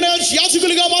నిత్యమైన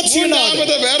యాజకులుగా మార్చినాడు.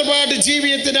 மூன்றாவது வேறுபாடு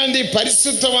ஜீவியத்தினால் நீ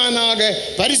பரிசுத்தவானாக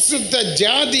பரிசுத்த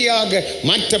ஜாதியாக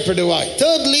மாற்றப்படுவாய்.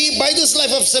 Thirdly, by this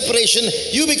life of separation,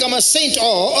 you become a saint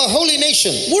or a holy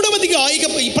nation. మూడవదిగా ఇక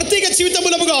ఈ ప్రత్యేక జీవితం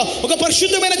మూలముగా ఒక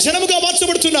పరిశుద్ధమైన జనముగా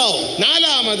మార్చబడుతున్నావు.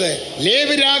 நாலாவது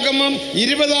லேவியராகமம்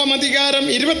 20ஆம் அதிகாரம்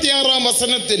 26ஆம்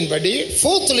வசனத்தின்படி.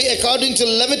 Fourthly, according to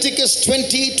Leviticus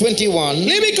 20:21,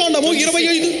 లేవికాండము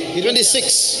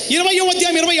 26, 20వ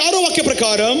అధ్యాయం 26వ వాక్య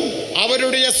ప్రకారం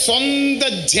அவருடைய சொந்த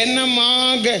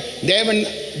ஜனமாக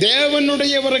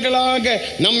தேவனுடையவர்களாக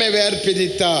நம்மை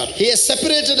வேர்பிரித்தார். He has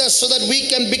separated us so that we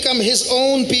can become His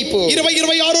own people.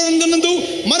 20:26 నందు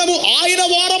మనము ఆయన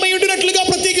వారమై ఉండినట్లుగా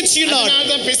ప్రత్యేకించి ఉన్నాడు.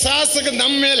 அதனால்தான் பிசாசுக்கு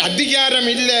நம்மேல் அதிகாரம்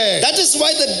இல்லை. That is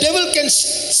why the devil can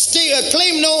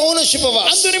claim no ownership of us.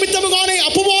 అందు నిమిత్తముగానే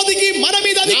అపవాదికి మన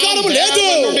మీద అధికారం లేదు.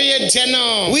 தேவனுடைய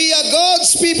ஜனம். We are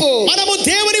God's people. మనము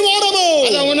దేవుని వారము.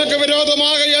 அது உனக்கு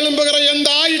விரோதமாக எழும்புகிற எந்த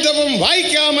ஆயுதமும்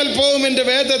வாய்க்காமல் போகும் என்று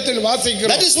வேதத்தில்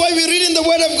வாசிக்கிறோம். That is why we read in the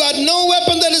word of God, no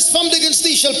weapon that is formed against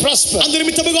thee shall prosper. అందు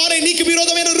నిమిత్తముగానే నీకు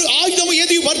విరోధమైన ఆయుధము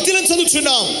ఏది వర్ధిల్లని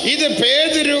చదువుచున్నాం. இது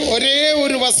பேதுரு ஒரே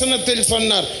ஒரு வசனத்தில்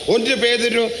சொன்னார். 1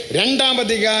 பேதுரு 2ஆம்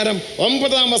அதிகாரம்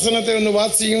 9ஆம் வசனத்தை வந்து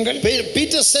வாசியுங்கள்.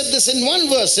 Peter said this in one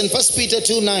verse in 1 Peter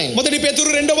 2:9. మొదటి పేతురు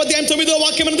 2వ అధ్యాయం 9వ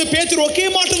వాక్యం నందు పేతురు ఒకే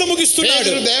మాటలో ముగిస్తున్నాడు.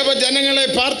 பேதுரு தேவ ஜனங்களை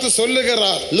பார்த்து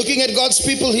சொல்லுகிறார். Looking at God's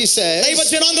people, he says, దైవ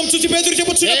జనాంగం చూసి పేతురు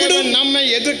చెప్పుచున్నప్పుడు தேவன் நம்மை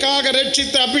எதுக்காக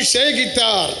ரட்சித்து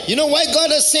அபிஷேகித்தார்? you know why God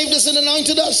has saved us and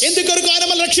anointed us? ఎందుకొరకు ఆయన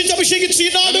మనల్ని రక్షించి అభిషేకించి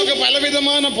ఉన్నాడు. நமக்கு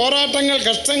பலவிதமான போராட்டங்கள்,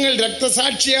 கஷ்டங்கள், ரத்த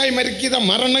சாட்சியாய் மரிக்கிற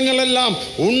மரணங்கள் எல்லாம்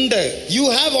உண்டு. You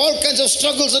have all kinds of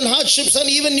struggles and hardships, and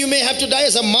even you may have to die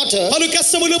as a martyr. పలు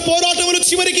కష్టములు పోరాటములు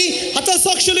చివరికి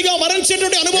హతసాక్షులుగా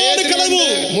మరణించేటువంటి అనుభవాలు కలవు.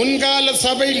 முன்கால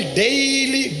சபையில்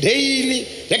டெய்லி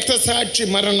ரத்த சாட்சி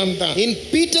மரணம் தான். In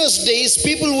Peter's days,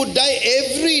 people would die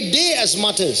every day as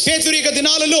martyrs. పేతురు యొక్క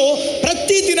దినాలలో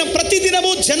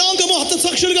ప్రతిదినము జనాంగము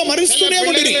హతసాక్షులుగా మరణిస్తూనే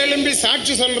ఉండేది. எழும்பி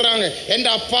சாட்சி சொல்றாங்க. என்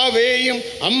அப்பாவேயும்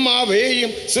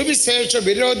அம்மாவேயும் சுவிசேஷ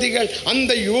விரோதிகள்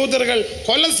அந்த யூதர்கள்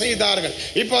கொலை செய்தார்கள்.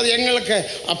 இப்போது எங்களுக்கு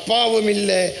அப்பாவும்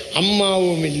இல்லை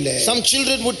அம்மாவும் இல்லை. Some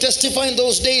children would testify in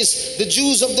those days, the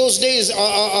Jews of those days,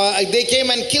 they came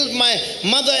and killed my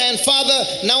mother and father,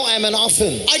 now I am an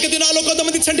orphan. ఆ యొక్క దినాల్లో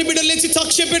కొంతమంది చంటి బిడ్డలు లేచి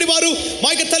సాక్ష్యం చెప్పేవారు. మా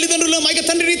యొక్క తల్లిదండ్రులు, మా యొక్క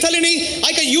తండ్రిని తల్లిని ఆ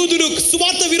యొక్క యూదులు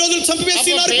సువార్త విరోధులు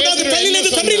చంపివేస్తున్నారు. నాకు తల్లి లేదు,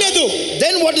 తండ్రి లేదు.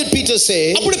 Then what did Peter say?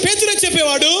 అప్పుడు పేతురు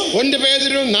చెప్పేవాడు. 1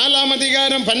 பேதுரு 4ஆம்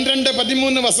அதிகாரம்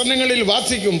 12-13 வசனங்களில்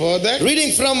வாசிக்கும்போது,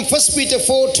 Reading from 1 Peter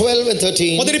 4:12 and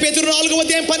 13. మొదటి పేతురు 4వ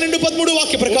అధ్యాయం 12-13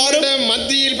 వాక్య ప్రకారం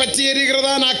மத்தியில் பற்றி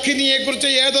எரிகிறதான அக்கினியை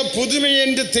குறித்து ஏதோ புதுமை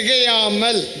என்று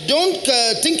திகையாமல், Don't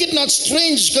think it not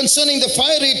strange concerning the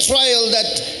fiery trial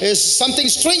that is something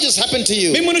strange has happened to you.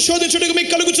 మిమ్మును శోధించుటకు మీకు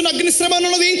కలుగుచున్న అగ్ని శ్రమ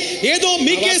అన్నది ఏదో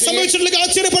మీకే సంభవించినట్లుగా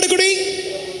ఆశ్చర్యపడకుడి.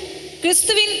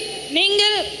 கிறிஸ்துவின்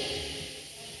நீங்கள்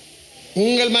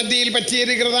உங்கள் மத்தியில் பற்றி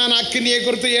எரிகிறதான அக்கினியை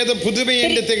குறித்து ஏதோ புதுமை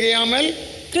என்று திகையாமல்,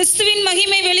 கிறிஸ்துவின்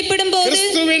மகிமை வெளிப்படும்போது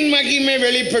கிறிஸ்துவின் மகிமை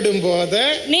வெளிப்படும் போது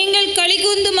நீங்கள்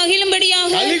களிகூர்ந்து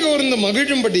மகிழும்படியாக கலிகூர்ந்து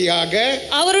மகிழும்படியாக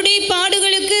அவருடைய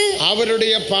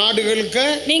பாடுகளுக்கு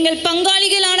நீங்கள்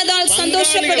பங்காளிகளானதால்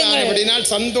சந்தோஷப்படுங்கள். அப்படினால்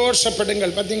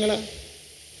சந்தோஷப்படுங்கள். பாத்தீங்களா,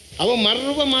 அவ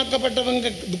மர்வமாக்கப்பட்டவங்க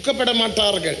துக்கப்பட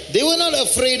மாட்டார்கள். They were not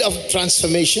afraid of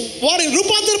transformation. వారు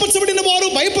రూపాంతరపరచబడిన వారు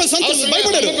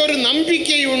భయపడరు. ஒரு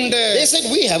நம்பிக்கை உண்டு. They said,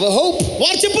 we have a hope.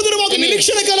 వారు చెప్పుదురు మాకు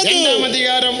నిరీక్షణ కలదు. 2ஆம்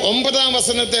அதிகாரம் 9ஆம்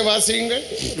வசனத்தை வாசியுங்கள்.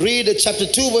 Read chapter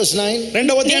 2 verse 9.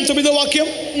 2వ అధ్యాయం 9వ వాక్యం.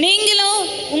 நீங்களோ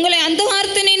உங்களை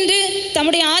அந்தகாரத்தினின்று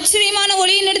தம்முடைய ஆச்சரியமான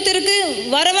ஒளியினிடத்திற்கு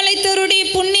வரவழைத்தவருடைய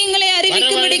புண்ணியங்களை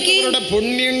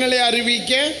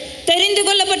அறிவிக்க தெரிந்து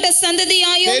கொள்ளப்பட்ட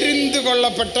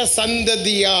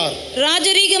சந்ததியார்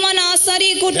ராஜரீகமான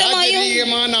ஆசாரிய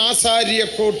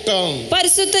கூட்டம்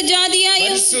பரிசுத்த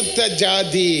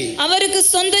ஜாதி அவருக்கு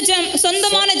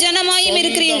சொந்தமான ஜனமாயும்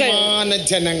இருக்கிறீர்கள்.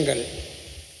 ஜனங்கள்.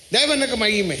 தேவனுக்கு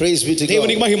மகிமை. Praise be to God.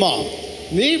 దేవునికి మహిమ.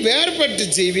 நீ வேறுபட்டு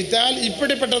ஜீவித்தால்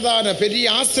இப்படிப்பட்டதான பெரிய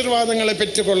ஆசீர்வாதங்களை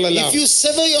பெற்றுக்கொள்ளலாம். If you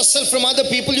sever yourself from other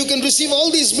people, you can receive all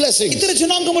these blessings. ఇతర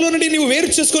జనాంగముల నుండి నీవు వేరు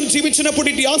చేసుకొని జీవించినప్పుడు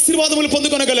ఈ ఆశీర్వాదములు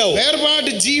పొందుకొనగలవు.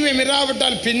 வேறுபாடு ஜீவம்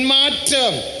இராவிட்டால்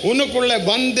பின்மாற்றம் உனக்குள்ள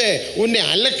வந்து உன்னை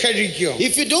அலக்கழிக்கும்.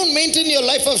 If you don't maintain your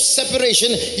life of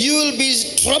separation, you will be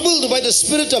troubled by the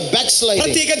spirit of backsliding.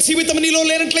 ప్రత్యేక జీవితం నీలో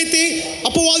లేనట్లయితే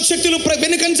అపవాది శక్తులు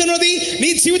వెనుకంజనది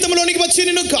నీ జీవితంలోనికి వచ్చి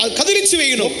నిన్ను కదిలించి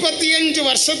వేయును. 35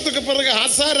 வருஷத்துக்கு பிறகு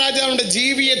ஆசா ராஜாவுடைய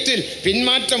ஜீவியத்தில்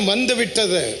பின்மாற்றம் வந்து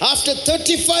விட்டது. After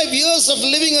 35 years of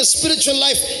living a spiritual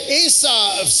life, Asa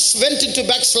went into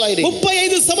backsliding.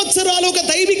 35 సంవత్సరాలు ఒక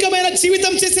దైవికమైన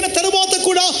జీవితం చేసిన తరువాత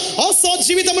కూడా ఆసా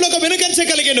జీవితంలో ఒక వెనుకంజ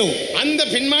కలిగెను. அந்த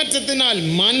பின்மாற்றத்தினால்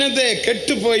மனது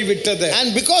கெட்டு போய் விட்டது. And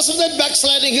because of that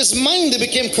backsliding, his mind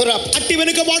became corrupt. అట్టి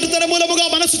వెనుకబాటుతనం మూలముగా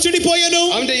మనసు చెడిపోయెను.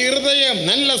 அவனுடைய இருதயம்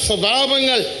நல்ல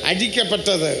சுபாவங்கள்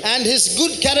அடிக்கப்பட்டது. And his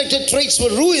good character traits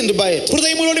were ruined by it.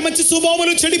 హృదయములోని మంచి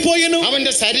స్వభావములు చెడిపోయెను.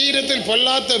 அவனுடைய சரீரத்தில்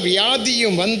பொல்லாத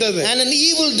வியாதியும் வந்தது. And an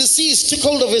evil disease took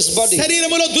hold of his body.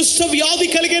 శరీరములో దుష్ట వ్యాధి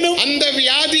కలిగెను. அந்த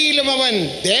வியாதியிலும் அவன்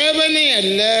தேவனே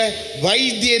அல்ல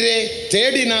வைத்தியரே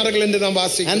தேடினார்கள் என்று நாம்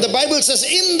வாசிக்கிறோம். And the Bible says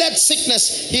in that sickness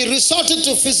he resorted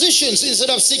to physicians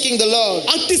instead of seeking the Lord.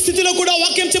 అట్టి స్థితిలో కూడా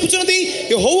వాక్యం చెప్పుచున్నది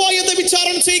యెహోవా యొద్ద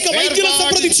విచారణ చేయక వైద్యులను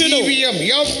సంప్రదించెను. జీవియం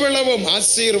ఎவ்வளவு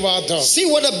ఆశీర్వాదం. See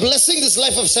what a blessing this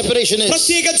life of separation is.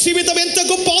 ప్రత్యేక జీవితం ఎంత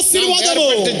గొప్ప ఆశీర్వాదము.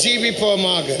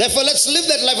 జీవిపోமாக. Therefore let's live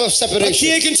that life of separation.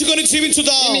 ప్రత్యేకించుకొని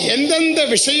జీవించుదాం. எந்தெந்த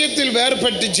விஷயத்தில்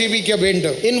வேறுபட்டு ஜீவிக்க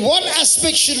வேண்டும்? In what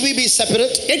aspect should we be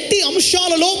separate? ఎట్టి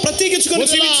అంశాలలో ప్రత్యేకించుకొని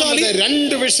జీవించాలి.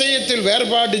 రెండు விஷயத்தில்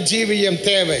வேறுபாடு ஜீவியம்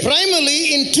தேவை. Primarily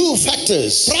in two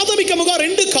factors. ప్రాథమికముగా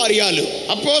రెండు కార్యాలు.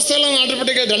 அப்போஸ்தலர்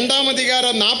நடவடிக்கை 2ஆம்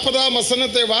அதிகாரம் 40ஆம்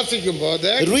வசனத்தை வாசிக்கும்போது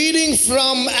reading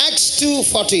from Acts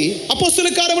 2:40 అపోస్తల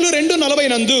కార్యములు 2:40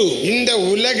 నందు இந்த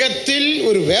உலகத்தில்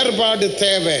ஒரு வேறுபாடு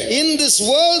தேவை. in this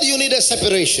world you need a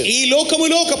separation. ఈ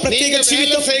లోకములో ఒక ప్రత్యేక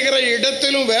జీవితం செய்கிற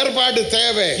இடத்திலும் வேறுபாடு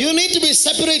தேவை. You need to be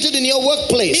separated in your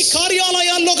workplace. ఈ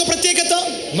కార్యాలయాల్లో ఒక ప్రత్యేకత.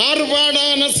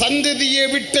 மாறுபாடான சந்ததியை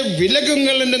விட்டு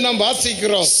விலகுங்கள் என்று நாம்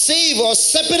வாசிக்கிறோம். Save or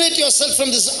separate yourself from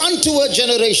this untoward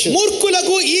generation.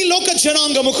 మూర్ఖులకు ఈ లోక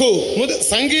జనాంగముకు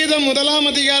சங்கீதம் 1ஆம்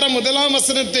அதிகாரம் 1ஆம்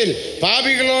வசனத்தில்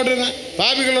பாவிகளோடு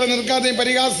நிற்காதையும்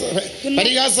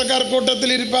பரிகாசக்கார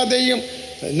கூட்டத்தில் இருப்பாதையும்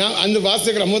அந்த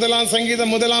வாசிக்கிறோம். 1ஆம்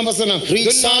சங்கீதம் 1ஆம் வசனம்.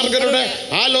 துன்மார்க்கருடைய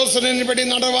ஆலோசனையின்படி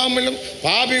நடவாமலும்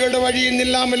பாவிகளுடைய வழியில்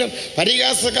நில்லாமலும்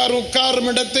பரிகாசக்கார் உட்காரும்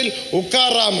இடத்தில்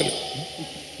உட்காராமலும்.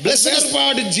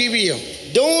 வேறுபாடு ஜீவியம்.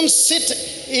 Don't sit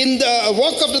in the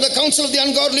walk up to the counsel of the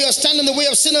ungodly or stand in the way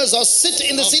of sinners or sit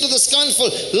in the seat of the scornful.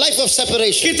 Life of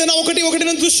separation. కీర్తన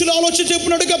 1:1 దుష్టుల ఆలోచన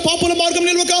చెప్పునట్టుగా పాపుల మార్గం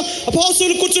నిలవక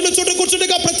అపహాసులు కూర్చుండే చోట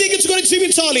కూర్చుండగా ప్రత్యేకించుకొని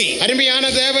జీవించాలి. அருமையான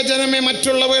தேவஜனமே,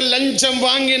 மற்றவர்கள் லஞ்சம்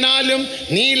வாங்கினாலும்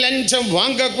நீ லஞ்சம்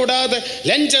வாங்க கூடாது.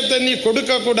 லஞ்சத்தை நீ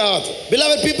கொடுக்க கூடாது.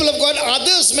 Beloved people of God,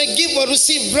 others may give or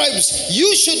receive bribes.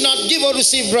 You should not give or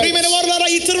receive bribes. ప్రియమైన వారలారా,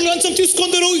 ఇతరులు లంచం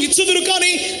తీసుకొందరు ఇచ్చుదురు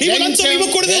కానీ నీవు లంచం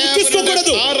ఇవ్వకూడదు, తీసుకోకూడదు.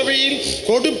 பார்வையில்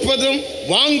கொடுப்பதும்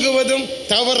வாங்குவதும்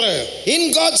தவறு. In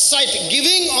God's sight,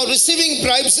 giving or receiving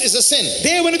bribes is a sin.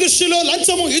 దేవుని దృష్టిలో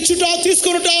లంచము ఇచ్చుట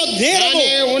తీసుకొనుట నేరము.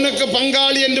 நானே உனக்கு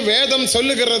பங்காளி என்று வேதம்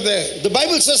சொல்லுகிறது. The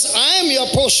Bible says, I am your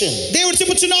portion. దేవుడు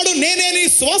చెప్పుచున్నాడు, నేనే నీ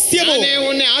స్వాస్థ్యము. நானே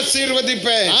உன்னை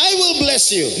ஆசீర్வதிப்பேன். I will bless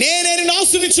you. నేనే నిన్ను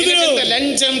ఆశీర్వదించుదును. இந்த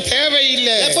லஞ்சம்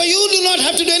தேவையில்லை. Therefore you do not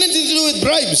have to do anything to do with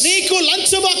bribes. నీకు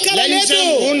లంచం అక్కరలేదు.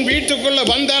 லஞ்சம் உன் வீட்டுக்குள்ள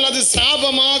வந்தால் அது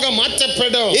சாபமாக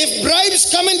மாற்றப்படும். If bribes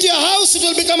come into your house, it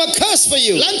will become a curse for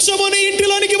you. లంచము నీ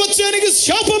ఇంటిలోనికి వచ్చేనికి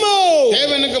శాపము.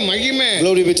 தேவனுக்கு மகிமை.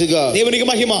 Glory be to God. దేవునికి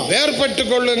మహిమ. வேறுபட்டுக்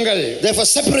கொள்ளுங்கள். Therefore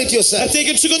separate yourself.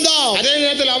 ప్రత్యేకించుకుందాం. அதே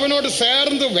நேரத்தில் அவனோடு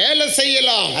சேர்ந்து வேலை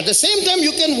செய்யலாம். At the same time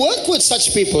you can work with such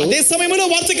people. అదే సమయంలో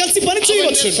వారితో కలిసి పని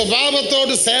చేయవచ్చు.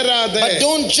 சுபாவத்தோடு சேராதே. But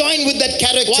don't join with that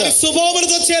character. వారి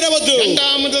స్వభావములతో చేరవద్దు.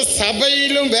 இரண்டாவது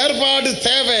சபையிலும் வேறுபாடு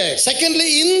தேவை. Secondly,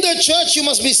 in the church you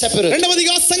must be separate.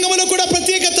 రెండవదిగా సంఘములో కూడా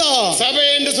ప్రత్యేకత. சபை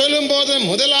என்று சொல்லும்போது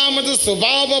முதலாவது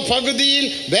சுபாவ பகுதியில்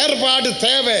வேறுபாடு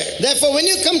தேவை. Therefore when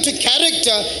you come to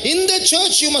character, in the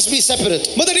church you must be separate.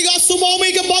 మొదటిగా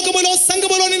స్వభావిక భాగములో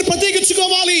సంఘములో నేను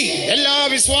ప్రత్యేకించుకోవాలి. எல்லா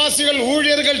விசுவாசிகள்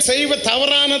ஊழியர்கள் செய்வ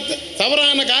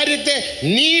தவறான காரியத்தை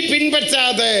நீ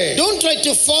பின்பற்றாதே. Don't try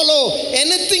to follow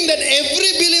anything that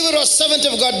every believer or servant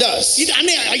of God does. ఇది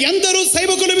అనే అందరూ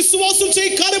సేవకులు విశ్వాసం చేయ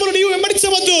కార్యములు నీవు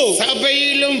వెంబడించవద్దు.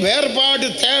 சபையிலும் வேறுபாடு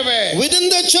தேவை. Within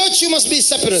the church you must be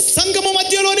separate. సంఘము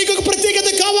మధ్యలో నీకు ఒక ప్రత్యేకత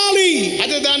కావాలి.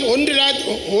 அதுதான்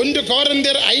 1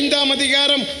 கொரிந்தியர் 5ஆம்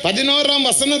அதிகாரம் 11ஆம்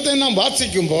வசனத்தை நாம்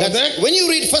வாசிக்கும்போது when you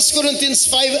read 1 Corinthians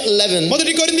 5:11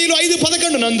 మొదటి కొరింథీయులు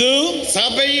 5:11 నందు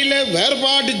சபையிலே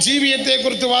வேறுபாடு ஜீவியத்தை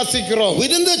குறித்து வாசிக்கிறோம்.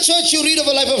 within the church you read of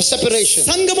a life of separation.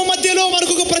 సంఘము మధ్యలో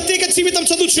మనకు ఒక ప్రత్యేక జీవితం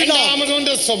చదువుచున్నాం.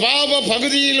 நம்முடைய சுபாவ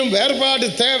பகுதியிலும் வேறுபாடு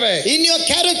தேவை. In your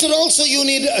character also you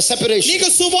need a separation. నీకు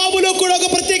స్వభావంలో కూడా ఒక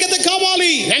ప్రత్యేకత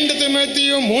కావాలి. 2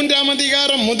 తిమోతియు 3ஆம்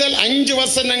அதிகாரம் முதல் 5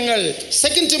 வசனங்கள்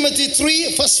 2 Timothy 3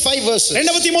 first 5 verses.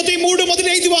 2 తిమోతి 3 మొదటి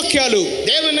 5 వాక్యాలు.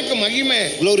 தேவனுக்கு மகிமை.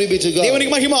 Glory be to God.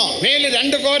 దేవునికి మహిమ. மேலே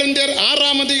 2 கொரிந்தியர்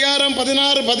 6ஆம் அதிகாரம்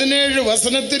 16 17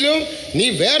 வசனத்திலும் நீ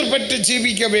வேறுபட்டு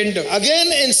ஜீவிக்க வேண்டும். Again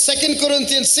in 2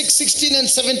 Corinthians 6:16 and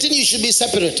 17 you should be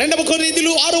separate. 2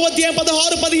 కొరింథీయులు 6వ అధ్యాయం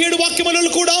 16 17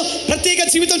 వాక్యములలో కూడా ప్రత్యేక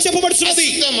జీవితం చెప్పబడుచున్నది.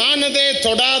 அசுத்தமானதே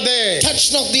தொடாதே. Touch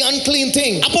not the unclean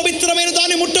thing. అపవిత్రమైన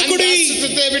దాన్ని ముట్టకుడి.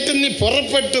 அசுத்தத்தை விட்டு நீ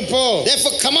புறப்பட்டு போ.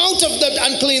 Therefore come out of that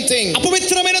unclean thing.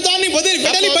 అపవిత్రమైన దాన్ని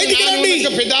వెడలి బయటికి రండి.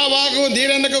 பிதாவாகவும்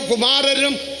நீர் எனக்கு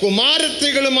குமாரரும்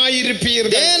குமாரத்திகளுமாய்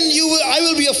இருப்பீர்கள். Then I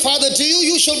will be a father to you,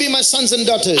 you shall be my sons and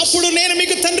daughters. అప్పుడు నేను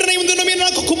మీకు తండ్రినై ఉందును, మీరు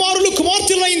నాకు కుమారులు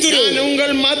కుమార్తెలై ఉందురు. நான்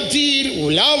உங்கள் மத்தியில்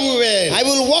உலாவுவேன். I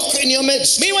will walk in your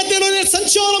midst. మీ మధ్యలో నేను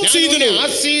సంచారం చేయుదును.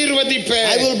 ஆசீர்வதிப்பேன்.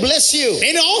 I will bless you.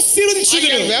 నేను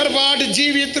ఆశీర్వదించుదును. வேறுபாடு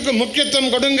ஜீவியத்துக்கு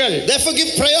முக்கியத்துவம் கொடுங்கள். Therefore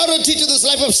give priority to this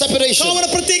life of separation. కావున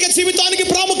ప్రత్యేక జీవితానికి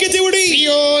ప్రాముఖ్యత ఇవ్వండి.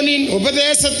 సియోనిன்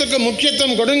உபதேசத்துக்கு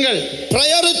முக்கியத்துவம் கொடுங்கள்.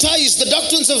 Prioritize the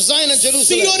doctrines of Zion and Jerusalem.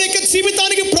 సియోను యొక్క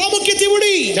జీవితానికి ప్రాముఖ్యత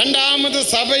ఇవ్వండి. இரண்டாவது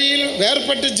சபையில்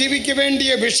வேறுபட்டு ஜீவிக்க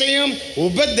வேண்டிய விஷயம்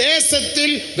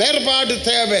உபதேசத்தில் வேறுபாடு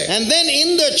தேவை. And then in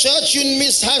the church you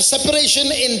must have separation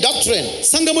in doctrine.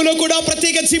 సంఘములో కూడా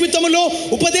ప్రత్యేక జీవితములో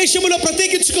ఉపదేశములో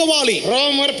ప్రత్యేకించుకోవాలి.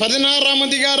 ரோமர் 16ஆம்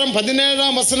அதிகாரம்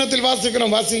 17ஆம் வசனத்தில்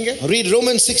வாசிக்கிறோம். வாசிங்க. Read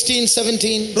Romans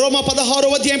 16:17. రోమా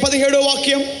 16వ అధ్యాయం 17వ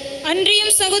వాక్యం.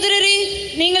 அன்றியும் சகோதரரே,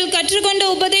 நீங்கள் கற்றுக்கொண்ட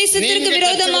உபதேசத்திற்கு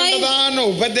விரோதமாய்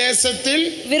உபதேசத்தில்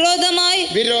விரோதமாய்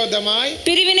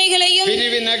பிரிவினைகளையும்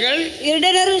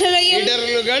இடறல்களையும்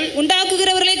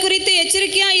உண்டாக்குகிறவர்களை குறித்து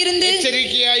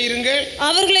எச்சரிக்கையாயிருங்கள்.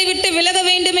 அவர்களை விட்டு விலக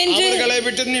வேண்டும் என்று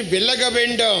நீ விலக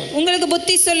வேண்டும். உங்களுக்கு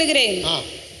புத்தி சொல்லுகிறேன்.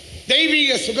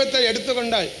 தெய்வீக சுகத்தை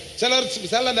எடுத்துக்கொண்டால்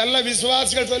சில நல்ல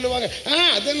விசுவாசிகள் சொல்லுவாங்க,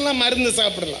 அதெல்லாம் மருந்து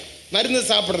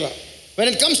சாப்பிடலாம். When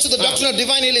it comes to the doctrine of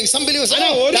divine healing, some believers say,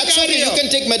 that's okay, you can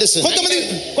take medicine.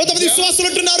 కొంతమంది విశ్వాసులు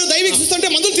అంటున్నారు దైవిక సుస్థ అంటే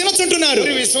మందులు తినొచ్చు అంటున్నారు.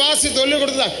 ஒரு விசுவாசி சொல்லி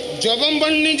கொடுத்தா ஜெபம்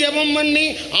பண்ணி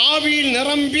ஆவியில்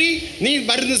நிரம்பி நீ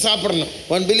மருந்து சாப்பிடணும்.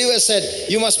 One believer said,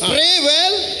 you must pray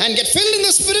well and get filled in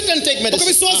the spirit and take medicine. ఒక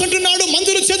విశ్వాసి అంటున్నాడు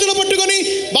మందులు చేతుల్లో పట్టుకొని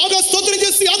బాగా స్తోత్రం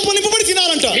చేసి ఆత్మ నింపబడి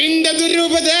తినాలంట. இந்த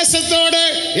துருபதேசத்தோடு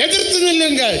எதிர்த்து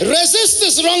நில்லுங்கள். Resist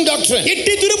this wrong doctrine.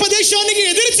 ఇట్టి దురుపదేశానికి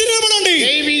ఎదిరించి నిలబడండి.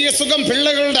 தெய்வீக சுகம்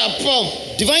பிள்ளைகளுடைய அப்பம்.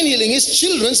 Divine healing is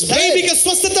children's bread. దైవిక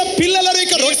స్వస్థత పిల్లల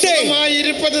యొక్క రొట్టె.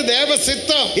 இருப்பது தேவ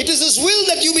சித்தம். It is his will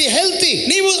that you be healthy.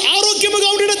 నీవు ఆరోగ్యముగా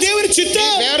ఉండడం దేవుని చిత్తం.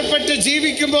 வேறுபட்டு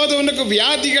జీవిக்கும்போது உனக்கு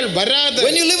வியாதிகள் வராது.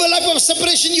 When you live a life of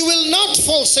separation you will not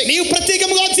fall sick. నీవు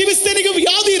ప్రత్యేకముగా జీవిస్తే నీకు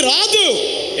వ్యాధి రాదు.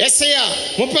 యెషయా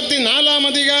 34ఆம்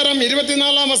அதிகாரம்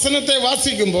 24ஆம் வசனத்தை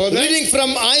வாசிக்கும்போது reading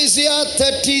from Isaiah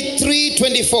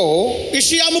 33:24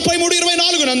 యెషయా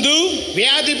 33:24 నందు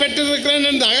வியாதி பெற்றிருக்கிறேன்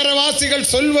என்று நகரவாசிகள்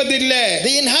சொல்வதில்லை.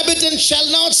 the inhabitant shall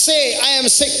not say I am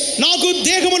sick. నాకు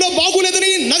దేహములో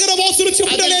బాగులేదని నగరవాసులు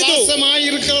చెప్పుటలేదు.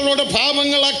 వాసమాயிருக்கிறవரோட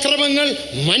பாவங்கள் அக்கிரமங்கள்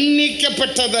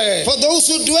மன்னிக்கப்பட்டது. For those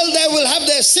who dwell there will have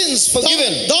their sins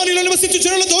forgiven. దానిలో నివసించు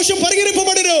జనుల దోషం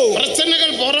పరిహరింపబడును.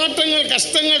 பிரச்சனைகள் போராட்டங்கள்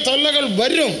கஷ்டங்கள் தொல்லைகள்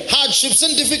வரும். hardships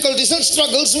and difficulties and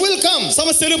struggles will come.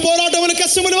 సమస్యలు పోరాటములు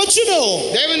కష్టములు వచ్చును.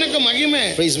 దేవునికి మహిమ.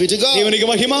 Praise be to God. దేవునికి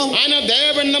మహిమ. ఆయన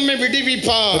దేవుడు நம்மை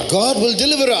விடுவிப்பார். God will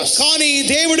deliver us. కానీ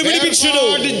దేవుడు విడిపించును.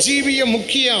 జీవియం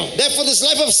ముఖ్యం. Therefore this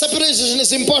life of separation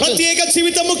is important. ప్రత్యేక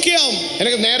జీవితం ముఖ్యం.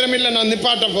 எனக்கு நேரம் இல்ல, நான்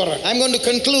நிப்பாட்ட போறேன். I'm going to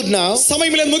conclude now.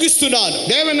 సమయం లేదు, ముగిస్తున్నాను.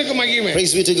 దేవునికి మహిమ.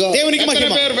 Praise be to God. దేవునికి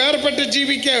మహిమ. பேர் வேறுபட்டு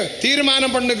ஜீவிக்க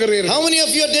தீர்மானம் பண்ணுகிறீர்கள்? How many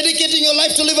of you are dedicating your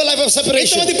life to live a life of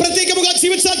separation? ఎంతమంది ప్రత్యేకముగా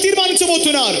జీవించాలని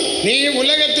తీర్మానించబోతున్నారు? நீ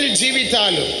உலகத்தில்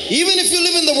ஜீவித்தாலும், even if you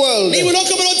live in the world, నీవు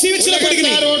లోకములో జీవించినప్పటికీ,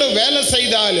 உலகத்தாரோடு வேலை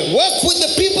செய்தாலும், work with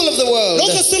the people of the world,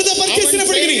 లోకస్తులతో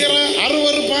పనిచేసినప్పటికీ,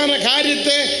 அருவருப்பான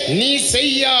காரியத்தை நீ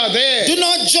செய்யாதே. do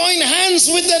not join hands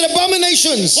with their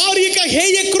abominations. వారి యొక్క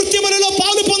హేయ కృత్యములలో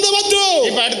పాలు పొందవద్దు.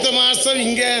 இப்ப அடுத்த மாசம்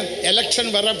இங்க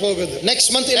எலெக்ஷன் வர போகுது. Next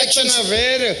month elections.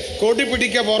 வேறு கொடி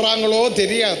பிடிக்க போறாங்களோ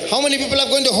தெரியாது. How many people are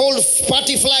going to hold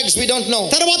party flags we don't know.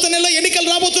 తర్వాత నెల ఎన్నికలు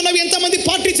రాబోతున్నవి, ఎంతమంది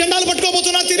పార్టీ జెండాలు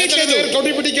పట్టుకోబోతున్నా తెలియట్లేదు. பேர்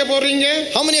கொடி பிடிக்க போறீங்க?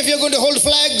 How many of you are going to hold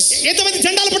flags? ఎంతమంది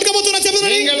జెండాలు పట్టుకోబోతున్నారు చెప్పండి.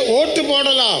 நீங்கள் ஓட்டு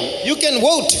போடலாம். You can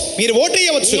vote. మీరు ఓటు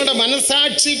వేయవచ్చు. உங்களுடைய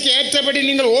மனசாட்சிக்கு ஏற்றபடி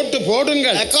நீங்கள் ஓட்டு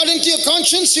போடுங்கள். According to your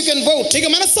conscience, you can vote. మీకు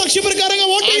మనస్సాక్షి ప్రకారంగా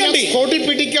ఓటు వేయండి. கொடி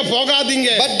பிடிக்க போகாதீங்க.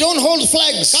 But don't hold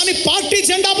flags. కానీ పార్టీ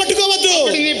జెండా పట్టుకోవద్దు.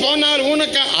 அப்படி நீ போனால்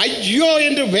உனக்கு ஐயோ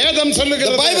என்று வேதம் The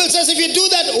சொல்லுகிறது. Bible says if you do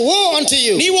that, woe unto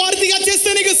you. నీవు ఆ రీతిగా చేస్తే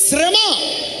నీకు శ్రమ.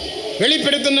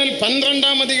 வெளிப்படுத்தினல்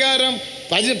 12ஆம் அதிகாரம்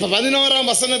 11ஆம்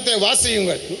வசனத்தை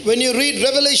வாசியுங்கள். When you read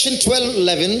Revelation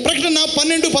 12:11, ప్రకటన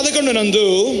 12:11 నందు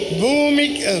பூமி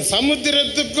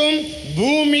சமுத்திரத்துக்கும்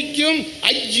பூமிக்கும்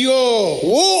ஐயோ,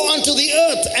 woe unto the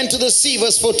earth and to the sea,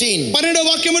 verse 14. 12వ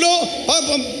వాక్యములో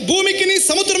భూమికి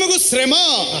సముద్రముకు శ్రమ.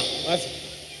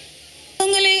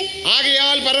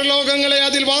 ஆகையால் பரலோகங்களே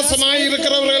அதில் வாசமாய்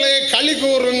இருக்கிறவர்களே களி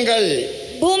கூறுங்கள்.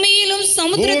 பூமியிலும்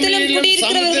சமுத்திரத்திலும்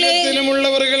குடியிருக்கிறவர்களே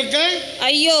உள்ளவர்களுக்கு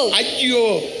ஐயோ ஐயோ.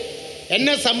 என்ன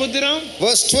சமுத்திரம்?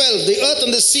 Verse 12, the earth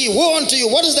and the sea, woe unto you.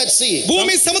 What is that sea?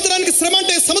 భూమి సముద్రానికి శ్రమ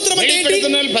అంటే సముద్రం అంటే ఏంటి?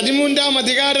 13ஆம்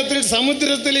அதிகாரத்தில்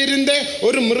சமுத்திரத்தில் இருந்த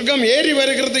ஒரு மிருகம் ஏறி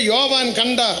வருகிறது யோவான்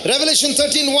கண்டார். Revelation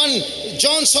 13:1,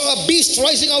 John saw a beast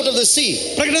rising out of the sea.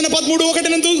 ప్రకటన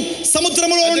 13:1 నందు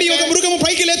సముద్రములో నుండి ఒక మృగము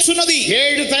పైకి లేచున్నది.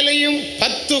 7 தலையும்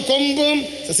 10 கொம்பும்,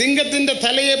 சிங்கத்தின்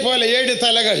தலையை போல 7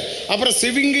 தலைகள், அப்புறம்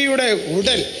சிவிங்கியுடைய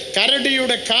உடல்,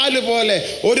 கரடியுடைய காலு போல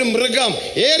ஒரு மிருகம்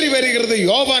ஏறி வருகிறது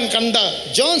யோவான் கண்டார்.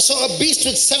 John saw a beast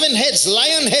with 7 heads,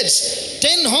 lion heads,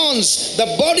 10 horns, the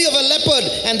body of a leopard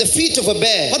and the feet of a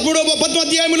bear. 13వ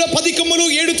అధ్యాయములో 10 కొమ్ములు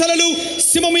 7 తలలు,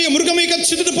 సింహము మృగము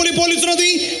చిరుత పోలిస్తున్నది,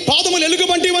 పాదములు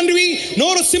ఎలుగుబంటి వంటివి,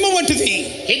 నోరు సింహం వంటిది.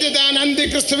 இதுதான் அந்தி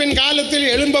கிறிஸ்துவின் காலத்தில்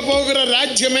எழும்ப போகிற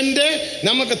ராஜ்யம் என்று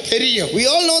நமக்கு தெரியும். We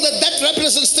all know that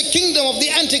represents the kingdom of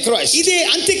the Antichrist. ఇదే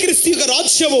అంత్యక్రీస్తు యొక్క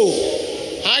రాజ్యము.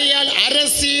 ஆகையால்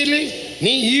அரசியலில்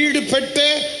நீ ஈடுபட்டு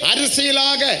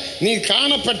அரசியலாக நீ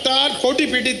காணப்பட்டால், கொடி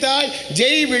பிடித்தால்,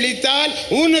 ஜெய் விழித்தால்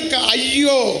உனக்கு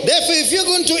ஐயோ. Therefore, if you're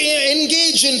going to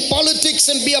engage in politics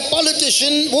and be a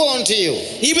politician, woe unto you.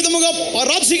 ఈ విధముగా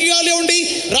రాజకీయాల్లో ఉండి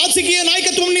రాజకీయ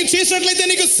నాయకత్వం నీ చేసినట్లయితే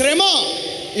నీకు శ్రమ.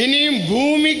 இனியும்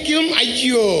பூமிக்கும்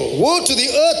ஐயோ. Woe to the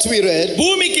earth, we read.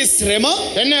 భూమికి శ్రమ.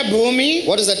 என்ன பூமி?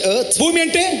 What is that earth? భూమి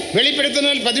అంటే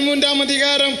வெளிப்படுத்தினல் 13ஆம்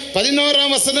அதிகாரம்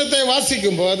 11ஆம் வசனத்தை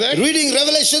வாசிக்கும் போது, Reading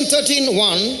Revelation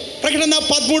 13:1, ప్రకటన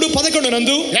 13:11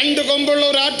 నందు 2 கொம்புள்ள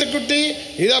ஒரு ஆட்டுக்குட்டி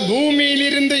இத பூமியில்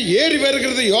இருந்து ஏறி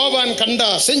வருகிறது யோவான்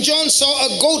கண்டார். St. John saw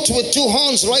a goat with 2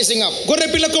 horns rising up. గొర్రె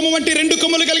పిల్ల కొమ్ము వంటి 2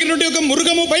 కొమ్ములు కలిగినటువంటి ఒక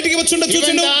మృగము బయటికి వచ్చుండ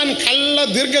చూచెను. இவன்தான் கள்ள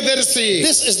தீர்க்கதரிசி.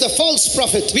 This is the false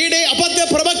prophet. వీడే అబద్ధ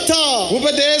ప్రవక్త.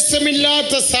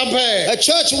 உபதேசமில்லாத சபை, A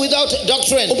church without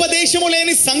doctrine. ఉపదేశము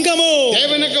లేని సంఘము.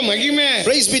 தேவனுக்கு மகிமை.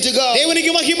 Praise be to God.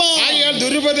 దేవునికి మహిమ. ஆகையால்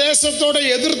துருபதேசத்தோட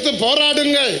எதிர்த்து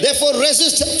போராடுங்கள். Therefore,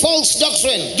 resist false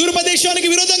doctrine. దురుపదేశానికి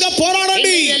విరోధంగా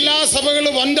పోరాడండి. எல்லா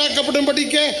சபைகளும்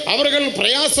ஒன்றாக்கப்படும்படிக்கு அவர்கள்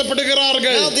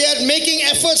பிரயாசப்படுகிறார்கள். Now they are making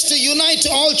efforts to unite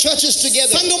all churches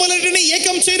together. సంఘములన్నిటిని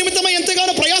ఏకం చేయ నిమిత్తమై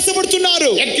ఎంతగానో ప్రయాసపడుతున్నారు.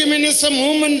 எக்குமெனிசம்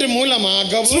மூவ்மெண்ட்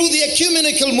மூலமாக, Through the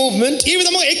ecumenical movement, ఈ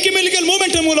విధంగా ఎక్యుమెనికల్ మూవ్మెంట్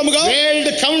మూలముగా, வேர்ல்ட்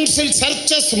கவுன்சில்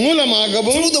சர்ச்சஸ்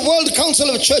மூலமாகவும், through the World Council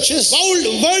of Churches,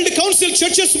 world council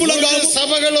churches మూలంగా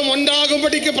சபைகளும்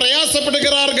ஒன்றாகும்படிக்கு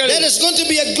பிரயாசப்படுகிறார்கள். there is going to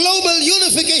be a global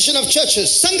unification of churches.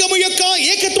 సంఘము యొక్క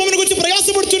ఏకత్వమును గురించి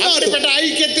ప్రయాసపడుతున్నారు. அப்படிப்பட்ட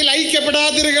ஐக்கியத்தில்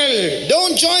ஐக்கியப்படாதீர்கள்.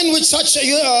 Don't join with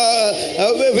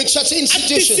such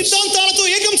institutions. సిద్ధాంతాలతో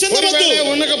ఏకం చెందవద్దు. ஒருவேளை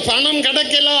உனக்கு பணம்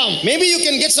கிடைக்கலாம், Maybe you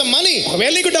can get some money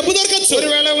ఒకవేళ నీకు డబ్బు దొరకచ్చు,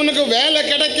 ஒருவேளை உனக்கு வேலை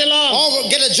கிடைக்கலாம், or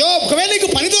get a job, ఒకవేళ నీకు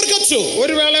పని దొరకచ్చు,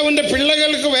 ஒருவேளை உன்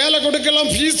பிள்ளைகளுக்கு வேலை கொடுக்கலாம்,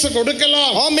 ஃபீஸ்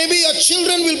கொடுக்கலாம், or maybe your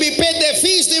children will be paid their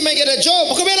fees, they may get a job.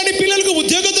 ఒకవేళ నీ పిల్లలకు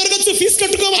ఉద్యోగం దొరకచ్చు, ఫీజు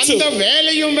కట్టుకోవచ్చు. அந்த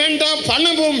வேலையும் வேண்டாம்,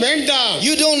 பணமும் வேண்டாம்.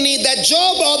 You don't need that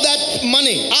job or that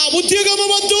money. ఆ ఉద్యోగము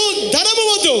వద్దు, ధనము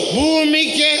వద్దు.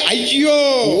 பூமிக்கு ஐயோ.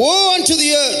 Woe unto the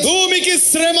earth. భూమికి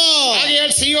శ్రమ.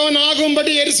 ஆகையால் சியோன்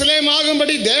ஆகும்படி, எருசலேம்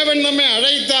ஆகும்படி தேவன் நம்மை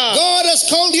அழைத்தார். God has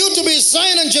called you to be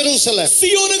Zion and Jerusalem.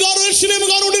 సియోను గారు యెరూషలేము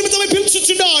గారు నిమిత్తమై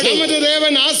పిలుచుచున్నాడు. நமது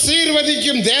தேவன்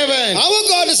ஆசீர்வதிக்கும் தேவன். Our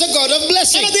God is a God of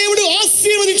blessing. మన దేవుడు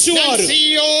ఆశీర్వదించువారు.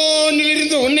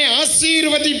 சியோனிலிருந்து உன்னை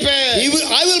ஆசீர்வதிப்பேன்.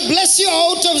 I will bless you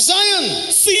out of Zion.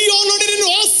 సియోను నుండి నిన్ను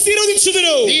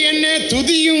ఆశీర్వదించుదును. நீ என்னை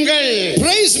துதியுங்கள்.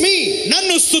 Praise me.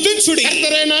 నన్ను స్తుతించుడి.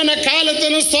 கர்த்தரை நான்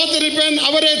காலத்திலும் ஸ்தோத்திரிப்பேன்.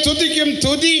 அவரை துதிக்கும்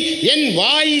துதி என்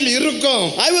வாயில் இருக்கும்.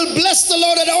 I will bless the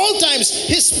Lord at all times.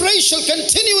 His praise shall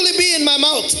continually be in my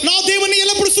mouth. నా దేవుని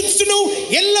ఎల్లప్పుడూ స్తుతించును.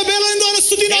 ఎల్ల వేళలందు ఆయన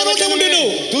స్తుతి నా నోట ఉండును.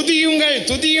 துதியுங்கள்,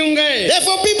 துதியுங்கள்.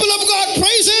 Therefore, people of God,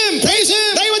 praise Him. Praise Him.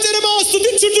 దైవజనమా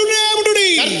స్తుతించుచునే ఉండుడి.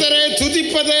 கர்த்தரை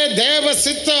துதிப்பதே தேவ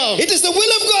சித்தம். It is the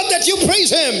will of God that you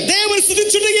praise Him. దేవుని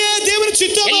స్తుతించుటయే దేవుని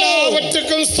చిత్తము.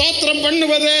 எல்லாவற்றுக்கும் ஸ்தோத்திரம்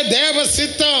பண்ணுவதே தேவ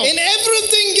சித்தம். In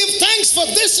everything give thanks, for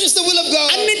this is the will of God.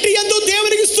 అన్నిటి యందు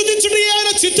దేవునికి స్తుతించుటయే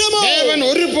ఆయన చిత్తము தேவன்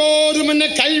ஒருபோதும் என்னை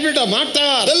கைவிட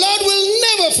மாட்டார். The Lord will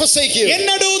never forsake you.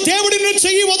 ఎన్నడూ దేవుడు నిన్ను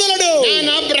చెయ్యి వదలడు.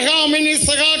 நான் ஆபிரகாமின்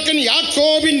இசகாக்கின்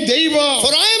யாக்கோபின் தெய்வம்.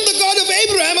 For I am the God of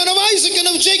Abraham and of Isaac and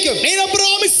of Jacob. నేను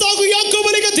అబ్రహాము ఇస్సాకు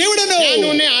యాకోబుల దేవుడను. நான்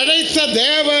உன்னை அழைத்த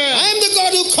தேவன். I am the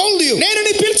God who called you. నేను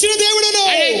నిన్ను పిలిచిన దేవుడను.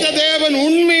 அழைத்த தேவன்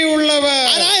உண்மை உள்ளவர்.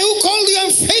 And I who called you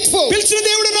am faithful. పిలిచిన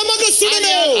దేవుడు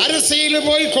నమ్మకస్తుడను. அரசியல்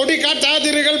போய் கொடி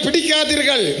காட்டாதீர்கள்,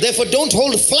 பிடிக்காதீர்கள். Therefore don't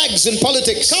hold flags in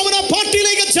politics. కావున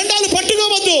పార్టీలైన జెండాలు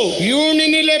పట్టుకోవద్దు.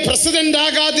 யூனியனிலே president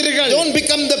ஆகாதீர்கள். Don't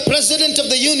become the president of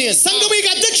the union. సంఘమిక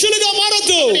అధ్యక్షులుగా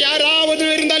మారొద్దు. யாராவது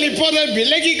இருந்தால் இப்போது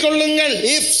விலகிக் கொள்ளுங்கள்.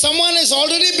 If someone has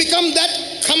already become that,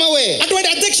 come away. అటువంటి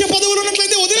అధ్యక్ష పదవులు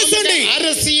ఉన్నట్లయితే వదిలేయండి.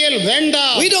 அரசியல்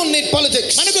வேண்டாம். We don't need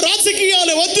politics. మనకు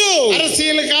రాజకీయాలు వద్దు.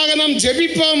 அரசியலுக்காக நாம்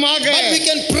ஜெபிப்போமாக. But we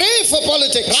can pray for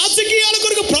politics. రాజకీయాల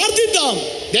కొరకు ప్రార్థిద్దాం.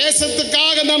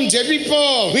 தேசத்துக்காக நாம்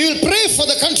ஜெபிப்போம். We will pray for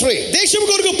the country. దేశం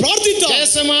కొరకు ప్రార్థిద్దాం.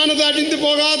 தேசமானது அழிந்து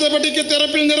போகாதபடிக்கு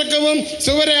திறப்பில் நிற்கவும்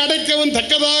சுவரை அடைக்கவும்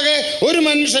தக்கதாக ஒரு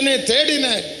மனுஷனை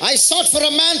தேடினார். I sought for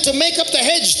a man to make up the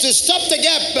hedge, to stop the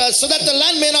gap, so that the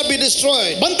land may not be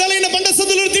destroyed. బంతలైన బండ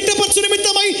సందులను తిట్టపరచు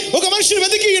నిమిత్తమై ఒక మనిషిని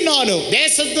వెతికి ఉన్నాను.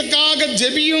 தேசத்துக்காக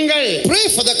ஜெபியுங்கள். Pray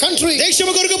for the country.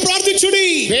 దేశం కొరకు ప్రార్థించుడి.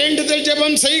 வேண்டுதல்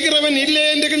ஜெபம் செய்கிறவன் இல்லை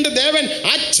என்று தேவன்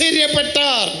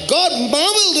ஆச்சரியப்பட்டார். God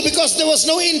marveled because there was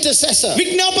no intercessor.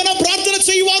 విజ్ఞాపన ప్రార్థన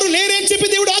చేయువారు లేరే అని చెప్పి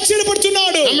దేవుడు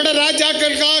ఆశ్చర్యపడుతున్నాడు. நம்முடைய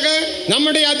ராஜாக்களுக்காக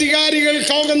நம்முடைய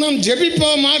அதிகாரிகளுக்காக நாம்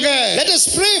ஜெபிப்போமாக. Let us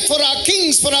pray for our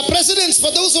kings, for our presidents,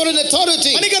 for those who are in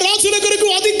authority. అనేక రాజుల కొరకు,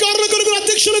 అధికారుల కొరకు,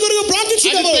 అధ్యక్షుల కొరకు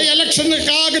ప్రార్థించుదాము. அடுத்த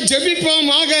எலெக்ஷனுக்காக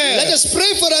ஜெபிப்போமாக. Let us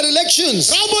pray for our elections.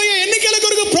 రాబోయే ఎన్నికల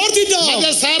కొరకు ప్రార్థిద్దాం.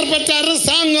 மத சார்பற்ற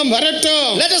அரசாங்கம் வரட்டும்.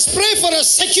 Let us pray for a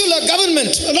secular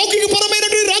government.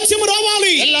 లౌకికపరమైనటువంటి రాజ్యం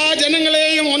రావాలి. எல்லா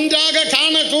ஜனங்களையும் ஒன்றாக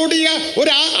காணக்கூடிய ஒரு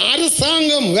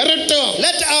அரசாங்கம் வரட்டும்.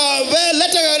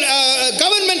 Let a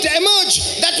government emerge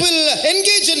that will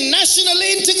engage in national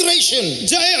integration.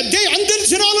 అందరి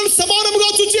జనాలను సమానంగా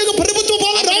చూసే ఒక ప్రభుత్వ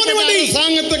పాలన రావనివ్వండి.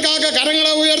 அரசாங்கத்துக்காக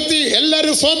கரங்களை உயர்த்தி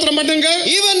எல்லாரும் ஸ்தோத்திரம் பண்ணுங்க.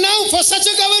 Even now for such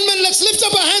a government, let's lift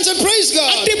up our hands and praise God.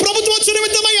 అట్టి ప్రభుత్వం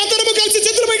నిమిత్తమై అందరము కలిసి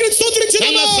చేతులపై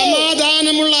స్తోత్రించుదాము.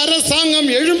 సమాధానముள்ள அரசாங்கம்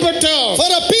எழும்பட்டும்.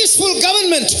 For a peaceful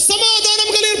government. సమాధానం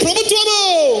కలిగిన ప్రభుత్వము.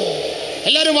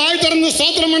 எல்லாரும் வாய் திறந்து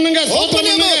ஸ்தோத்திரம் பண்ணுங்க. Open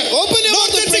your mouth. Open your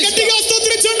mouth and praise గట్టిగా God.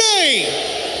 స్తోత్రించండి.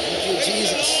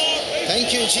 Thank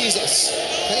you, Jesus.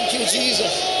 Thank you,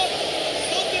 Jesus.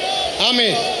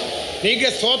 ஆமென். நீங்க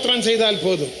ஸ்தோத்திரம் செய்தால்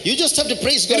போதும். You just have to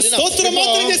praise God enough. స్తోత్రం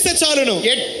మాత్రం చేస్తే చాలును.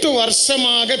 8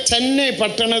 வருஷமாக சென்னை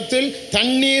பட்டணத்தில்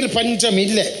தண்ணீர் பஞ்சம்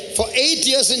இல்லை. For 8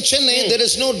 years in Chennai, there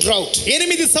is no drought.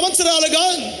 8 సంవత్సరాలుగా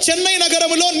చెన్నై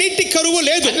నగరంలో నీటి కరువు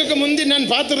లేదు. அதுக்கு முந்தி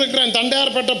நான் பார்த்திருக்கிறேன்.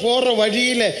 தண்டையார்பட்ட போற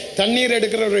வழியில தண்ணீர்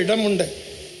எடுக்கிற ஒரு இடம் உண்டு.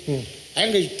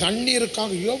 அங்க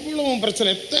தண்ணீருக்காக எவ்வளவு பிரச்சனை,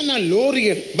 எத்தனை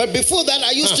லோரிகள். But before that,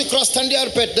 I used to cross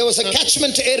Thandiarpet. There was a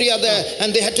catchment area there, and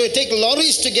they had to take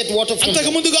lorries to get water from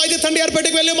అంతకు ముందుగా అయితే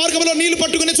తండియార్పేటకు వెళ్ళే మార్గంలో నీళ్లు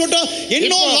పట్టుకునే చోట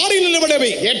ఎన్నో లారీలు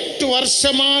నిలబడేవి. 8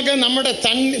 வருஷமாக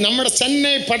நம்மட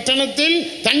சென்னை பட்டணத்தில்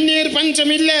தண்ணீர்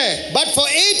பஞ்சம் இல்ல. But for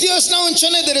 8 years now in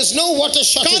Chennai, there is no water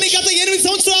కానీ shortage. గత 8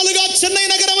 సంవత్సరాలుగా చెన్నై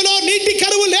నగరంలో నీటి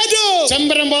కరువు లేదు.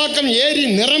 செம்பரம்பாக்கம் ஏரி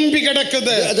நிரம்பி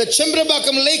கிடக்குது. The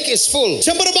Chembrabakam lake is full.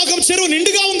 చెంబరబాకం చెరువు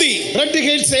నిండుగా ఉంది. ரெட்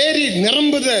ஹில்ஸ் ஏரி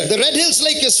நிரம்புது. The Red Hills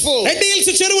lake is full. Red hills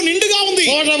చెరువు నిండుగా ఉంది.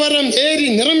 சோழவரம் ஏரி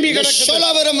நிரம்பி The கிடக்குது.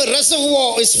 Sholavaram reservoir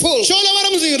is full.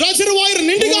 Cholavaram reservoir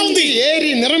నిండుగా ఉంది.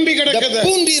 ஏரி நிரம்பி The கிடக்குது.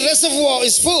 Pundi reservoir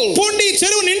is full. Poondi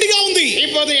చెరువు నిండుగా ఉంది.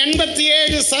 இப்போது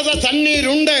 87% தண்ணீர்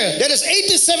உண்டு. There is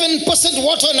 87%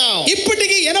 water now.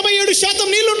 ఇప్పటికి 87%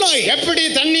 నీళ్లు ఉన్నాయి. எப்படி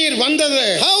தண்ணீர் வந்தது?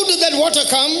 How did that water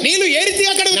come? నీళ్లు ఏ రీతిగా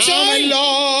అక్కడ நாம் వచ్చాయి?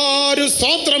 எல்லாரும்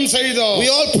ஸ்தோத்திரம் செய்தோம்.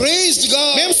 We all praised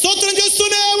God. మేము స్తోత్రం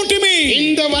చేస్తూనే ఉంటిమి.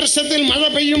 இந்த வருஷத்தில் மழை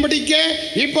பெய்யும்படிக்கு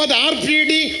இப்போது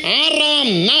ஆர்பிடி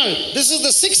 6ஆம் நாள். This is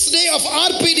the 6th day of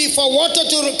RPD for water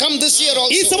to come this year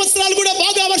ఈ also. సంవత్సరాలు కూడా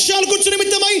బాగా వర్షాలు కురిసిన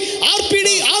నిమిత్తమై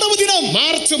ఆర్పిడి 6వ దినం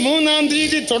மார்ச் 3ஆம்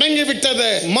தேதி தொடங்கி விட்டது.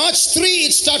 March 3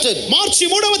 it started. మార్చి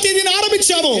 3వ తేదీన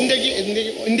ఆరంభించాము. இன்றைக்கு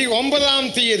 9ஆம்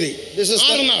தேதி. This is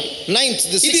 6 the நாள். 9th,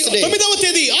 the ఇది 6th day. 9వ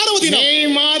తేదీ 6వ దినం. மே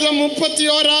மாதம்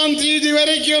 31ஆம் தேதி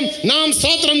வரைக்கும் நாம்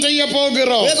ஸ்தோத்திரம் செய்ய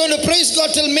போகிறோம். We are going to praise God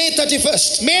till May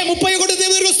 31st. మే 31వ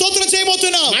తేదీ వరకు స్తోత్రం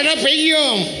చేయబోతున్నాం. மழை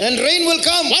பெய்யும். And rain will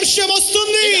come. వర్షం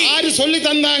వస్తుంది. இது யாரு சொல்லி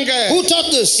தந்தாங்க? Who taught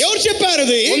this? ఎవరు చెప్పారు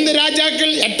ఇది? இந்த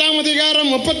ராஜாக்கள் 8ஆம் அதிகாரம்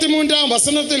 33ஆம்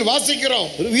வசனத்தில் வாசிக்கிறோம்.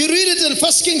 We read it in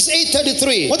 1 Kings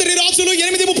 8:33. మొదటి రాజులు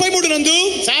 8:33 నందు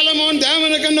சாலமோன்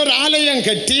தேவனுக்கு ஒரு ஆலயம்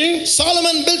கட்டி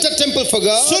Solomon built a temple for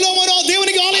God. సొలొమోను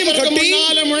దేవునికి ఆలయం அதற்கு కట్టి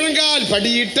முன்னால முழங்கால்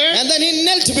படியிட்டு and then he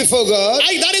knelt before God,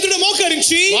 దాని ఎదుట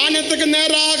మోకరించి வானத்துக்கு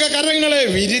நேராக கரங்களை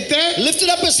விரித்து lifted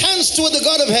up his hands toward the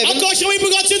God of heaven. ఆకాశం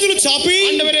వైపుగా చేతులు చాపి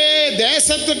ஆண்டவரே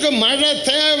தேசத்துக்கு மழை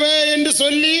தேவை என்று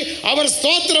சொல்லி அவர்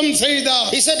ஸ்தோத்திரம் செய்தார்.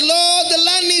 He said, Lord, the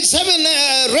land needs heaven,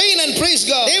 rain, and praise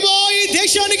God. దేవా ఈ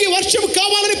దేశానికి వర్షం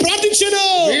కావాలని ప్రార్థించాను.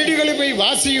 வீடுகளில் போய்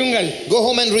வாசியுங்கள். Go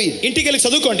home and read. ఇంటికి వెళ్ళి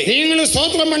చదువుకోండి. நீங்களும்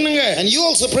ஸ்தோத்திரம் பண்ணுங்க. And you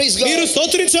also praise God. మీరు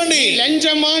స్తోత్రించండి.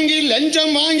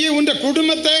 லஞ்சம் வாங்கி உங்க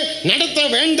குடும்பத்தை நடத்த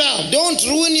வேண்டாம். Don't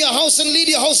ruin your house and lead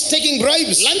your house taking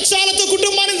bribes. లంచాలతో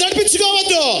కుటుంబాన్ని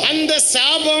నడిపించుకోవద్దు. அந்த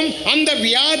சாபம் அந்த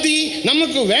வியாதி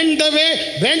நமக்கு வேண்டவே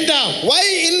வேண்டாம். Why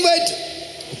invite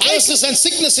curses and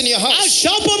sickness in your ఆ house?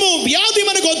 శాపము వ్యాధి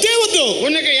మనకు వద్దే వద్దు.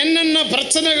 உனக்கு என்னென்ன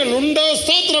பிரச்சனைகள் உண்டோ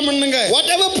ஸ்தோத்திரம் பண்ணுங்க.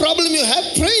 Whatever problem you have,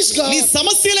 praise God. నీ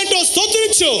సమస్యలేంటో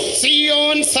స్తోత్రించు.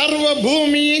 சீயோன் சர்வ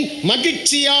பூமியின்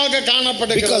மகிழ்ச்சியாக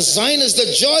காணப்படுகிறது. Because Zion is the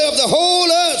joy of the whole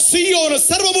earth. సియోను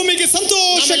సర్వభూమికి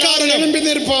సంతోష కారణం. எழும்பி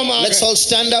நிற்போமாக. Let's all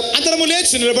stand up. అందరము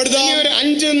లేచి నిలబడదాం. இனி ஒரு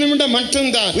 5 நிமிடம்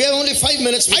மட்டும்தான். We have only 5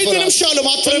 minutes 5 before us. నిమిషాలు கொஞ்ச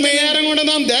మాత్రమే. நேரம் கூட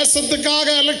நாம் தேசத்துக்காக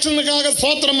எலெக்ஷனுக்காக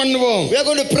ஸ்தோத்திரம் பண்ணுவோம். We are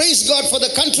going to praise God for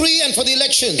the country and for the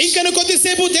elections. ఇంకా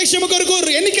కొద్దిసేపు దేశము కొరకు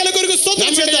ఎన్నికల కొరకు స్తోత్రం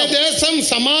நம்முடைய చేద్దాం. தேசம்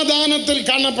சமாதானத்தில்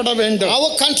காணப்பட வேண்டும். Our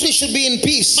country should be in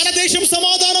peace. మన దేశం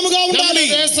సమాధానముగా ఉండాలి. நம்முடைய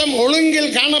தேசம் ஒழுங்கில்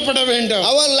காணப்பட வேண்டும்.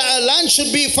 Our land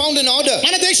should be found in order.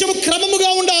 మన దేశము క్రమముగా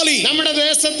ఉండాలి. நம்முடைய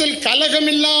தேசத்தில் கலகம்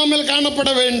இல்லாமல் காணப்பட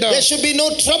வேண்டும். There should be no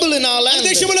trouble in our మన land.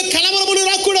 దేశములో కలవరములు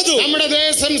రాకూడదు. நம்முடைய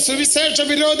தேசம் சுவிசேஷ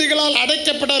விரோதிகளால்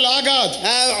அடைக்கப்படலாகாது.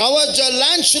 Our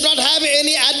land should not have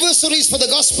any adversaries for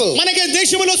the gospel. మనకి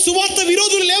దేశములో సువార్త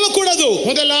విరోధులు లేవకూడదు.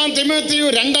 முதலாம் தீமோத்தேயு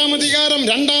 2ஆம் அதிகாரம்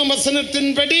 2ஆம்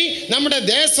வசனத்தின்படி நம்முடைய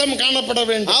தேசம் காணப்பட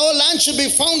வேண்டும். Our land should be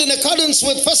found in accordance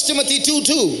with 1 Timothy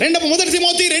 2:2. మొదటి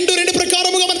తిమోతి 2:2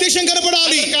 ప్రకారముగా మన దేశం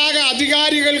కనపడాలి. அதற்காக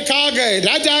அதிகாரிகளுக்காக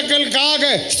ராஜாக்களுக்காக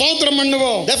ஸ்தோத்திரம்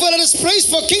பண்ணுவோம். Therefore let us praise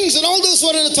for kings and all those who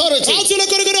are in authority. రాజుల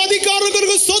కొరకు అధికారుల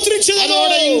కొరకు స్తోత్రించుదాము.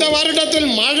 அதோட இந்த வருடத்தில்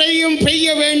மழையும் பெய்ய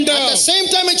வேண்டும். At the same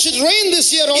time it should rain this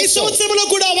year ఈ also. సంవత్సరంలో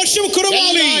కూడా వర్షం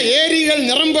కురవాలి. எல்லா ஏரிகள்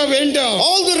நிரம்ப வேண்டும்.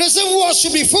 All the reservoirs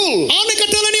should be full.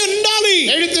 ఆనకట్టలని ఉండాలి.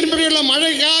 எழுத்தின்படியுள்ள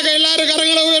மழைக்காக எல்லாரும்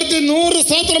கரங்களை உயர்த்தி 100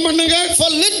 ஸ்தோத்திரம் பண்ணுங்க. For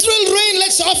literal rain,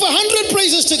 let's offer 100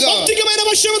 praises to God. భౌతికమైన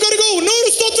వర్షం కొరకు 100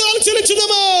 స్తోత్రాలు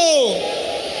చెల్లించుదాము.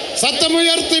 சத்தம்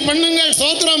உயர்த்தி பண்ணுங்கள்.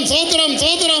 ஸ்தோத்திரம் ஸ்தோத்திரம்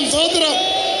ஸ்தோத்திரம் ஸ்தோத்திரம்.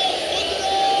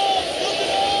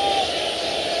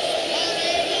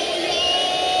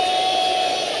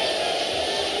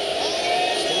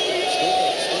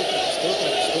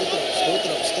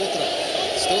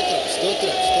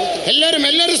 எல்லாரும்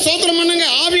ஸ்தோத்திரம் பண்ணுங்க.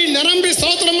 ஆவி நிரம்பி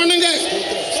ஸ்தோத்திரம் பண்ணுங்க.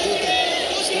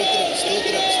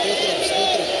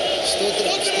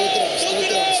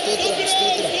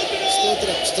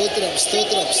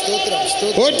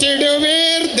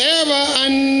 போற்றிடுவீர் தேவ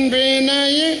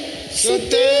அன்பினைய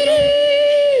சுத்தரும்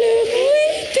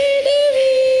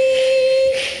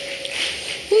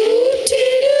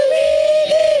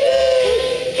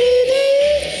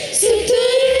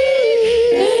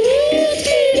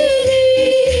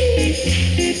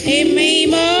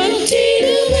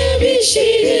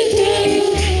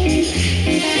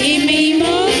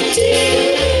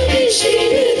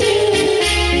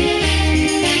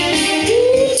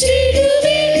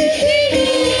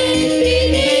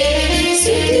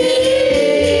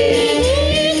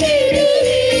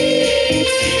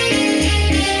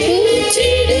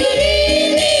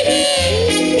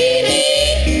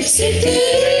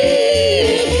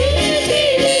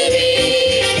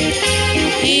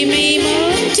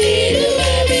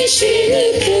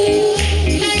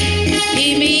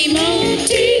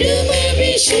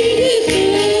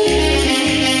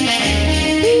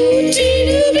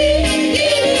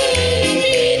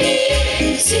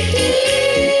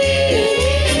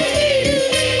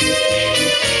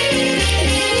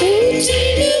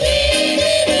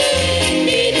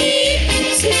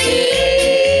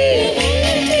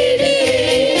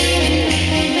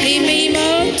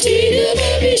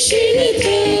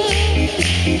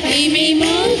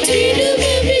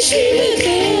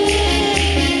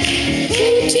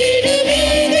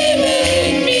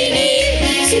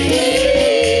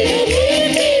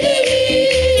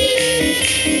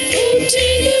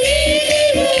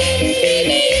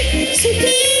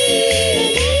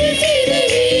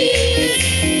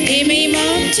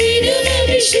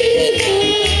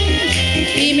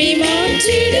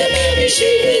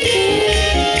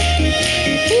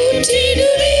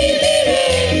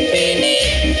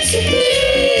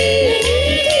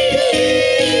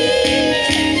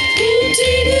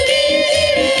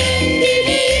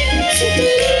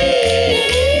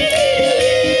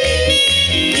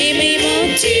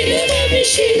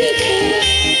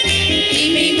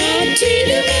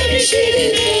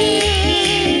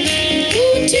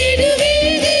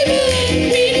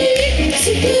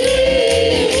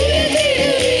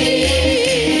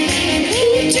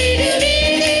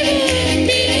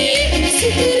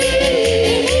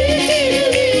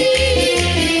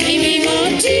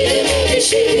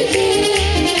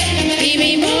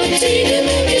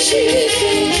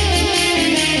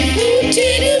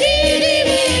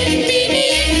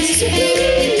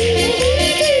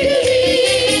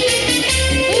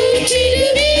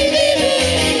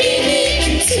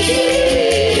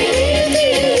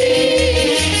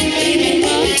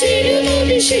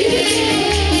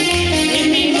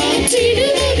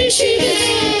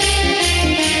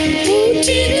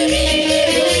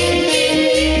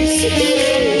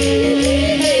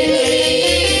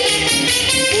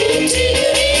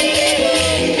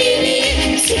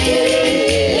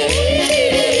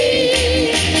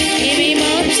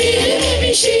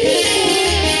அபிஷேகம்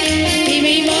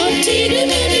இமை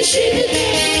மாற்றிடும் அபிஷேகம்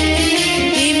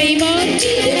இமை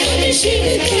மாற்றிடும்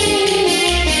அபிஷேகம்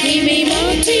இமை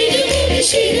மாற்றிடும்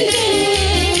அபிஷேகம்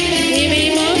இமை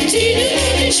மாற்றிடும்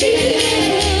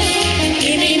அபிஷேகம்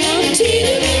இமை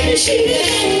மாற்றிடும்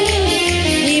அபிஷேகம்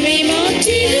இமை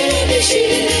மாற்றிடும்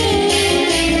அபிஷேகம்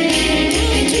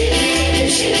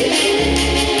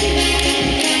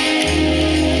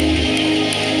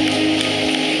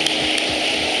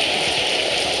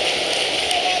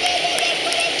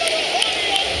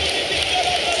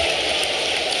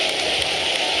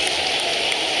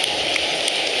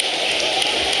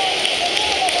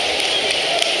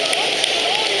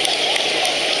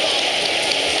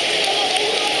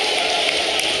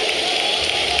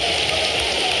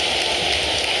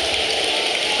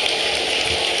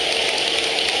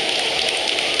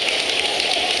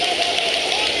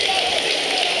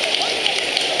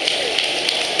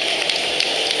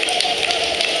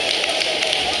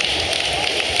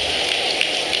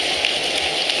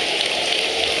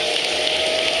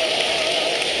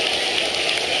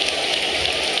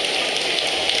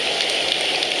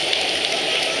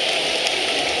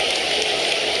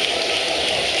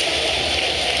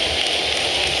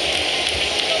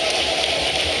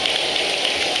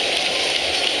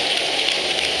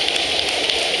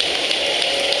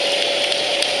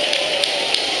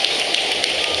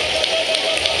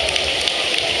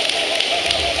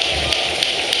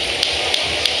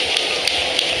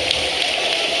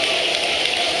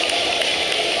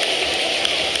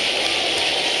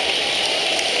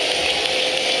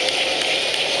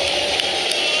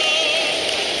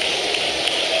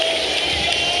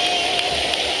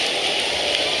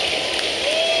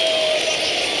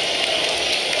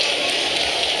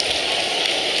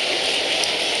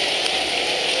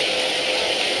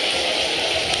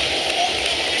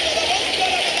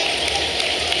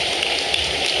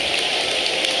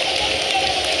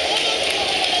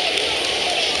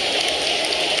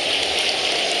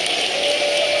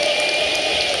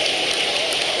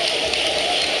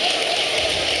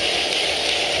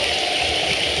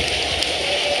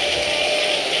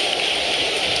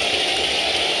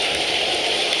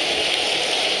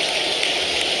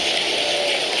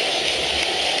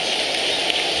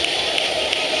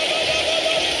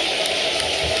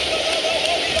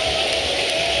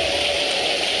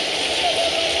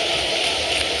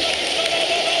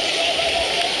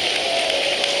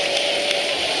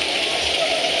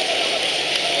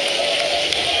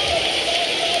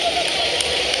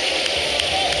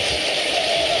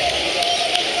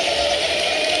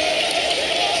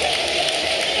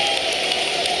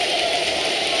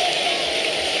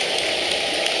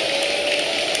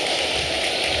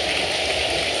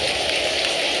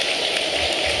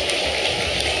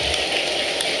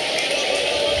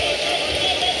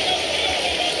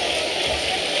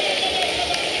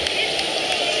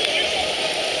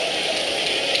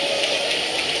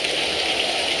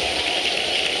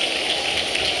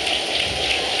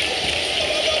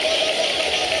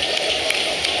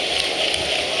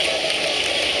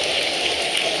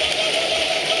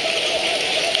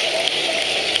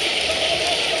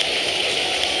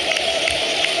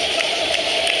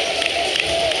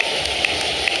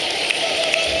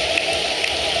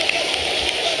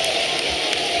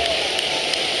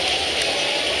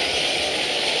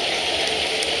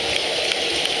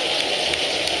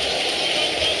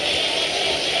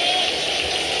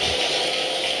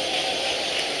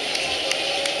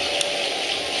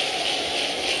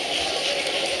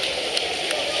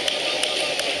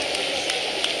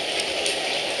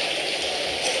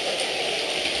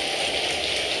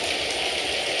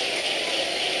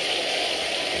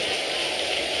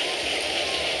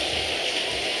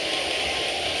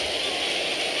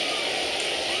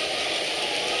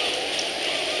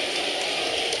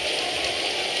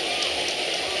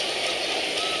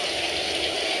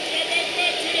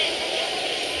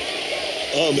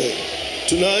Amen.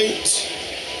 Tonight,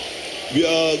 we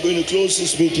are going to close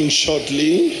this meeting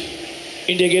shortly.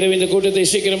 இன்றைய இரவு இந்த கூட்டத்தை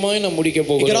சீக்கிரமாய் நாம் முடிக்க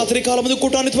போகிறோம். రాత్రి కాలమందు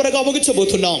కూటాన్ని త్వరగా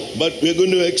ముగించబోతున్నాం. But we are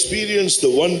going to experience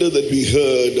the wonder that we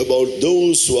heard about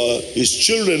those who are his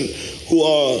children, who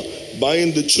are by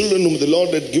the children whom the Lord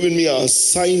had given me are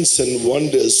signs and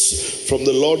wonders from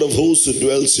the Lord of hosts who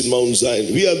dwells in Mount Zion.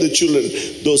 We are the children,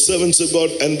 those servants of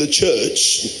God and the church,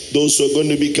 those who are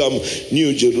going to become New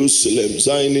Jerusalem,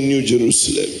 Zion in New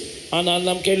Jerusalem. ஆனால்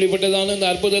நாம் கேள்விப்பட்டதான இந்த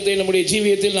அற்புதத்தை நம்முடைய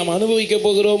ஜீவியத்தில் நாம் அனுபவிக்க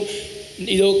போகிறோம்.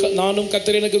 இதோ நானும்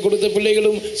கர்த்தர் எனக்கு கொடுத்த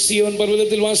பிள்ளைகளும் சீயோன்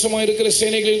பர்வதத்தில் வாசமாக இருக்கிற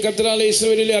சேனைகளில் கர்த்தராலே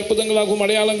இஸ்ரவேலிலே அற்புதங்களாகவும்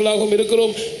அடையாளங்களாகவும்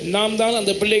இருக்கிறோம். நாம் தான்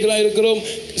அந்த பிள்ளைகளாக இருக்கிறோம்.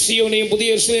 சீயோனையும்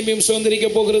புதிய எருசலேமையும் சுதந்திரிக்க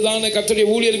போகிறதான கர்த்தருடைய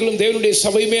ஊழியர்களும் தேவனுடைய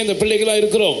சபையுமே அந்த பிள்ளைகளாக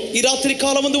இருக்கிறோம். ఈ రాత్రి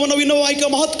కాలమందు మనం విన్నవాయిక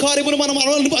మహత్కార్యమును మనం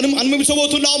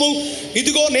అనుభవించబోతున్నాము.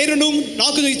 ఇదిగో నేను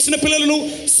నాకు ఇచ్చిన పిల్లలను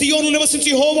సియోనులో నివసించి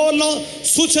యెహోవా వలన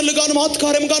సూచనలుగాను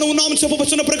మహత్కార్యముగాను ఉన్నామని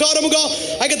చెప్పబడిన ప్రకారముగా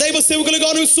ఆయన దైవ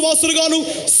సేవకులుగాను విశ్వాసులుగాను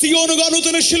సియోనుగాను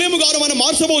యెరూషలేముగాను మనం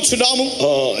మార్చబోతున్నాము.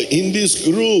 In this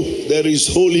group there is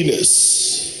holiness.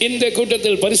 இந்த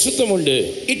கூட்டத்தில் பரிசுத்தம் உண்டு.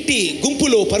 இட்டி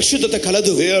గుంపులో పరిశుద్ధత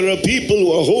కలదు. There are people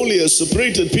who are holy, are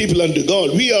separated people unto God.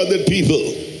 We are that people.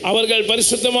 அவர்கள்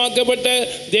பரிசுத்தமாக்கப்பட்ட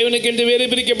தேவனுக்கென்று வேறு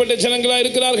பிரிக்கப்பட்ட ஜனங்களாக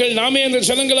இருக்கிறார்கள். நாமே அந்த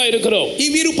ஜனங்களாக இருக்கிறோம். ఈ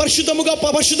వీరు పరిశుద్ధముగా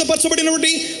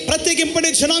పరిశుద్ధపరచబడినటువంటి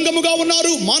ప్రత్యేకింపబడిన జనాంగముగా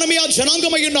ఉన్నారు. మనమే ఆ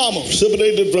జనాంగమై ఉన్నాము.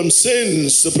 Separated from sin,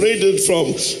 separated from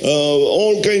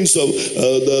all kinds of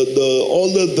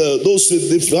those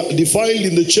defiled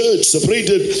in the church,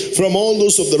 separated from all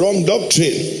those of the wrong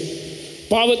doctrine.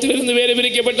 பாவத்திலிருந்து வேறு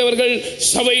பிரிக்கப்பட்டவர்கள்,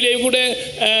 சபையிலே கூட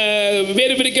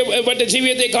வேறு பிரிக்கப்பட்ட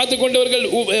ஜீவியத்தை காத்துக்கொண்டவர்கள்,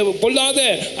 பொல்லாத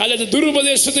அல்லது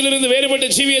துருபதேசத்திலிருந்து வேறுபட்ட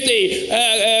ஜீவியத்தை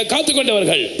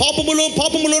காத்துக்கொண்டவர்கள்.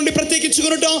 పాపములో నుండి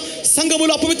ప్రత్యేకించుకొనుట,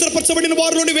 సంఘములో అపవిత్రపరచబడిన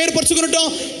వారి నుండి వేరుపరచుకొనుట,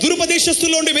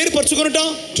 దురుపదేశస్తుల నుండి వేరుపరచుకొనుట.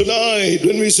 Tonight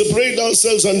when we separate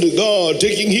ourselves unto God,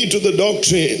 taking heed to the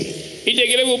doctrine,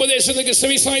 இன்றைக்கு இரவு உபதேசத்துக்கு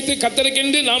செவிசாய்த்து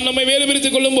கர்த்தருக்கென்று நாம் நம்மை வேறு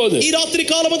பிரித்துக் கொள்ளும்போது, ఈ రాత్రి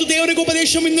కాలమందు దేవునికి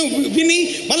ఉపదేశం విని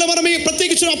మళ్ళీ మనమే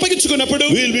ప్రత్యేకించి అప్పగించుకున్నప్పుడు,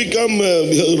 we will become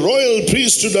a royal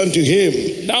priesthood unto him.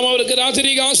 நாம் அவருக்கு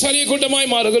ராஜரீக ஆசாரிய கூட்டமாய்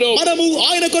மாறுகிறோம். మనము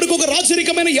ఆయన కొరకు ఒక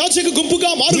రాజరికమైన యాజక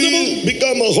గుంపుగా మారుదుము. We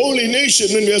become a holy nation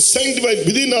when we are sanctified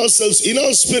within ourselves, in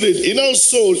our spirit, in our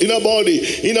soul, in our body,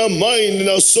 in our mind, in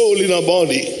our soul, in our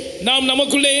body. நாம்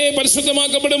நமக்குள்ளேயே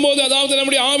பரிசுத்தமாக்கப்படும் போது, அதாவது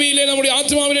நம்முடைய ஆவியிலே, நம்முடைய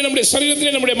ஆத்மாவிலே, நம்முடைய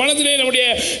சரீரத்திலே, நம்முடைய மனதிலே, நம்முடைய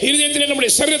இதயத்திலே,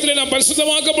 நம்முடைய சரீரத்திலே நாம்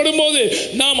பரிசுத்தமாக்கப்படும் போது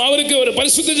நாம் அவருக்கு ஒரு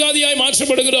பரிசுத்த ஜாதியாய்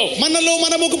மாற்றப்படுகிறோம். మనలో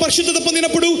మనము ఒక పరిశుద్ధత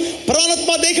పొందినప్పుడు ప్రాణాత్మ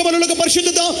దేహములలో ఒక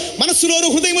పరిశుద్ధత, మనస్సులో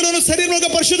హృదయములో శరీరంలో ఒక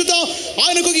పరిశుద్ధత,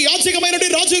 ఆయనకు ఒక యాజకమైన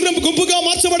రాజరిక గుంపుగా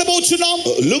మార్చబడబోచున్నాం.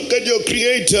 Look at your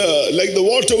creator, like the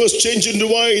water was changed into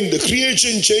wine, the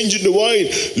creation changed into wine.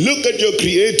 Look at your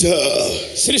creator.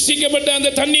 சிருஷ்டிக்கப்பட்ட அந்த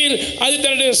தண்ணீர் அது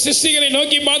தன்னுடைய சிருஷ்டிகரை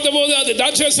நோக்கி பார்த்தபோது அது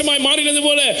திராட்சரசமாய் மாறினது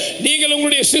போல நீங்கள்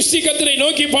உங்களுடைய சிருஷ்டிகர்த்தரை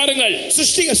நோக்கி பாருங்கள்.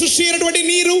 సృష్టి అయినటువంటి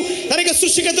నీరు తన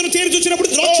సృష్టికర్తను తేరి చూచినప్పుడు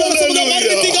ద్రాక్షారసముగా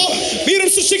మారినట్టుగా మీరు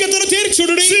సృష్టికర్తను తేరి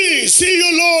చూడండి. See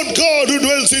your Lord God who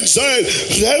dwells inside.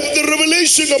 Have the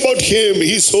revelation about him,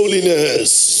 his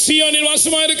holiness. சீயோனில்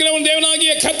வாசமாக இருக்கிறவன்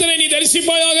தேவனாகிய கர்த்தரை நீ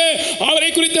தரிசிப்பாயாக. அவரை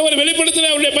குறித்த ஒரு வெளிப்படுத்தலை,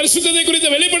 அவருடைய பரிசுத்தத்தை குறித்த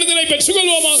வெளிப்படுத்தலை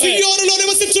பெற்றுக்கொள்வோமாக. సీయోనులో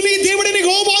నివసించు నీ దేవుడిని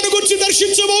యెహోవాను గురించి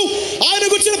దర్శించుము, ఆయన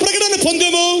గురించిన ప్రకటన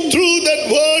పొందుము. Through that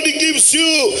word he gives you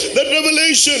that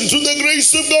revelation, through the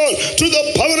grace of God, through the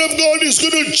power of God is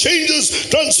going to change us,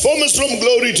 transform us from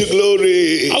glory to glory.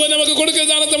 அவர் நமக்கு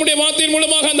கொடுக்கிறதான நம்முடைய வார்த்தையின்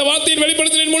மூலமாக, அந்த வார்த்தையின்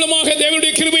வெளிப்படுத்தலின் மூலமாக,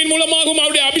 தேவனுடைய கிருபையின் மூலமாகவும்,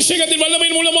 அவருடைய அபிஷேகத்தின்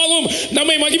வல்லமையின் மூலமாகவும்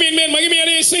நம்மை மகிமையின் மேல் மகிமை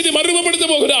அடைய செய்து மறுரூபப்படுத்த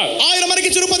போகிறார். ఆయన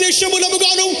మనకిచ్చిన ఉపదేశం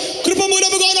మూలముగాను, కృప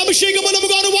మూలముగాను, అభిషేకం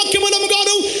మూలముగాను, వాక్యం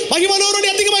మూలముగాను మహిమలో నుండి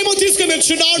అధిక మహిమ తీసుకొని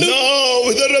వచ్చున్నాడు. Now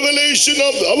with the revelation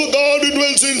of our God who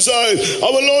dwells inside,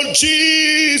 our Lord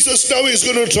Jesus now is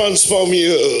going to transform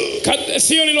you.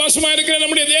 சீயோனில் வாசமாக இருக்கிற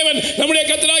நம்முடைய தேவன், நம்முடைய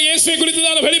கர்த்தராகிய இயேசுவை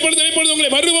குறித்ததான வெளிப்படுத்தல் இப்பொழுது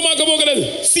உங்களை மறுரூபமாக்க போகிறது.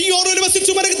 సీయోనులో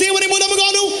నివసించు మనకు దేవుని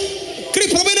మూలముగాను,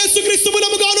 యేసు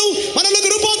మూలముగాను మనలో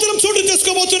రూపాంతరం చోటు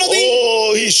చేసుకోబోతున్నది. Oh,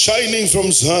 he's shining from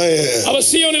Zion. அவர்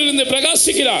சீயோனிலிருந்து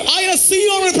பிரகாசிக்கிறார். ఆయన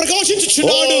సీయోనును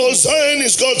ప్రకాశించుచున్నాడు. Oh, Zion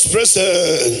is God's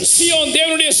presence. சீயோன்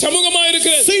தேவனுடைய சமூகமாக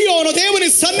இருக்கிறது. సీయోను దేవుని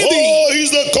సన్నిధి. Oh,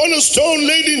 he's the cornerstone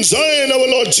laid in Zion, our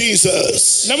Lord Jesus.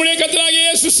 நம்முடைய கர்த்தராகிய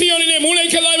இயேசு சீயோனிலே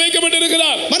மூலைக்கல்லாய்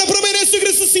வைக்கப்பட்டிருக்கிறார். మన ప్రభువైన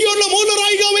యేసుక్రీస్తు సీయోనులో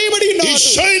మూలరాయిగా వేయబడి ఉన్నాడు. He's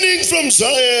shining from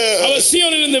Zion. அவர்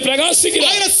சீயோனிலிருந்து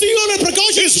பிரகாசிக்கிறார். ఆయన సీయోనును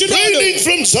ప్రకాశించుచున్నాడు. Reigning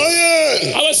from Zion.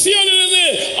 அவர் சீயோனிலிருந்து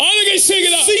ஆளுகை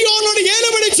செய்கிறார். సీయోనును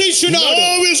ఏలుబడి చేయుచున్నాడు.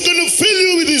 Now he's going to fill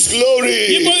you with his glory.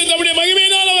 இப்பொழுது நம்முடைய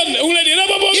மகிமையினால் அவர் உங்களை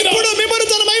நிரப்ப போகிறார். ఇప్పుడు మిమ్మల్ని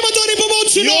తన మహిమతో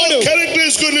నింపబోచున్నాడు. Your character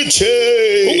is going to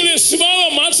change. உங்களுடைய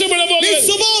சுபாவம் மாற்றப்பட మీ போகிறது.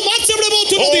 స్వభావం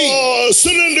మార్చబడబోతున్నది. Oh,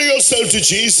 surrender yourself to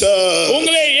Jesus.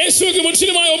 உங்களை இயேசுவுக்கு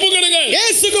முற்றிலுமாய் ஒப்புக்கொடுங்கள்.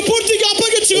 యేసుకు పూర్తిగా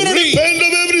అప్పగించుకొనుడి. Repent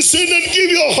of every sin and give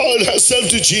your heart yourself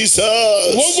to Jesus.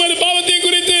 ஒவ்வொரு பாவத்தையும்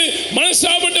குறித்து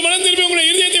மனசாபட்டு மனம் திரும்பி உங்களுடைய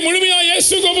இதயத்தை முழுமையாக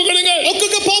இயேசுவுக்கு ஒப்புக்கொடுங்கள்.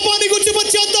 ఒక్కొక్క పాపాన్ని గురించి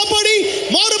పశ్చాత్తాపడి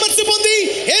మారుమనసు పొంది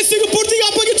యేసుకు పూర్తిగా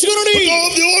అప్పగించుకొనుడి. Put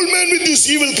off the old man with his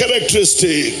evil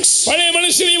characteristics. பழைய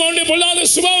மனுஷனையும் அவனுடைய பொல்லாத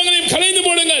சுபாவங்களையும் களைந்து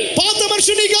போடுங்கள். పాత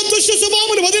మనుషుని దుష్ట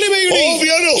స్వభావమును వదిలివేయుడి. Oh, we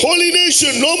are a holy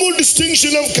nation. No more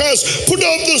distinction of caste. Put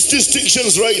off those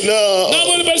distinctions right now.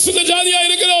 நாம் ஒரு பரிசுத்த ஜாதியாக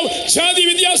இருக்கிறோம். ஜாதி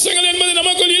வித்தியாசங்கள் என்பது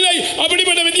நமக்குள் இல்லை.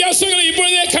 அப்படிப்பட்ட வித்தியாசங்களை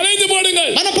இப்பொழுதே களைந்து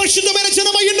போடுங்கள். మన పరిశుద్ధమైన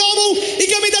జనమై ఉన్నాము.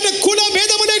 ఇక మీదట కుల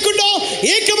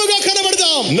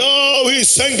Now He's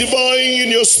sanctifying in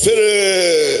your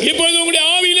spirit. இப்பொழுது உங்களுடைய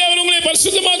ஆவியிலே அவர் உங்களை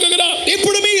பரிசுத்தமாக்குகிறார்.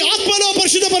 ఇప్పుడు మీ ఆత్మలో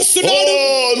పరిశుద్ధపరుస్తున్నాడు.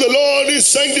 Oh, the Lord is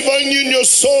sanctifying you in your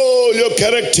soul, your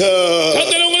character.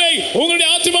 கர்த்தர் உங்களை உங்களுடைய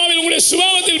ஆத்மாவில் உங்களுடைய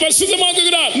சுபாவத்தில்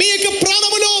பரிசுத்தமாக்குகிறார். మీ యొక్క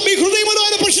ప్రాణములో మీ హృదయములో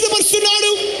ఆయన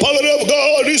పరిశుద్ధపరుస్తున్నాడు. Power of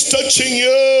God is touching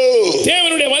you.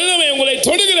 தேவனுடைய வல்லமை உங்களை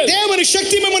தொடுகிறது. దేవుని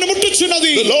శక్తి మిమ్మల్ని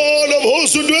ముట్టుచున్నది. The Lord of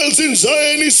hosts who dwells in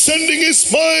Zion is sending His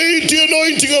mighty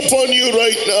anointing upon you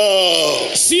right now.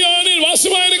 சியோனில்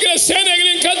வாசமாயிருக்கிற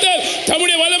சேனைகளின் கர்த்தர்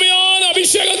தம்முடைய வல்லமையான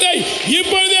அபிஷேகத்தை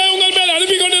இப்பொழுதே உங்கள் மேல்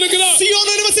அனுப்பி கொண்டிருக்கிறார்.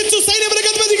 సియోను నివసించు సైన్యములకు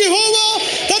అధిపతి యెహోవా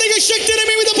తన యొక్క శక్తిని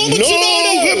మీ మీద పంపుచున్నాడు.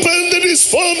 No weapon that is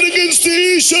formed against thee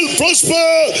shall prosper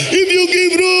if you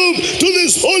give room to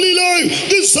this holy life,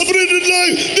 this separated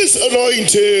life, this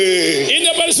anointing. இந்த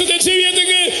பரிசுத்த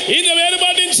ஜீவியத்துக்கு, இந்த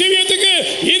வேறுபாட்டின் ஜீவியத்துக்கு,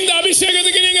 இந்த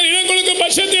அபிஷேகத்துக்கு நீங்கள் இடம் கொடுக்கும்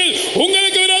பட்சத்தில்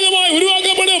உங்களுக்கு விரோதமாய்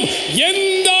உருவாக்கப்படும்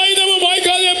எந்த ஆயுதமும்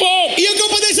வாய்க்காதே போம். ఈ యొక్క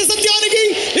ఉపదేశ సత్యానికి,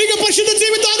 ఈ యొక్క పరిశుద్ధ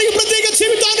జీవితానికి, ప్రత్యేక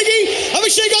జీవితానికి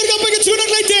అభిషేకానికి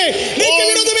అప్పగించుకున్నట్లయితే నీకు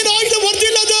విరోధమైన ఆయుధం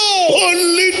వర్ధిల్లదు.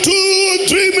 Only 2 or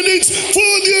 3 minutes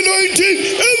for the anointing.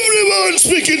 Everyone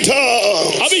speak in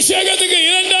tongues. அபிஷேகத்துக்கு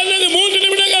 2 அல்லது 3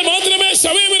 நிமிடங்கள் மாத்திரமே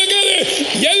சமயம் இருக்கிறது.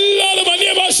 எல்லாரும்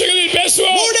அந்நிய பாஷைகளில்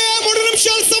பேசுவோம். 3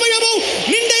 నిమిషాల సమయము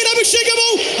నిండైన అభిషేకము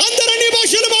అందరూ అన్య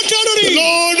భాషలు మాట్లాడుడి. The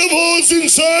Lord of hosts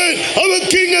inside, our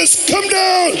King has come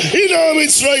down in our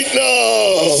midst right now.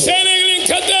 சேனைகளின்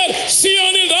கர்த்தர்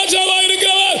சியோனில் ராஜாவாய்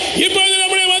இருக்கிறவர் இப்பொழுது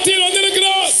நம்முடைய மத்தியில்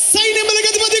வந்திருக்கிறார். సైన్యములకు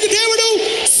అధిపతి దేవుడు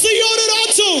సియోను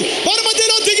రాజు మన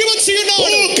మధ్యలో దిగి వచ్చి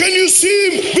ఉన్నాడు. Oh, can you see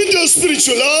Him with your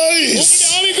spiritual eyes?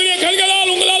 உங்களுடைய ஆவிக்குரிய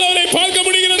கண்களால் உங்களால் அவரை பார்க்க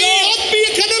முடிகிறது. మీ ఆత్మీయ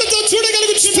కన్నులతో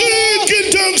చూడగలుగుచున్నారు. Speak in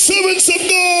tongues, servants of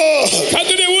God.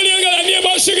 கர்த்தருடைய ஊழியர்கள் அந்நிய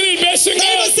பாஷைகளில் பேசுங்க.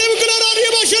 దైవ సేవకులారా అన్య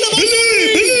భాషలు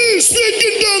Believe, speak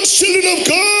in tongues, children of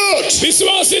God.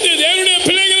 விசுவாசித்து தேவனுடைய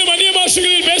பிள்ளைகளும் அந்நிய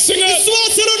பாஷைகளில் பேசுங்க.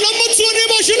 విశ్వాసులు నమ్మొచ్చు అన్య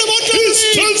భాషలు He's మాట్లాడండి.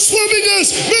 transforming us,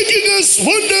 making us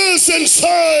wonders and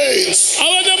signs.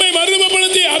 அவர் நம்மை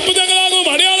மறுரூபப்படுத்தி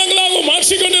அற்புதங்களாகவும் அடையாளங்களாகவும்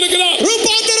மாற்றிக் கொண்டிருக்கிறார்.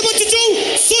 రూపాంతరపరచుచు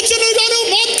సూచనలుగాను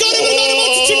మహత్కార్యములుగాను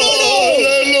మార్చుచున్నాడు.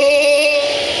 Hallelujah.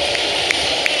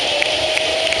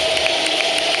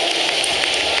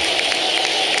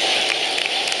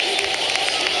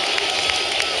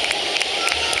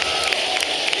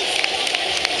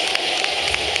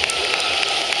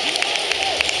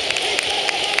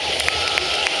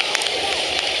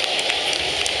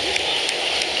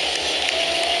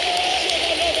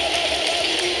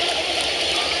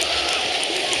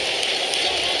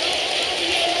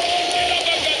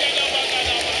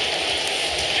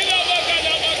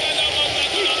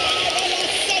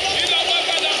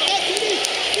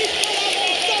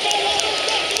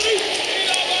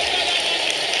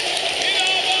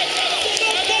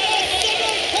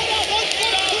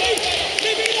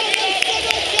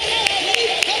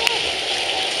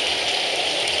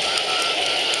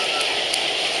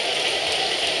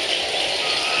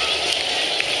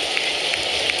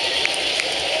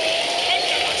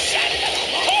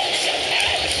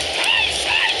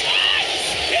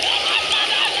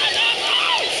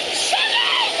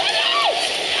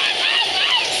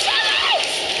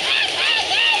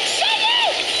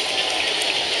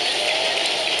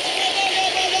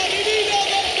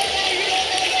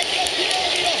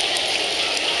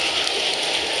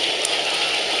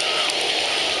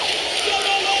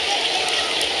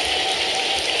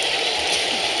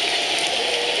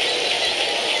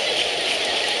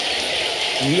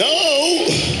 Now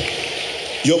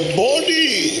your body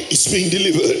is being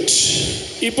delivered.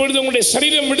 இப்பொழுது உங்களுடைய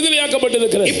சரீரம்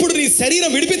விடுதலையாக்கப்பட்டிருக்கிறது. ఇప్పుడు నీ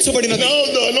శరీరం విడిపించబడినది. Now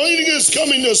the anointing has come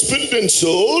in your spirit and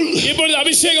soul. இப்பொழுது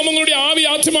அபிஷேகம் உங்களுடைய ஆவி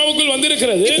ஆத்மாவுக்குள்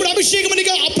வந்திருக்கிறது. ఇప్పుడు అభిషేకం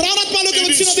నీకు ఆ ప్రాణాత్మలోకి It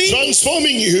వచ్చినది. is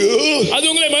transforming you. அது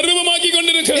உங்களை மறுரூபமாக்கி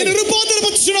கொண்டிருக்கிறது. నేను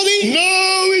రూపాంతరపరుచుచున్నది.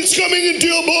 Now it's coming into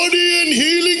your body and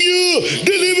healing you,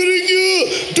 delivering you,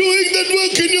 doing that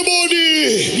work in your body.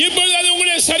 இப்பொழுது அது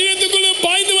உங்களுடைய சரீரத்துக்குள்ள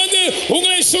பாய்ந்து வந்து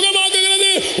உங்களை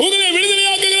சுகமாக்குகிறது, உங்களை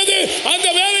விடுதலையாக்குகிறது. அந்த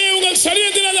வேலையை உங்கள்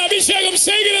சரீரத்தில் அந்த அபிஷேகம்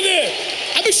செய்கிறது.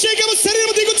 అభిషేకము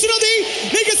శరీరం దిగుచున్నది.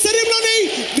 నీకు శరీరంలోని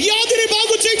వ్యాధిని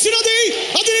బాగు చేయుచున్నది.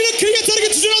 అది నీలో క్రియ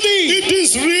జరిగించుచున్నది. It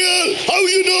is real. How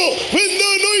you know when the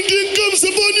anointing comes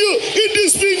upon you, it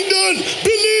is being done.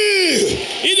 Believe.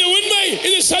 இது உண்மை,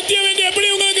 இது சத்தியம் என்று எப்படி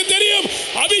உங்களுக்கு தெரியும்?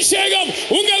 அபிஷேகம்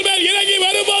உங்கள் மேல் இறங்கி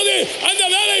வரும்போது அந்த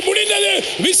வேலை முடிந்தது.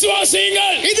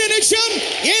 விசுவாசியுங்கள். ఇది నిజం.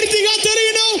 ఏ రీతిగా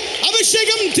తెలియను?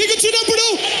 అభిషేకం దిగుచున్నప్పుడు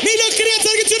నీలో క్రియ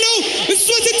జరిగించును.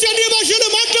 విశ్వసించి అన్య భాషలో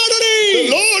మాట్లాడుడి. The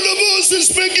Lord of hosts is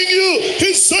making you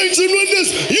His signs and wonders.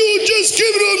 You just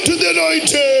give room to the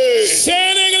anointing.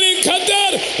 சேனைகளின்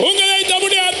கர்த்தர் உங்களை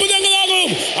தம்முடைய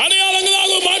அற்புதங்களாகவும்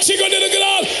அடையாளங்களாகவும் மாற்றிக்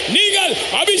கொண்டிருக்கிறார். நீங்கள்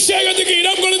அபிஷேகத்துக்கு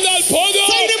இடம் கொடுத்தால் போதும்.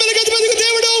 సైన్యములకు అధిపతి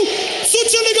దేవుడు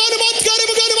సూచనలు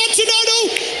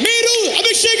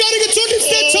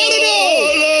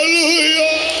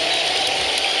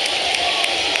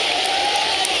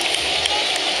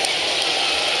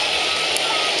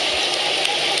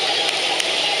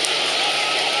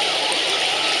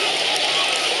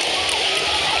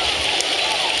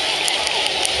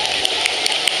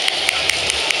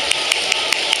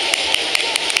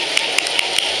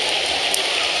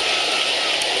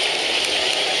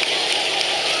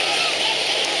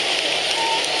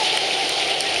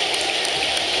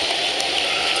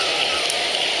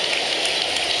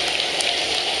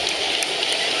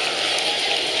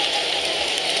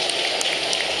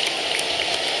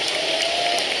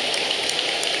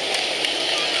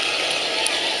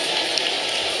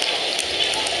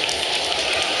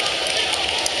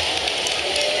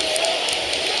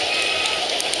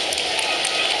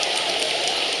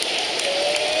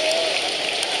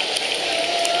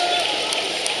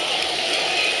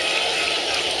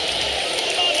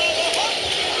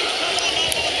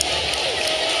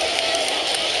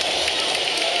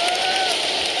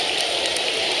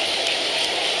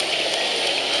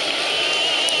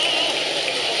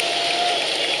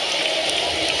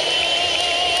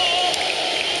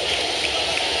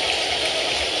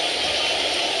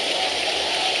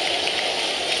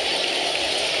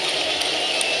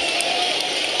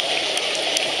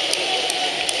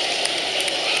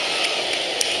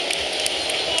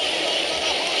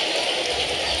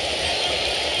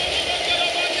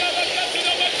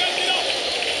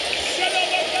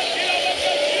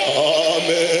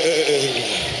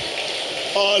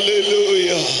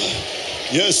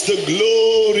Yes, the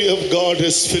glory of God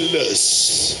has filled us.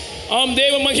 ஆம்,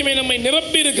 தேவ மகிமை நம்மை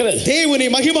நிரப்பி இருக்கிறது. దేవుని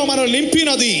మహిమ మనల్ని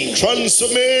నింపినది.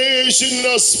 Transformation in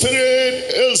our spirit,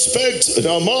 aspects, in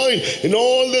our mind, in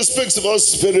all the aspects of our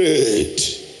spirit.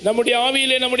 நம்முடைய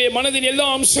ஆவியிலே, நம்முடைய மனதின் எல்லா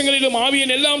அம்சங்களிலும்,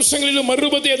 ஆவியின் எல்லா அம்சங்களிலும்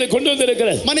மறுரூபத்தை அது கொண்டு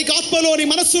வந்திருக்கிறது. మనకి ఆత్మలోని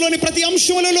మనస్సులోని ప్రతి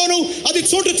అంశములలోనూ అది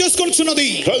చోటు చేసుకొనుచున్నది.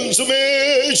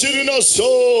 Transformation in our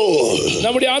soul.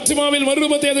 நம்முடைய ஆத்மாவில்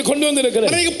மறுரூபத்தை அது கொண்டு வந்திருக்கிறது.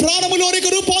 మన ప్రాణములోని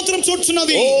రూపాంతరం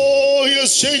చూచున్నది. Oh, he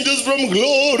has changed us from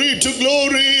glory to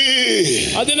glory.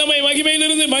 அது நம்மை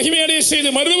மகிமையிலிருந்து மகிமையடைய செய்து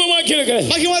மறுரூபமாக்கி இருக்கிறது.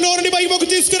 మహిమలోని మహిమకు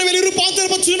తీసుకొని వెళ్ళి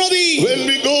రూపాంతరపరుచున్నది. When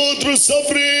we go through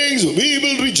sufferings, we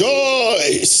will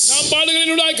rejoice. நாம்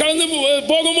பாடுகளிலூடாய் கடந்து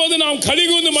போகும்போது நாம்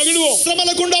களிகூர்ந்து மகிழ்வோம். శ్రమల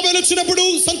గుండా వెలుచున్నప్పుడు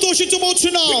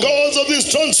సంతోషించబోచున్నాం. Because of this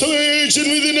transformation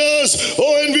within us,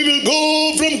 oh, and we will go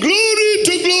from glory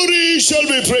to glory, shall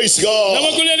we praise God.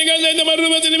 நமக்குள்ளே நிகழ்ந்த இந்த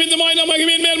மறுரூபத்தின் நிமித்தமாய் நாம்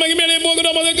மகிமையின் மேல் மகிமையடைய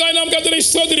போகிறோம். அதற்காக நாம் கர்த்தரை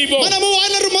ஸ்தோத்திரிப்போம். మనము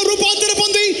ఆయన రూపాంతరం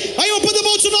పొంది అయ్యో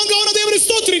పొందబోచున్నాం కావున దేవుని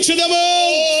స్తోత్రించుదాము.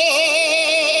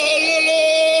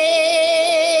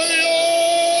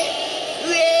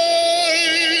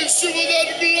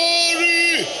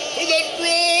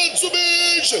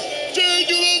 Take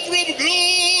us from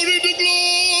glory to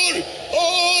glory.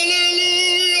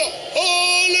 Hallelujah.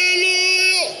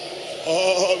 Hallelujah.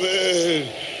 Amen.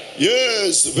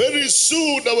 Yes, very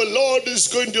soon our Lord is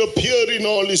going to appear in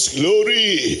all his glory.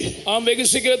 ஆம், வெகு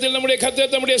சீக்கிரத்தில் நம்முடைய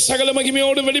கர்த்தர் தம்முடைய சகல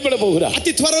மகிமையோடு வெளிப்பட போகிறார்.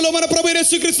 అతి త్వరలో మన ప్రభువైన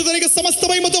యేసుక్రీస్తు తన సమస్త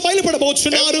మహిమతో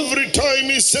బయలుపడబోచున్నారు. Every time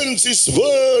he sends his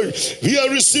word, we are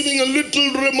receiving a little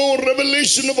more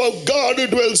revelation about God who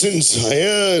dwells in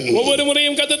Zion. ஒவ்வொரு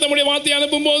முறையும் கர்த்தர் தம்முடைய வார்த்தையை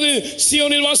அனுப்பும்போது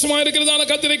சீயோனில் வாசமாக இருக்கிறதான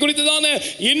கர்த்தரை குறித்ததான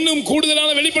இன்னும் கூடுதலான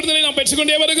வெளிப்படுத்தலை நாம்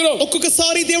பெற்றுக்கொண்டே வருகிறோம்.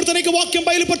 ఒక్కొక్కసారి దేవుడు తన వాక్యం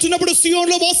బయలుపరుచున్నప్పుడు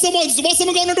సియోనులో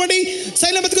వాసముగా ఉన్నటువంటి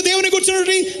శైలమెత్తుకు దేవుని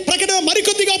గురించినటువంటి ప్రకటన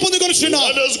మరికొద్దిగా పొందుకొనుచున్నాం.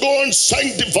 Let us go on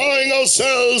sanctifying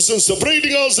ourselves and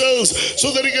separating ourselves so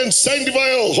that he can sanctify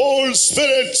our whole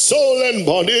spirit, soul and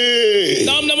body.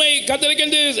 நாம் நம்மை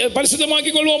கர்த்தருக்கென்று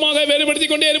பரிசுத்தமாக்கிக் கொள்வோமாக,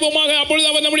 வேறுபடுத்திக் கொண்டே இருப்போமாக. அப்பொழுது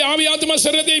அவர் நம்முடைய ஆவி ஆத்மா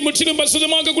சரீரத்தை முற்றிலும்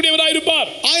பரிசுத்தமாக்கக்கூடியவராய் இருப்பார்.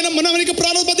 ఆయన మనకి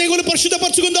ప్రాణాత్మ దేవుని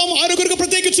పరిశుద్ధపరచుకుందాం, ఆయన కొరకు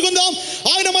ప్రత్యేకించుకుందాం.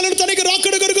 ఆయన మనల్ని తనకి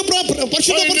రాకడ కొరకు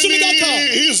పరిశుద్ధపరచును గాక.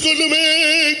 He is going to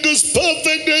make us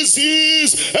perfect as he is,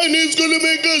 and he is going to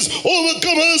make us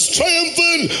overcomers,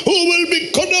 triumphant, who will be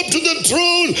caught up to the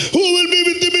throne, who will be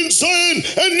with him in Zion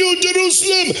and New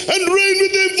Jerusalem and reign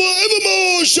with him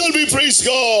forevermore. Shall we praise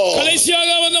God? கடைசியாக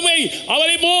அவர் நம்மை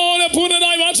அவரை போல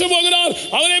பூரணராய் மாற்ற போகிறார்.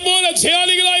 அவரை போல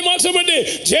ஜெயாளிகளாய் மாற்றப்பட்டு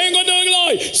ஜெயம்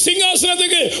கொண்டவர்களாய்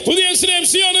சிங்காசனத்துக்கு, புதிய எருசலேம்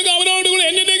சீயோனுக்கு அவரோடு கூட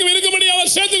என்னென்றைக்கும் இருக்கும்படி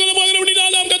அவர் சேர்த்துக் கொள்ள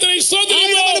போகிறபடியால் நாம் கர்த்தரை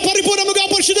ஸ்தோத்திரிப்போம். ఆయన పరిపూర్ణముగా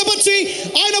పరిశుద్ధపరిచి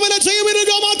ఆయన మన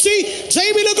జయవీరుగా మార్చి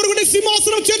జయవీరుల కొరకు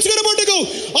సింహాసనం చేర్చుకొనబట్టుకు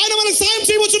ఆయన మనకు సాయం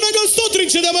చేయవచ్చున్నాక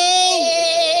స్తోత్రించుదాము.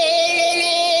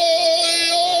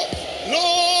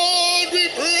 Lord, we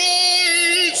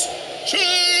praise,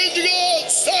 change God,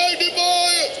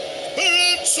 sanctify us,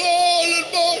 spirit, soul and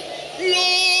body,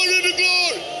 glory to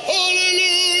glory,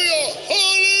 hallelujah,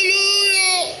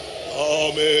 hallelujah,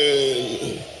 amen.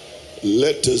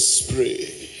 Let us pray.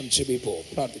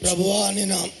 ప్రభువా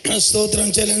నేను స్తోత్రం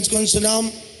చెల్లించుకుంటున్నాం.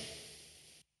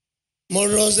 3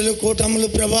 రోజులు కూటములు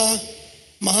ప్రభా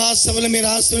మహాసభలు మీరు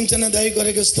ఆశ్రయించిన దయ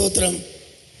కొరకు స్తోత్రం.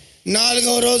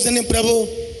 4వ రోజుని ప్రభు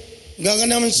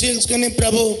గగనం చీల్చుకొని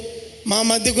ప్రభు మా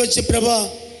మధ్యకు వచ్చి ప్రభా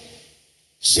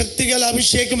శక్తిగల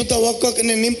అభిషేకంతో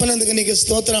ఒక్కొక్కరిని నింపినందుకు నీకు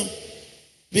స్తోత్రం.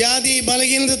 వ్యాధి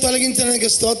బలహీనత తొలగించినందుకు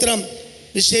స్తోత్రం.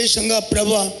 విశేషంగా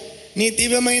ప్రభా నీ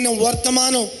దివ్యమైన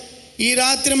వర్తమానం ఈ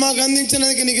రాత్రి మాకు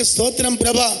అందించినందుకు నీకు స్తోత్రం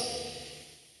ప్రభా.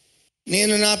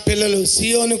 నేను నా పిల్లలు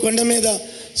సియోను కొండ మీద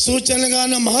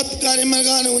సూచనలుగాను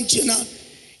మహత్కార్యములుగాను ఉంచిన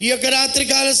ఈ యొక్క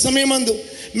రాత్రికాల సమయమందు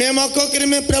మేము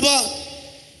ఒక్కొక్కరిమే ప్రభా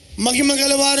మహిమ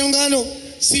గలవారంగాను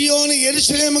సియోను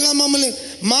యెరూషలేముగా మమ్మల్ని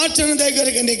మార్చిన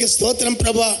దగ్గరికి నీకు స్తోత్రం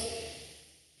ప్రభా.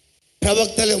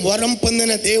 ప్రవక్తలు వరం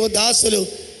పొందిన దేవదాసులు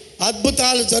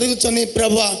అద్భుతాలు జరుగుతున్నాయి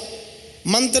ప్రభా.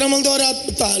 మంత్రముల ద్వారా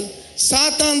అద్భుతాలు,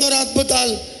 సాతాను ద్వారా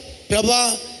అద్భుతాలు ప్రభా.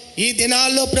 ఈ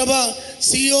దినాల్లో ప్రభా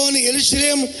సియోను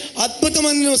యెరూషలేము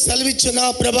అద్భుతమని నువ్వు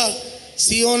సెలవిచ్చున్నావు ప్రభా.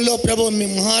 సియోన్లో ప్రభు మీ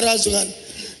మహారాజు గారు,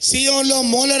 సియోన్లో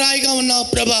మూలరాయిగా ఉన్నావు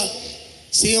ప్రభా.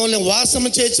 సియోన్లో వాసము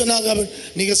చేస్తున్నావు కాబట్టి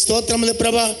నీకు స్తోత్రములు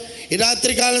ప్రభా. ఈ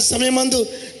రాత్రికాల సమయమందు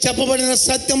చెప్పబడిన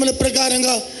సత్యముల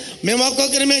ప్రకారంగా మేము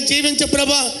ఒక్కొక్కరిమే జీవించే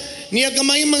ప్రభా. నీ యొక్క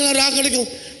మహిమల రాకడకు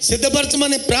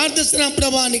సిద్ధపరచమని ప్రార్థిస్తున్నాం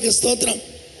ప్రభా. నీకు స్తోత్రం.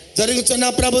 జరుగుతున్న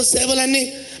ప్రభు సేవలన్నీ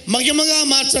మహిమగా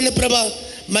మార్చండి ప్రభా.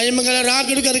 మహిమగల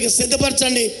రాకడు కనుక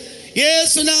సిద్ధపరచండి.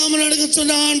 యేసు నామమున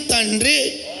అడుగుచున్నాను తండ్రి.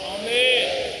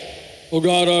 Oh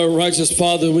God, our righteous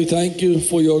Father, we thank you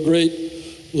for your great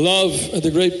love and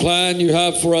the great plan you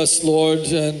have for us, Lord,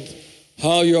 and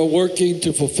how you're working to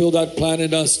fulfill that plan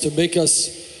in us, to make us,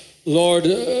 Lord,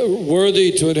 worthy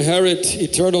to inherit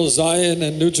eternal Zion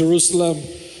and New Jerusalem,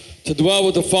 to dwell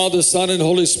with the Father, Son, and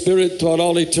Holy Spirit throughout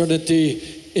all eternity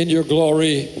in your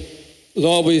glory.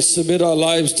 Lord, we submit our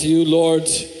lives to you, Lord,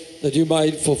 that you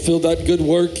might fulfill that good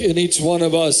work in each one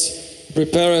of us.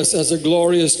 Prepare us as a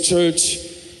glorious church,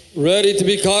 ready to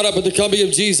be caught up at the coming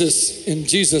of Jesus. In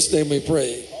Jesus' name we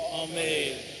pray. Amen.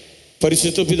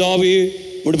 பரிசுத்த பிதாவே,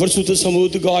 உம்முடைய பரிசுத்த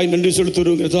சமூகத்துக்காய் நன்றி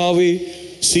செலுத்துகிறோம். கர்த்தாவே,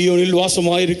 சீயோனில்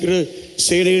வாசமாயிருக்கிற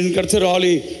சேனையின்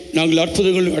கர்த்தராலே நாங்கள்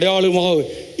அற்புதங்கள் அடையாளமாக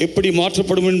எப்படி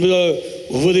மாற்றப்படும் என்பத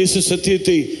உபதேச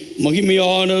சத்தியத்தை,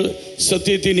 மகிமையான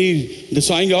சத்தியத்தை நீர் இந்த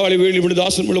சாயங்கால வேளையில்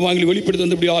தாசன் மூலமாக வெளிப்படுத்த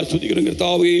வந்தபடி ஆஸ்வதிக்கிறோம்.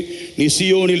 கர்த்தாவே, நீ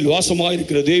சீயோனில்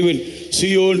வாசமாயிருக்கிற தேவன்.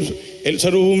 சீயோன்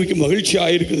சர்வபூமிக்கு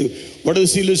மகிழ்ச்சியாக இருக்குது.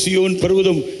 வடதிசையில் சீயோன்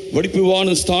பர்வதம் வடிப்புவான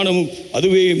ஸ்தானமும்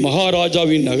அதுவே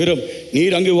மகாராஜாவின் நகரம்.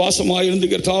 நீர் அங்கே வாசமாயிருந்து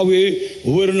கர்த்தாவே,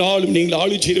 ஒவ்வொரு நாளும் நீங்கள்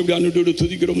ஆளு செய்கிறபடி அன்னோடு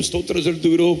துதிக்கிறோம், ஸ்தோத்திரம்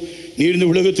செலுத்துகிறோம். நீர் இந்த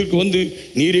உலகத்திற்கு வந்து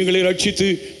நீர் எங்களை ரட்சித்து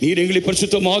நீர் எங்களை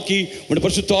பரிசுத்தமாக்கி உடைய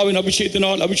பரிசுத்தாவின்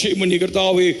அபிஷேகத்தினால் அபிஷேகம் பண்ணி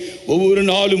கர்த்தாவே, ஒவ்வொரு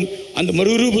நாளும் அந்த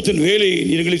மறுரூபத்தின் வேலையை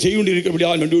நீர் எங்களை செய்ய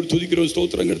வேண்டியிருக்கிறபடியா நன்றோடு துதிக்கிறோம்,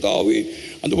 ஸ்தோத்திரம் கர்த்தாவே.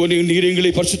 அதுபோல நீர்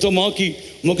எங்களை பரிசுத்தமாக்கி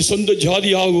உமக்கு சொந்த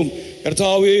ஜாதியாகவும்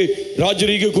கர்த்தாவே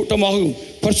ராஜரீக கூட்டமாகவும்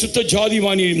பரிசுத்த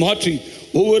ஜாதிவாணி மாற்றி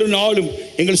ஒவ்வொரு நாளும்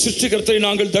எங்கள் சிருஷ்டிகர்த்தரை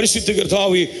நாங்கள் தரிசித்து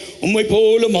கர்த்தாவே உம்மை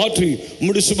போல மாற்றி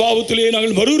உம்முடைய சுபாவத்திலே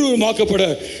நாங்கள் மறுரூபமாக்கப்பட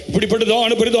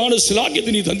இப்படிப்பட்டதான பெரிதான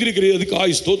சிலாக்கியத்தை நீ தந்திருக்கிறீர்.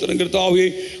 அதுக்காய் ஸ்தோத்திரம் கர்த்தாவே.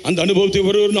 அந்த அனுபவத்தை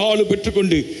ஒரு நாளும்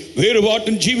பெற்றுக்கொண்டு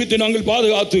வேறுபாட்டின் ஜீவித்தை நாங்கள்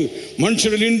பாதுகாத்து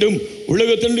மனுஷரிலிருந்தும்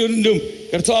உலகத்திலிருந்தும்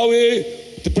கர்த்தாவே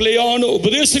பிள்ளையான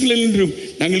உபதேசங்களில் நின்றும்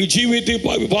நாங்கள் ஜீவியத்தை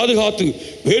பாதுகாத்து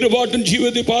வேறுபாட்டின்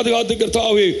ஜீவியத்தை பாதுகாத்து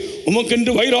கர்த்தாவே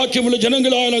உமக்கென்று வைராக்கியம் உள்ள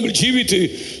ஜனங்களாக நாங்கள் ஜீவித்து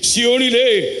சியோனிலே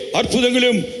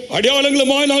அற்புதங்களும்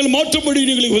அடையாளங்களுமாய் நாங்கள் மாற்றப்படி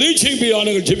நீங்கள் உதவி செய்ய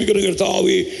நாங்கள் ஜெபிக்கிறோம்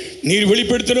கர்த்தாவே. நீர்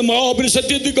வெளிப்படுத்தின மாபெரும்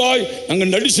சத்தியத்துக்காய்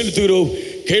நாங்கள் நன்றி செலுத்துகிறோம்.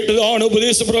 கேட்டதான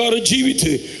உபதேச பிரகாரம்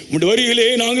ஜீவித்து உம்முடைய வரியிலே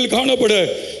நாங்கள் காணப்பட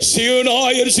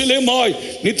சியோனாய் எருசலேமாய்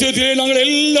நித்தியத்திலே நாங்கள்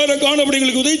எல்லாரும் காணப்பட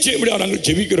எங்களுக்கு உதவி செய்ய நாங்கள்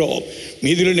ஜெபிக்கிறோம்.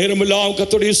 மீதில நேரமெல்லாம்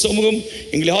கர்த்தருடைய சமூகம்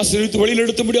எங்களை ஆசீர்வதித்து வழி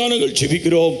நடத்தும்படியாக நாங்கள்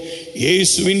ஜெபிக்கிறோம்.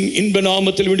 இயேசுவின் இன்ப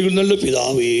நாமத்தில் வேண்டிய நல்ல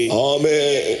பிதாவே.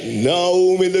 Amen. Now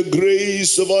may the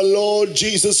grace of our Lord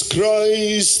Jesus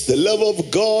Christ, the love of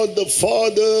God the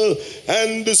Father,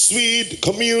 and the sweet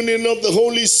communion of the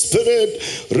Holy Spirit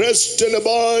rest and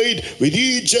abide with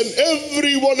each and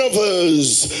every one of us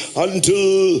until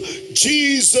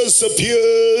Jesus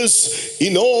appears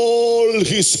in all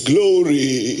his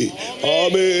glory.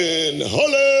 Amen.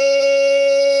 Hallelujah.